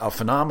a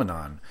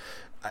phenomenon.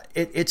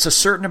 It's a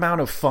certain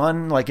amount of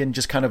fun, like in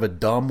just kind of a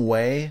dumb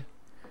way.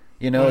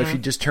 You know, if you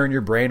just turn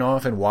your brain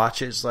off and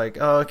watch it, it's like,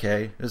 oh,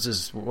 okay, this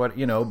is what,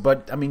 you know.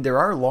 But, I mean, there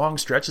are long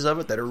stretches of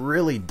it that are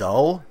really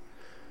dull.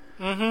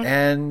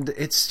 And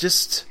it's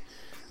just,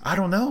 I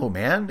don't know,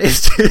 man.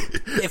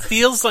 It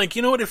feels like,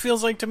 you know what it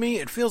feels like to me?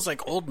 It feels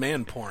like old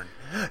man porn.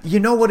 You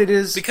know what it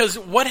is? Because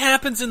what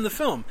happens in the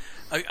film?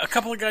 A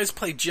couple of guys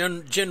play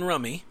gin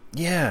rummy.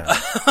 Yeah.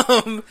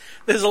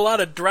 There's a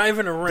lot of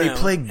driving around. They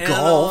play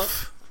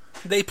golf.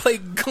 They play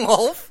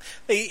golf.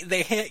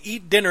 They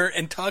eat dinner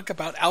and talk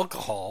about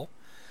alcohol.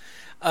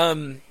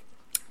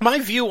 My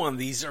view on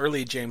these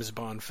early James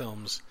Bond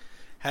films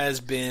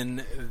has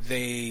been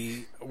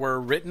they were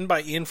written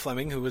by Ian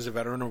Fleming, who was a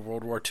veteran of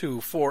World War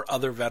II, for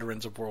other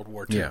veterans of World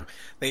War II. Yeah.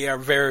 They are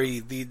very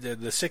the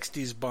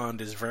 60s Bond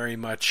is very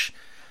much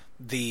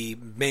the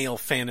male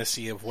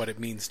fantasy of what it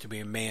means to be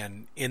a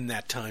man in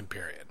that time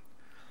period.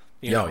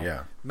 You know,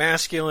 yeah.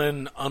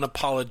 Masculine,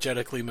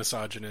 unapologetically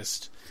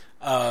misogynist.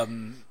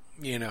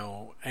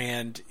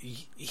 and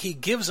he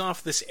gives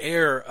off this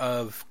air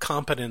of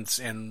competence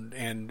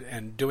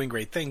and doing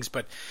great things.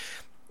 But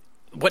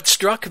what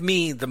struck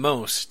me the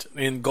most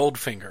in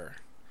Goldfinger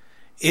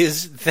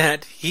is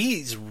that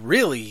he's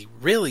really,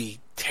 really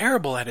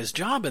terrible at his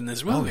job in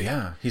this movie. Oh,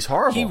 yeah. He's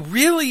horrible. He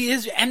really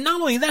is. And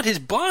not only that, his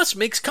boss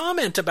makes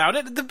comment about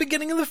it at the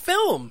beginning of the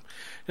film.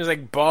 He's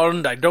like,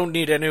 Bond, I don't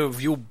need any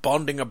of you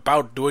bonding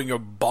about doing your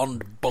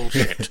Bond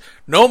bullshit.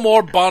 No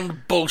more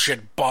Bond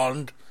bullshit,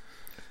 Bond.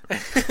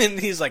 And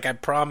he's like, I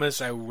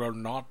promise I will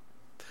not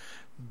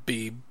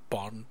be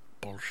Bond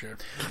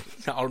bullshit.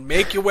 I'll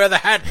make you wear the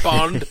hat,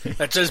 Bond,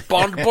 that says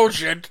Bond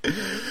bullshit.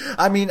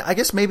 I mean, I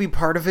guess maybe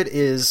part of it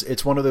is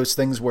it's one of those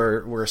things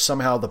where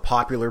somehow the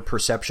popular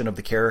perception of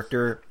the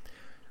character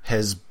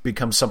has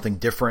become something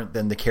different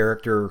than the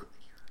character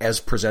as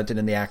presented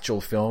in the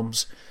actual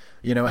films.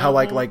 You know, how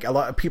like a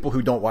lot of people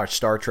who don't watch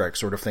Star Trek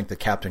sort of think that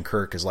Captain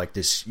Kirk is like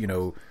this,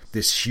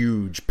 this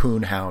huge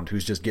poon hound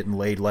who's just getting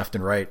laid left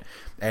and right.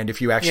 And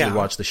if you actually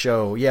watch the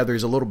show,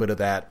 there's a little bit of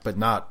that, but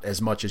not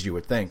as much as you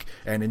would think.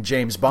 And in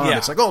James Bond,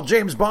 it's like, oh,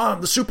 James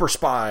Bond, the super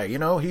spy,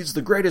 he's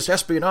the greatest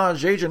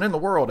espionage agent in the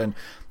world. And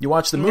you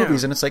watch the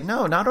movies and it's like,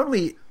 no, not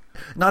only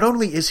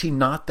is he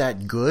not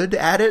that good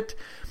at it,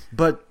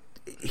 but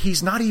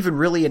he's not even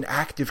really an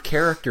active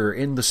character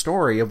in the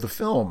story of the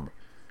film.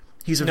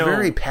 He's a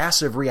very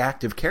passive,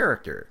 reactive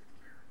character.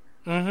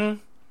 Mm-hmm.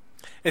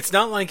 It's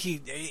not like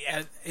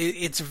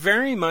it's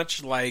very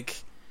much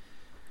like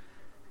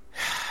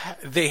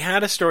they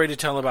had a story to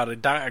tell about a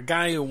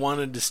guy who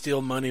wanted to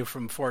steal money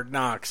from Fort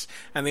Knox,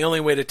 and the only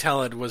way to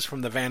tell it was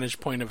from the vantage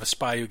point of a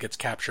spy who gets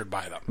captured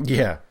by them.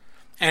 Yeah.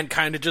 And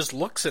kind of just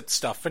looks at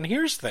stuff and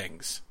hears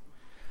things.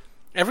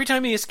 Every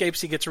time he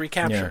escapes, he gets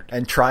recaptured. Yeah.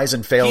 And tries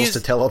and fails to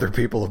tell other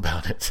people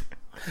about it.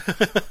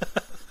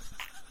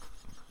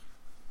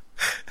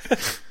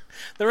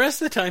 The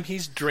rest of the time,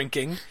 he's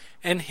drinking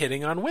and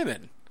hitting on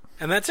women.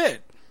 And that's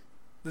it.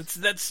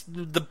 That's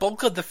the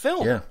bulk of the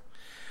film. Yeah.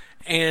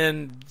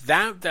 And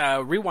that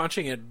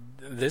rewatching it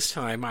this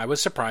time, I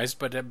was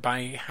surprised,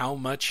 by how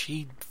much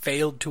he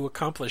failed to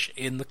accomplish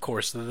in the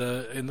course of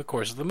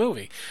the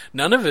movie.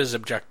 None of his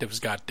objectives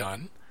got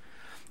done,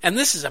 and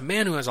this is a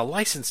man who has a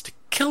license to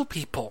kill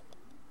people.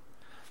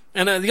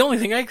 And the only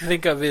thing I can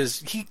think of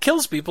is he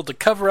kills people to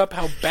cover up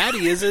how bad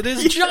he is at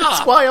his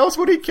job. Why else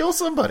would he kill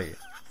somebody?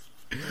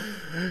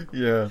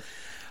 Yeah.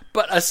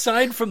 But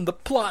aside from the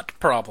plot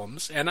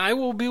problems, and I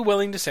will be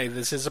willing to say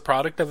this is a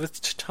product of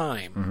its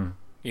time,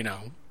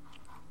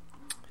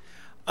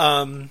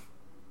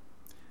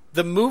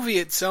 the movie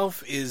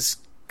itself is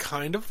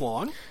kind of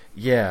long.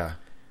 Yeah.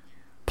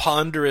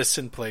 Ponderous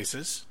in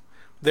places.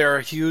 There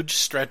are huge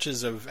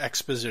stretches of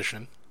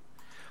exposition.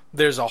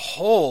 There's a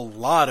whole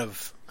lot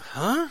of,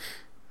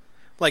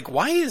 like,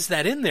 why is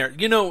that in there?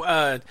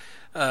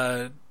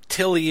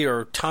 Tilly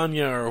or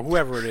Tanya or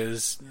whoever it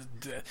is,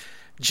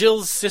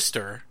 Jill's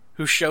sister,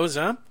 who shows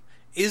up,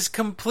 is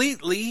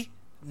completely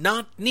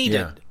not needed.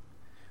 Yeah.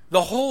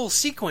 The whole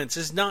sequence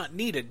is not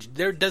needed.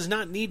 There does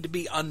not need to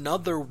be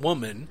another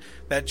woman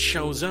that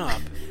shows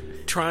up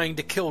trying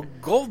to kill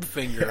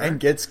Goldfinger and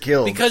gets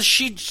killed because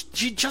she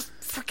just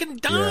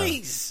freaking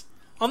dies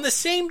on the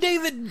same day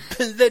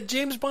that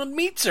James Bond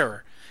meets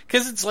her,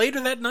 because it's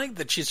later that night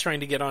that she's trying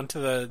to get onto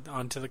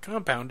the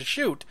compound to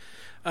shoot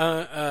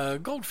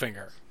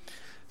Goldfinger.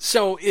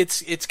 So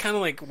it's kind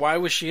of like, why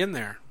was she in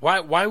there?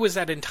 Why was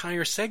that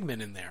entire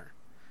segment in there?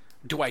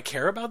 Do I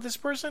care about this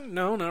person?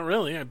 No, not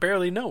really. I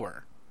barely know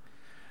her.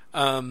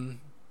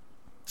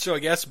 So I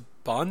guess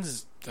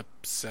Bond's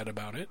upset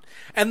about it,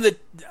 and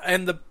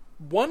the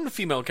one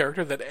female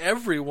character that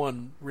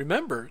everyone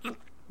remembers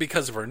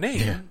because of her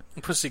name,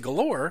 Pussy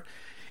Galore,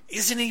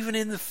 isn't even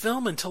in the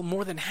film until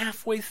more than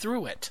halfway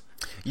through it.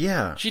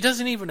 Yeah, she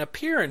doesn't even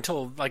appear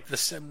until like a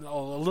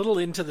little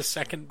into the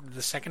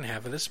second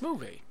half of this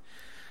movie.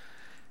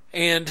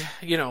 And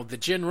the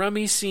gin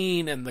rummy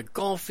scene and the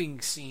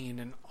golfing scene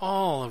and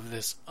all of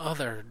this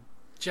other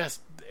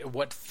just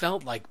what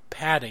felt like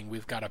padding.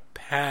 We've got to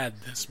pad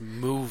this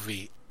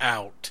movie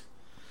out.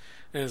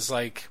 And it's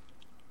like,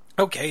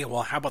 okay,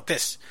 well, how about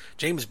this?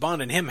 James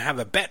Bond and him have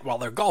a bet while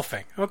they're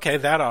golfing. Okay,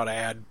 that ought to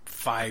add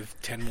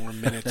 5-10 more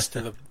minutes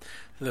to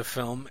the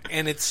film.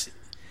 And it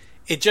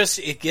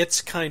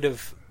gets kind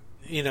of,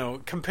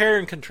 compare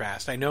and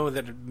contrast. I know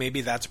that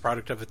maybe that's a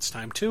product of its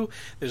time too.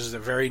 This is a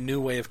very new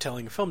way of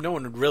telling a film. No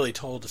one had really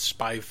told a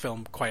spy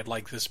film quite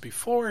like this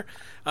before,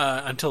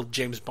 until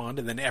James Bond,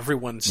 and then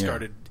everyone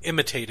started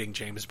imitating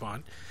James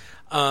Bond.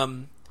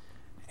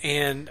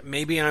 And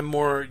maybe I'm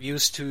more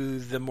used to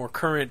the more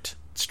current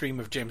stream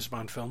of James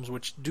Bond films,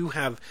 which do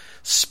have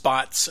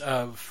spots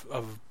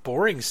of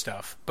boring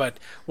stuff. But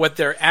what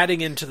they're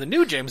adding into the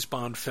new James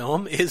Bond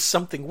film is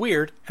something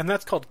weird, and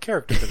that's called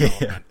character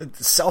development.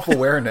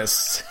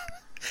 Self-awareness.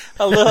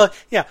 A little,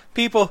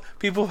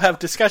 people have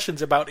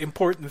discussions about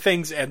important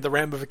things and the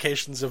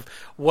ramifications of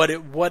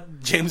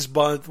what James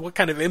Bond, what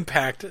kind of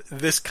impact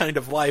this kind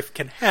of life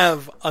can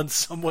have on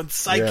someone's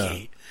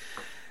psyche.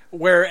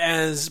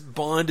 Whereas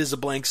Bond is a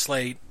blank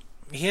slate.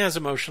 he has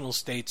emotional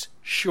states,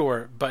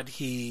 sure, but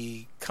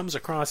he comes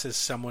across as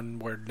someone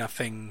where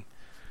nothing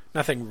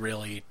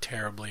really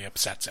terribly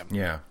upsets him.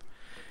 Yeah.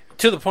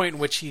 To the point in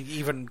which he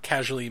even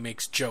casually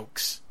makes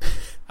jokes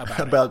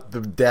about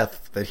the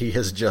death that he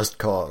has just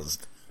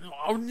caused.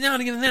 Oh,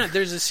 not even that.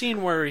 There's a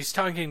scene where he's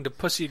talking to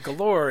Pussy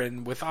Galore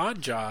and with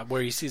Odd Job,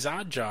 where he sees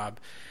Odd Job,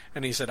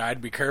 and he said,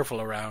 I'd be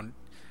careful around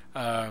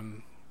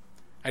him.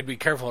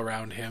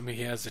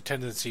 He has a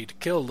tendency to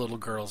kill little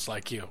girls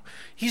like you.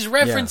 He's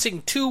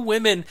referencing two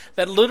women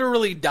that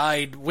literally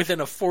died within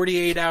a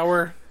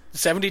 48-hour,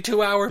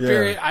 72-hour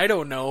period. I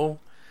don't know.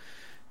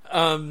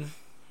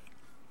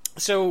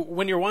 So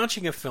when you're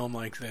watching a film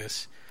like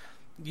this,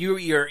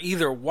 you're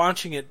either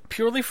watching it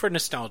purely for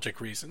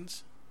nostalgic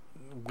reasons,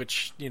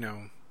 which,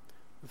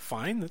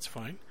 fine, that's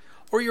fine.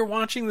 Or you're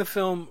watching the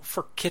film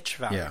for kitsch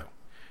value. Yeah.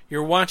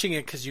 You're watching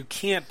it because you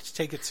can't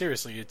take it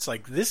seriously. It's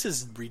like, this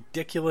is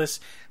ridiculous,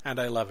 and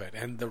I love it.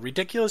 And the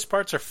ridiculous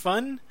parts are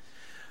fun,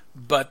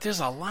 but there's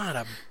a lot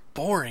of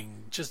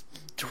boring, just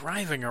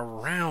driving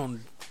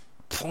around,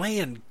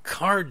 playing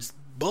cards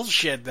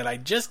bullshit that I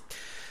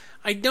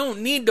don't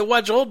need to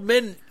watch old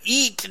men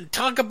eat and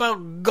talk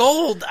about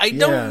gold. I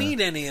don't need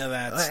any of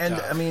that stuff. And,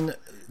 I mean,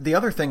 the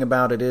other thing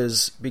about it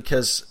is,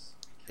 because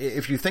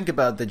if you think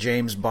about the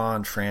James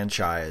Bond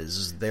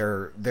franchise,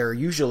 they're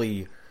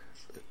usually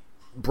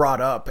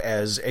brought up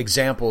as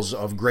examples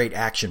of great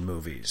action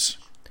movies.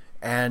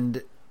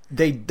 And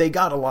they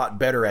got a lot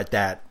better at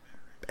that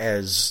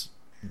as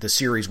the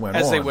series went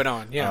on. As they went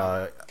on,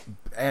 yeah.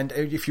 And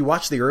if you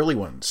watch the early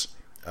ones,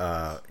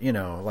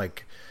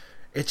 like...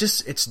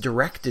 It's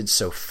directed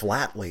so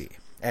flatly,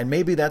 and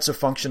maybe that's a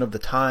function of the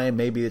time.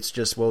 Maybe it's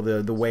just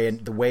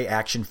the way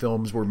action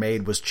films were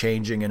made was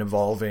changing and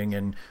evolving,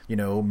 and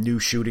new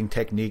shooting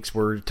techniques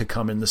were to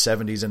come in the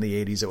 70s and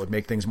the 80s that would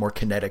make things more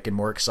kinetic and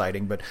more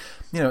exciting. But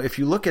if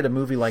you look at a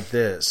movie like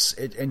this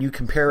and you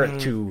compare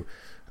it to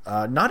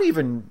not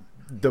even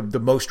the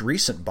most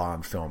recent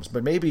Bond films,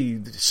 but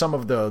maybe some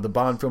of the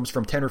Bond films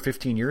from 10 or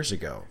 15 years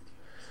ago.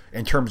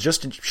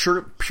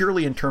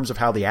 Purely in terms of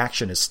how the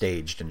action is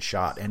staged and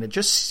shot, and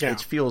it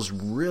feels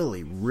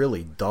really,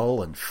 really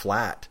dull and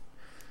flat,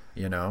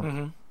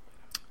 Mm-hmm.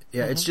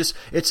 Yeah,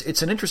 mm-hmm.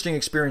 It's an interesting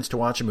experience to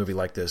watch a movie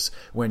like this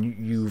when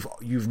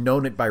you've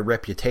known it by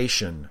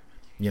reputation,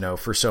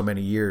 for so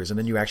many years, and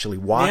then you actually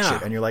watch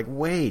it, and you're like,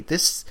 wait,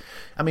 this.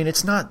 I mean,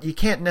 it's not. You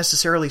can't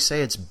necessarily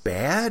say it's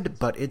bad,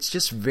 but it's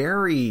just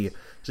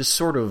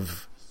sort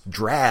of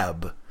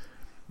drab,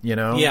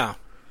 Yeah,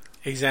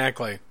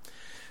 exactly.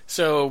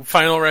 So,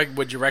 final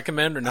would you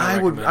recommend or not?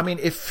 I would. I mean,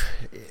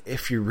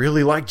 if you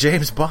really like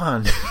James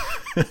Bond,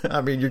 I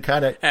mean, you're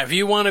kind of. If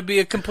you want to be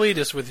a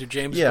completist with your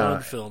James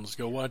Bond films,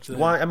 go watch that.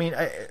 Well, I mean,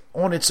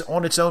 on its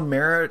own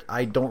merit,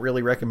 I don't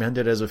really recommend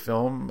it as a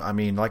film. I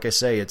mean, like I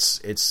say,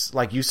 it's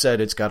like you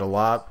said, it's got a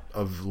lot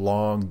of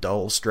long,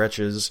 dull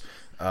stretches.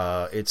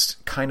 It's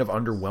kind of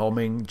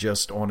underwhelming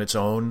just on its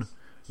own,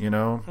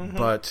 Mm-hmm.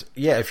 But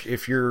yeah,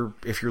 if you're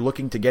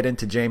looking to get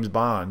into James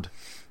Bond.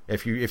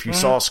 If you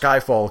saw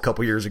Skyfall a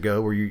couple years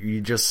ago, where you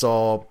just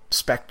saw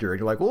Spectre, and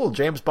you're like, "Oh,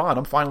 James Bond,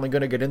 I'm finally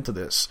going to get into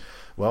this."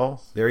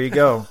 Well, there you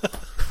go.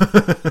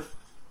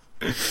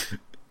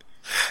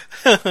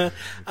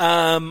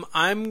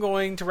 I'm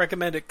going to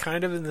recommend it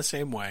kind of in the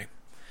same way.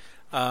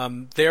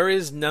 There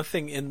is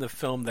nothing in the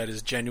film that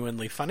is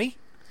genuinely funny,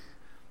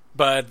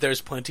 but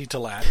there's plenty to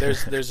laugh.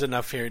 There's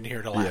enough here and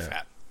here to laugh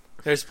at.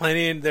 There's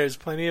plenty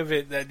of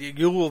it that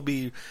you will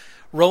be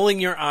rolling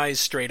your eyes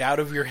straight out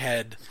of your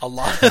head a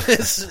lot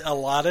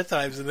of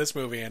times in this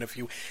movie. And if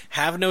you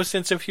have no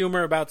sense of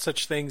humor about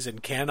such things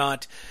and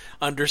cannot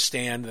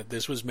understand that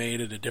this was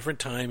made at a different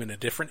time in a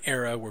different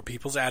era where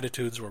people's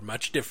attitudes were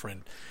much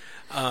different,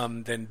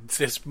 then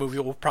this movie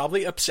will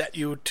probably upset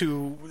you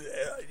to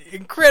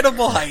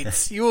incredible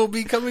heights. You will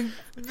be becoming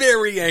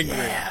very angry.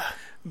 Yeah.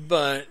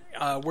 But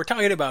we're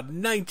talking about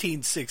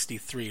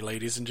 1963,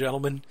 ladies and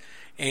gentlemen.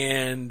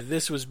 And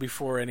this was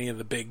before any of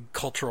the big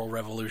cultural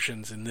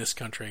revolutions in this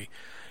country.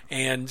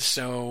 And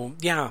so,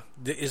 yeah,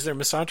 is there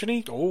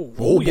misogyny?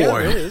 Oh yeah,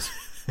 boy. There is.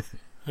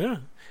 Yeah.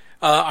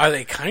 Are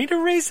they kind of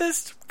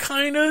racist?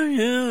 Kind of,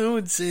 yeah, I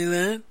would say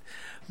that.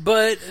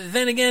 But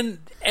then again,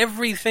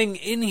 everything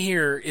in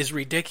here is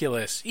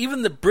ridiculous.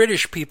 Even the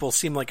British people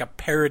seem like a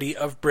parody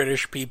of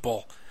British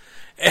people.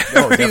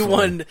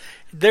 Everyone,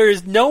 there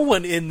is no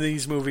one in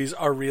these movies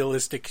are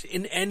realistic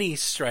in any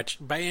stretch,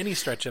 by any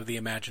stretch of the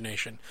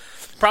imagination.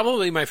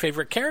 Probably my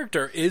favorite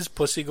character is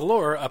Pussy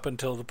Galore up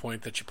until the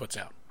point that she puts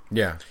out.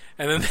 Yeah,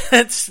 and then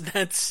that's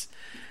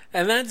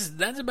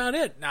about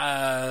it.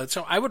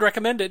 So I would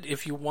recommend it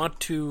if you want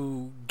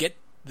to get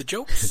the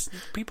jokes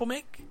people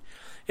make.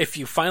 If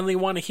you finally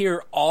want to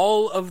hear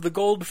all of the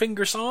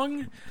Goldfinger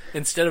song,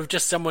 instead of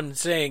just someone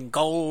saying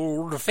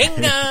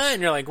Goldfinger,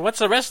 and you're like, what's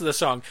the rest of the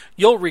song?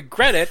 You'll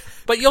regret it,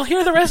 but you'll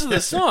hear the rest of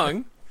the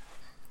song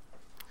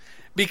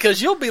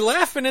because you'll be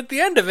laughing at the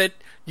end of it.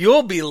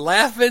 You'll be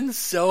laughing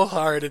so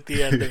hard at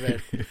the end of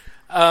it.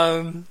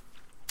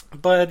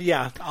 But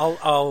yeah,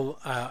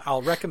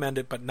 I'll recommend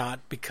it, but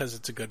not because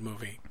it's a good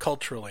movie.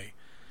 Culturally,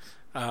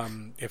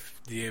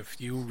 If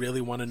you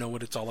really want to know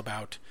what it's all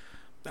about,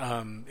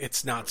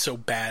 it's not so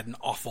bad and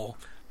awful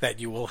that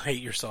you will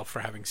hate yourself for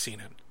having seen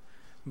it.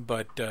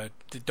 But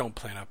don't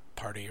plan a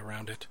party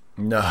around it.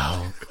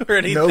 No. Or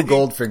anything. No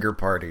Goldfinger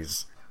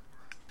parties.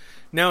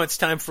 Now it's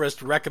time for us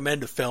to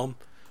recommend a film.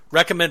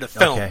 Recommend a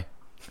film. Okay.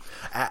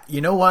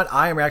 You know what?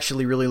 I am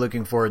actually really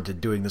looking forward to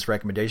doing this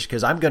recommendation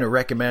because I'm going to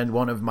recommend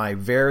one of my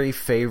very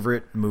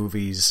favorite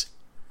movies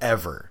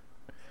ever.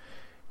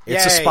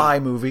 It's a spy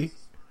movie,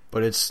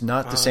 but it's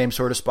not the same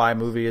sort of spy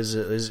movie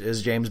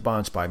as James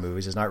Bond spy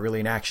movies. It's not really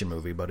an action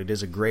movie, but it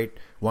is a great,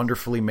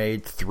 wonderfully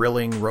made,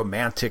 thrilling,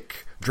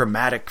 romantic,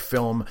 dramatic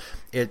film.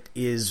 It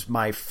is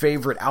my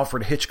favorite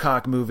Alfred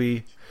Hitchcock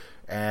movie.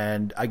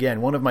 And again,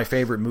 one of my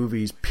favorite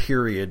movies,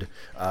 period.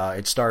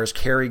 It stars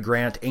Cary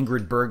Grant,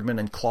 Ingrid Bergman,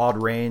 and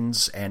Claude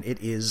Rains, and it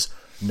is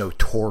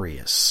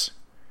Notorious.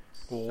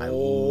 Oh. I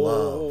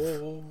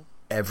love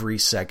every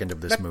second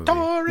of this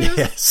Notorious.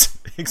 movie. Yes,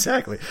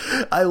 exactly.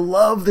 I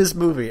love this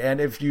movie,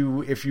 and if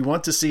you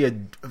want to see a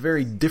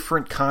very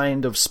different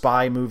kind of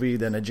spy movie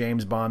than a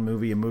James Bond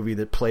movie, a movie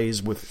that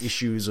plays with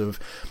issues of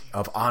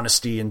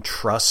honesty and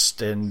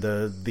trust and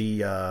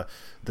the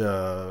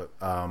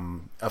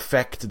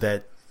effect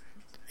that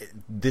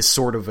this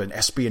sort of an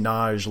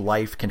espionage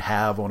life can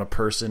have on a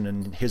person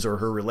and his or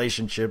her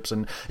relationships,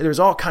 and there's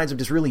all kinds of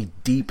just really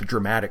deep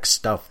dramatic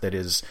stuff that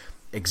is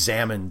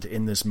examined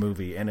in this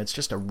movie, and it's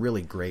just a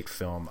really great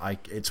film.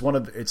 It's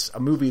a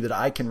movie that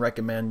I can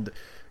recommend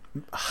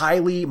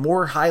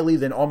more highly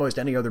than almost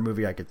any other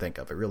movie I could think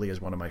of. It really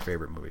is one of my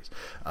favorite movies,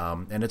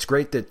 and it's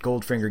great that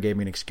Goldfinger gave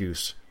me an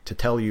excuse to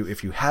tell you,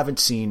 if you haven't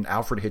seen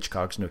Alfred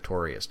Hitchcock's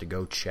Notorious, to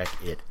go check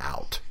it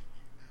out.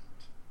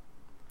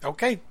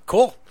 Okay,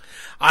 cool.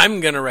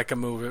 I'm going to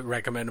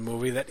recommend a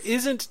movie that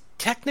isn't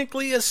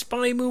technically a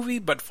spy movie,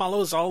 but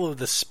follows all of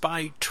the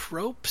spy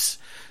tropes.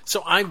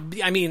 So I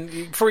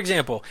mean, for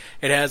example,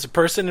 it has a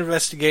person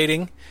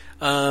investigating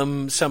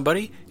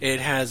somebody.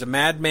 It has a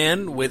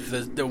madman with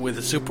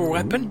a super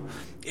weapon.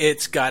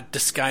 It's got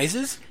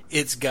disguises.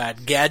 It's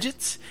got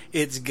gadgets.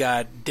 It's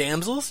got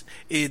damsels.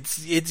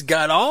 It's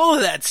got all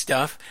of that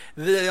stuff.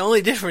 The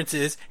only difference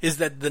is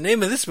that the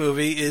name of this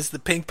movie is The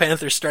Pink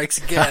Panther Strikes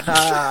Again.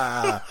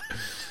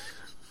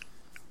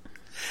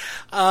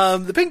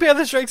 The Pink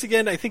Panther Strikes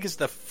Again, I think, is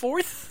I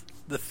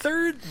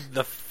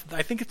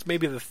think it's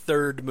maybe the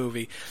third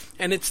movie.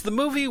 And it's the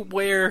movie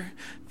where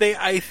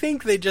I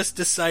think they just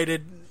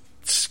decided,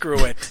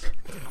 screw it.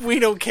 We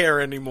don't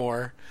care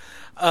anymore.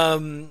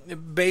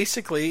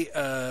 Basically,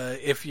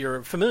 if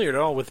you're familiar at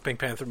all with the Pink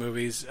Panther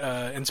movies,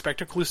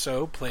 Inspector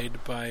Clouseau,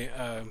 played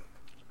by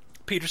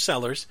Peter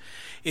Sellers,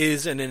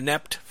 is an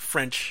inept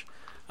French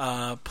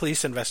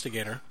police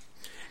investigator.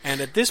 And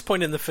at this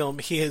point in the film,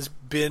 he has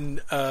been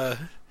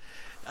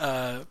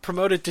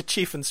promoted to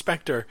chief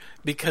inspector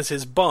because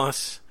his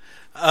boss,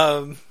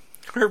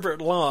 Herbert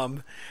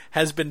Lom,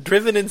 has been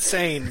driven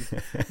insane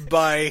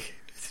by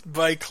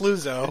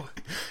Clouseau,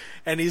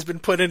 and he's been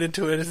put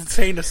into an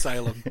insane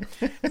asylum.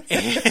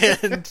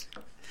 And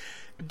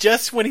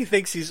just when he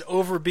thinks he's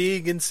over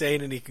being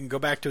insane and he can go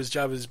back to his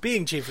job as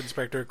being chief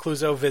inspector,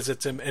 Clouseau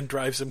visits him and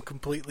drives him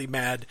completely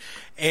mad.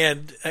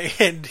 And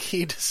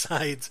he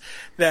decides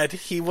that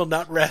he will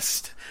not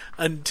rest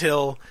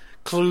until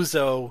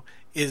Clouseau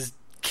is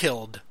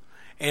killed.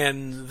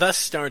 And thus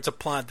starts a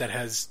plot that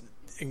has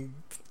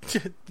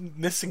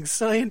missing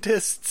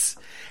scientists.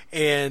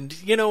 And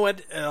you know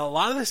what? A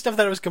lot of the stuff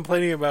that I was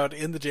complaining about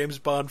in the James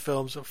Bond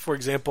films, for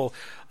example,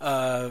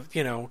 kind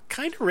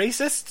of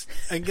racist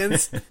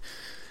against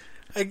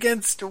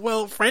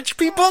French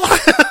people.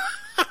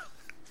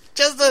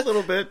 Just a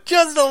little bit.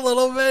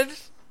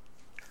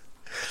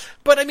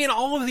 But I mean,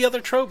 all of the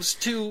other tropes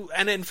too,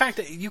 and in fact,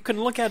 you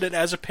can look at it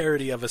as a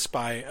parody of a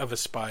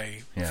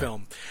spy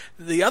film.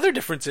 The other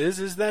difference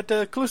is that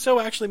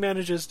Clouseau actually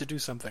manages to do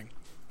something.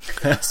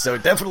 So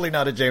definitely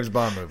not a James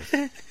Bond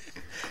movie.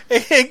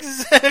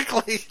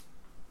 Exactly.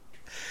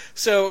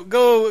 So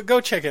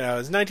go check it out.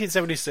 It's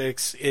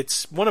 1976.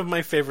 It's one of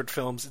my favorite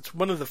films. It's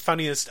one of the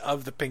funniest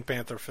of the Pink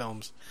Panther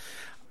films.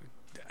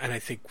 And I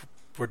think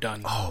we're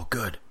done. Oh,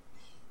 good.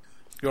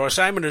 Your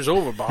assignment is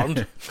over,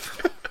 Bond.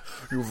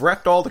 You've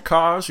wrecked all the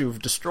cars.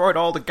 You've destroyed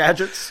all the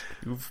gadgets.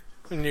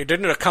 And you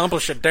didn't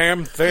accomplish a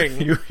damn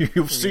thing.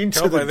 You've seen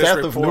to the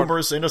death of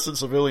numerous innocent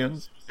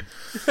civilians.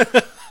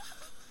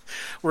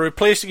 We're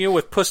replacing you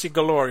with pussy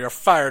galore. You're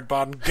fired,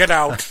 Bond. Get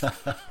out.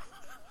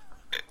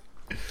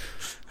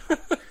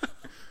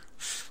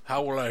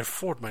 How will I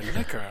afford my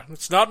liquor?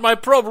 It's not my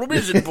problem,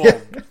 is it,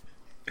 Bond?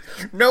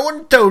 No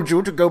one told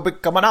you to go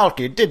become an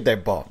alky, did they,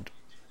 Bond?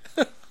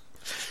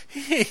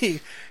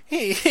 He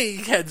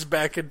heads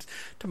back into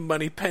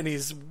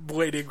Moneypenny's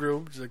waiting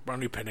room. He's like,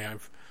 Moneypenny,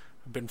 I've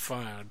been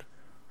fired.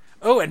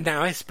 Oh, and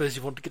now I suppose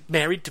you want to get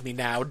married to me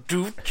now,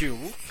 don't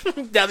you?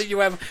 Now that you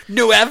have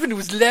no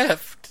avenues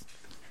left.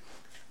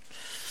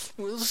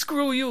 Well,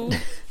 screw you.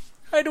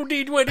 I don't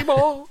need you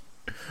anymore.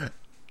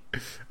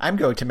 I'm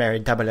going to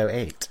marry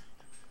 008.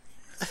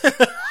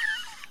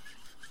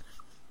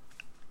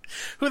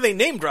 Who they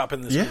name drop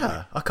in this movie.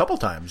 Yeah, a couple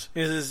times.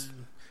 This is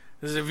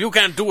He says, if you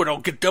can't do it, I'll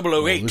get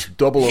 008. this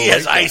 008 He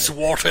has guy. ice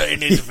water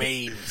in his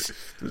veins.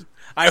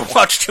 I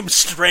watched him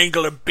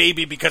strangle a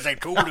baby because I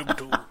told him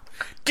to.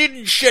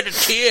 Didn't shed a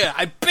tear.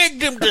 I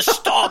begged him to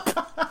stop.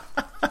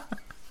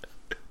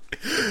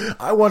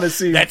 I want to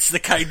see. That's the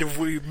kind of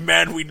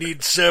man we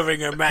need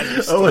serving Her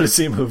Majesty. I want to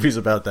see movies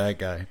about that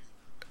guy.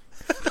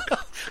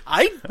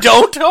 I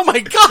don't? Oh my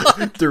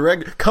god.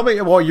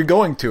 Coming. Well, you're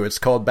going to. It's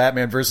called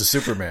Batman versus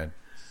Superman.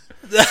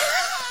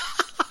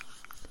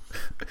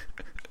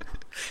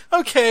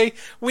 Okay,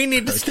 we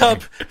need to stop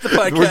the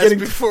podcast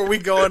before we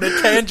go on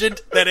a tangent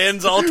that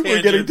ends all tangents.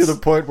 We're getting to the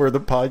point where the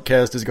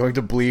podcast is going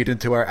to bleed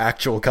into our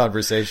actual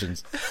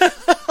conversations.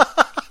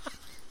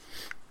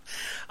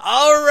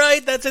 All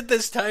right, that's it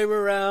this time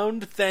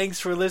around. Thanks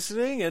for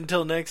listening.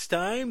 Until next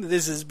time,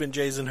 this has been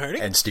Jason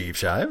Hurting. And Steve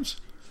Shives.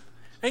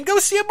 And go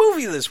see a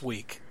movie this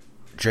week.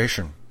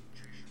 Jason,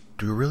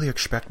 do you really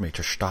expect me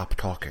to stop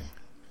talking?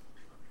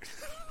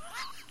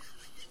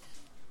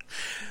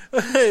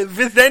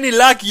 With any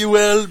luck, you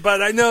will,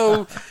 but I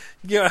know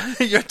you're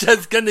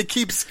just gonna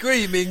keep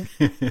screaming.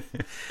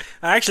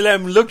 Actually,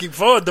 I'm looking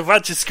forward to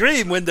watch you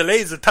scream when the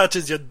laser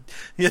touches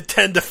your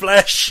tender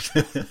flesh.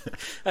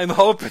 I'm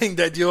hoping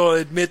that you'll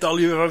admit all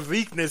your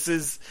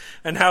weaknesses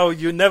and how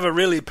you never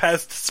really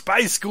passed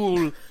spy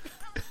school.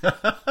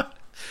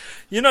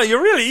 You know,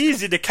 you're really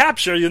easy to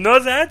capture, you know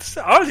that?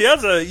 All the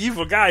other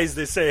evil guys,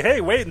 they say,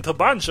 hey, wait until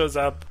Bond shows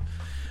up.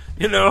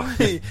 You know,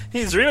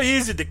 he's really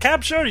easy to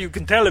capture. You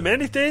can tell him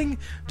anything.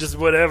 Just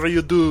whatever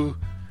you do,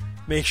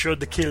 make sure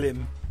to kill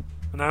him.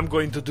 And I'm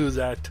going to do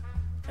that.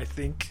 I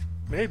think.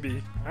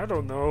 Maybe. I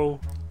don't know.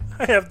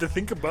 I have to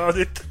think about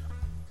it.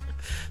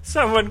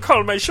 Someone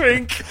call my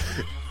shrink.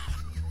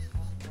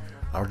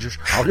 I'll just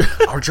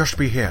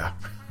be here.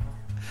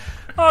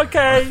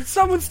 Okay,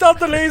 someone stop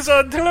the laser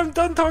until I'm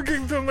done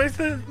talking to my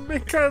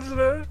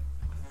counselor.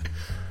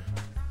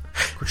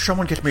 Could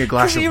someone get me a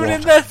glass of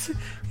water?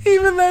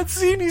 Even that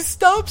scene, he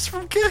stops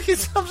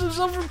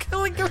himself from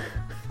killing him.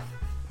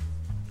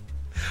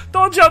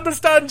 Don't you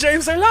understand,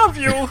 James? I love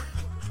you.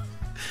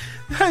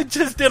 I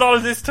just did all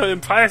this to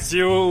impress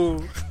you.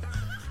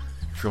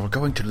 If you're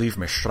going to leave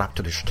me strapped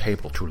to this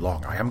table too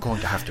long, I am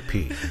going to have to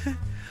pee.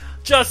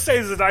 Just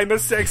say that I'm a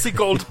sexy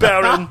gold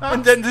baron,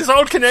 and then this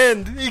all can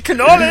end. It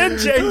can all end,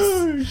 James.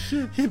 Oh,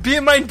 shit.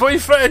 Be my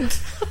boyfriend.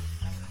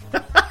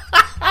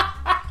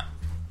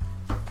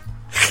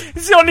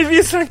 It's the only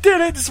reason I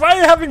did it. It's why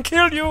I haven't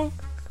killed you.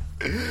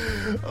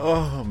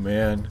 Oh,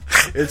 man.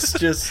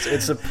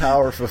 It's a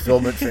power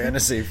fulfillment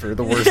fantasy for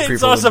the worst people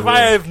It's also in the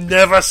why world. I've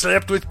never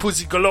slept with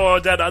Pussy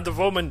Galore, that other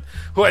woman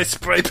who I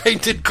spray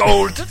painted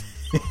gold.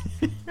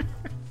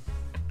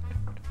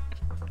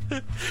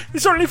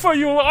 It's only for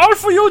you. All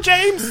for you,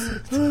 James.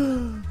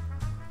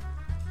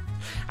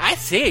 I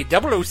say,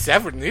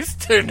 007, this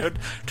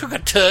took a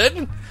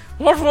turn.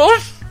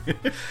 What?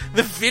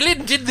 The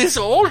villain did this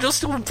all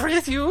just to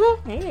impress you?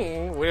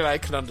 Well, I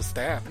can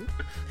understand.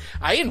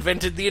 I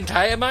invented the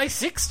entire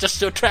MI6 just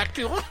to attract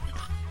you.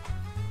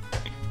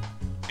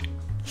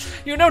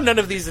 You know none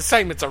of these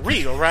assignments are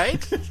real,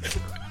 right?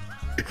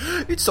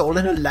 It's all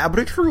an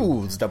elaborate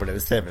ruse,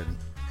 007.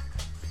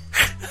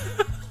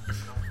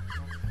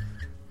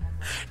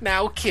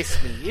 Now kiss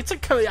me.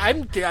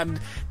 I'm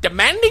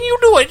demanding you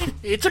do it.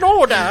 It's an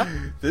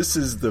order. This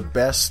is the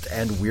best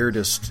and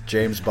weirdest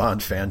James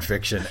Bond fan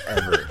fiction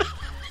ever.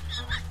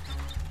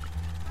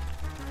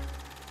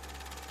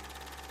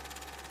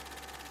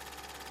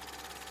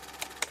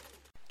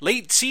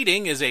 Late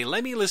Seating is a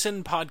Lemmy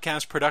Listen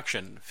podcast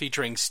production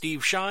featuring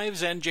Steve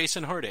Shives and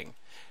Jason Harding.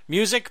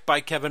 Music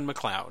by Kevin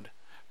MacLeod.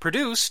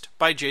 Produced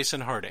by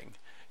Jason Harding.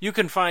 You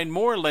can find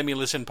more Lemmy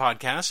Listen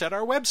podcasts at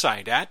our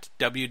website at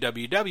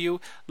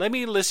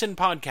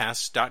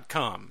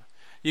www.lemmylistenpodcasts.com.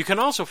 You can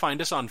also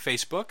find us on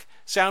Facebook,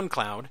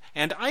 SoundCloud,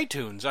 and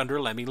iTunes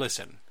under Lemmy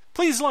Listen.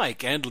 Please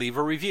like and leave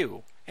a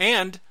review.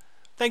 And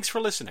thanks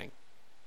for listening.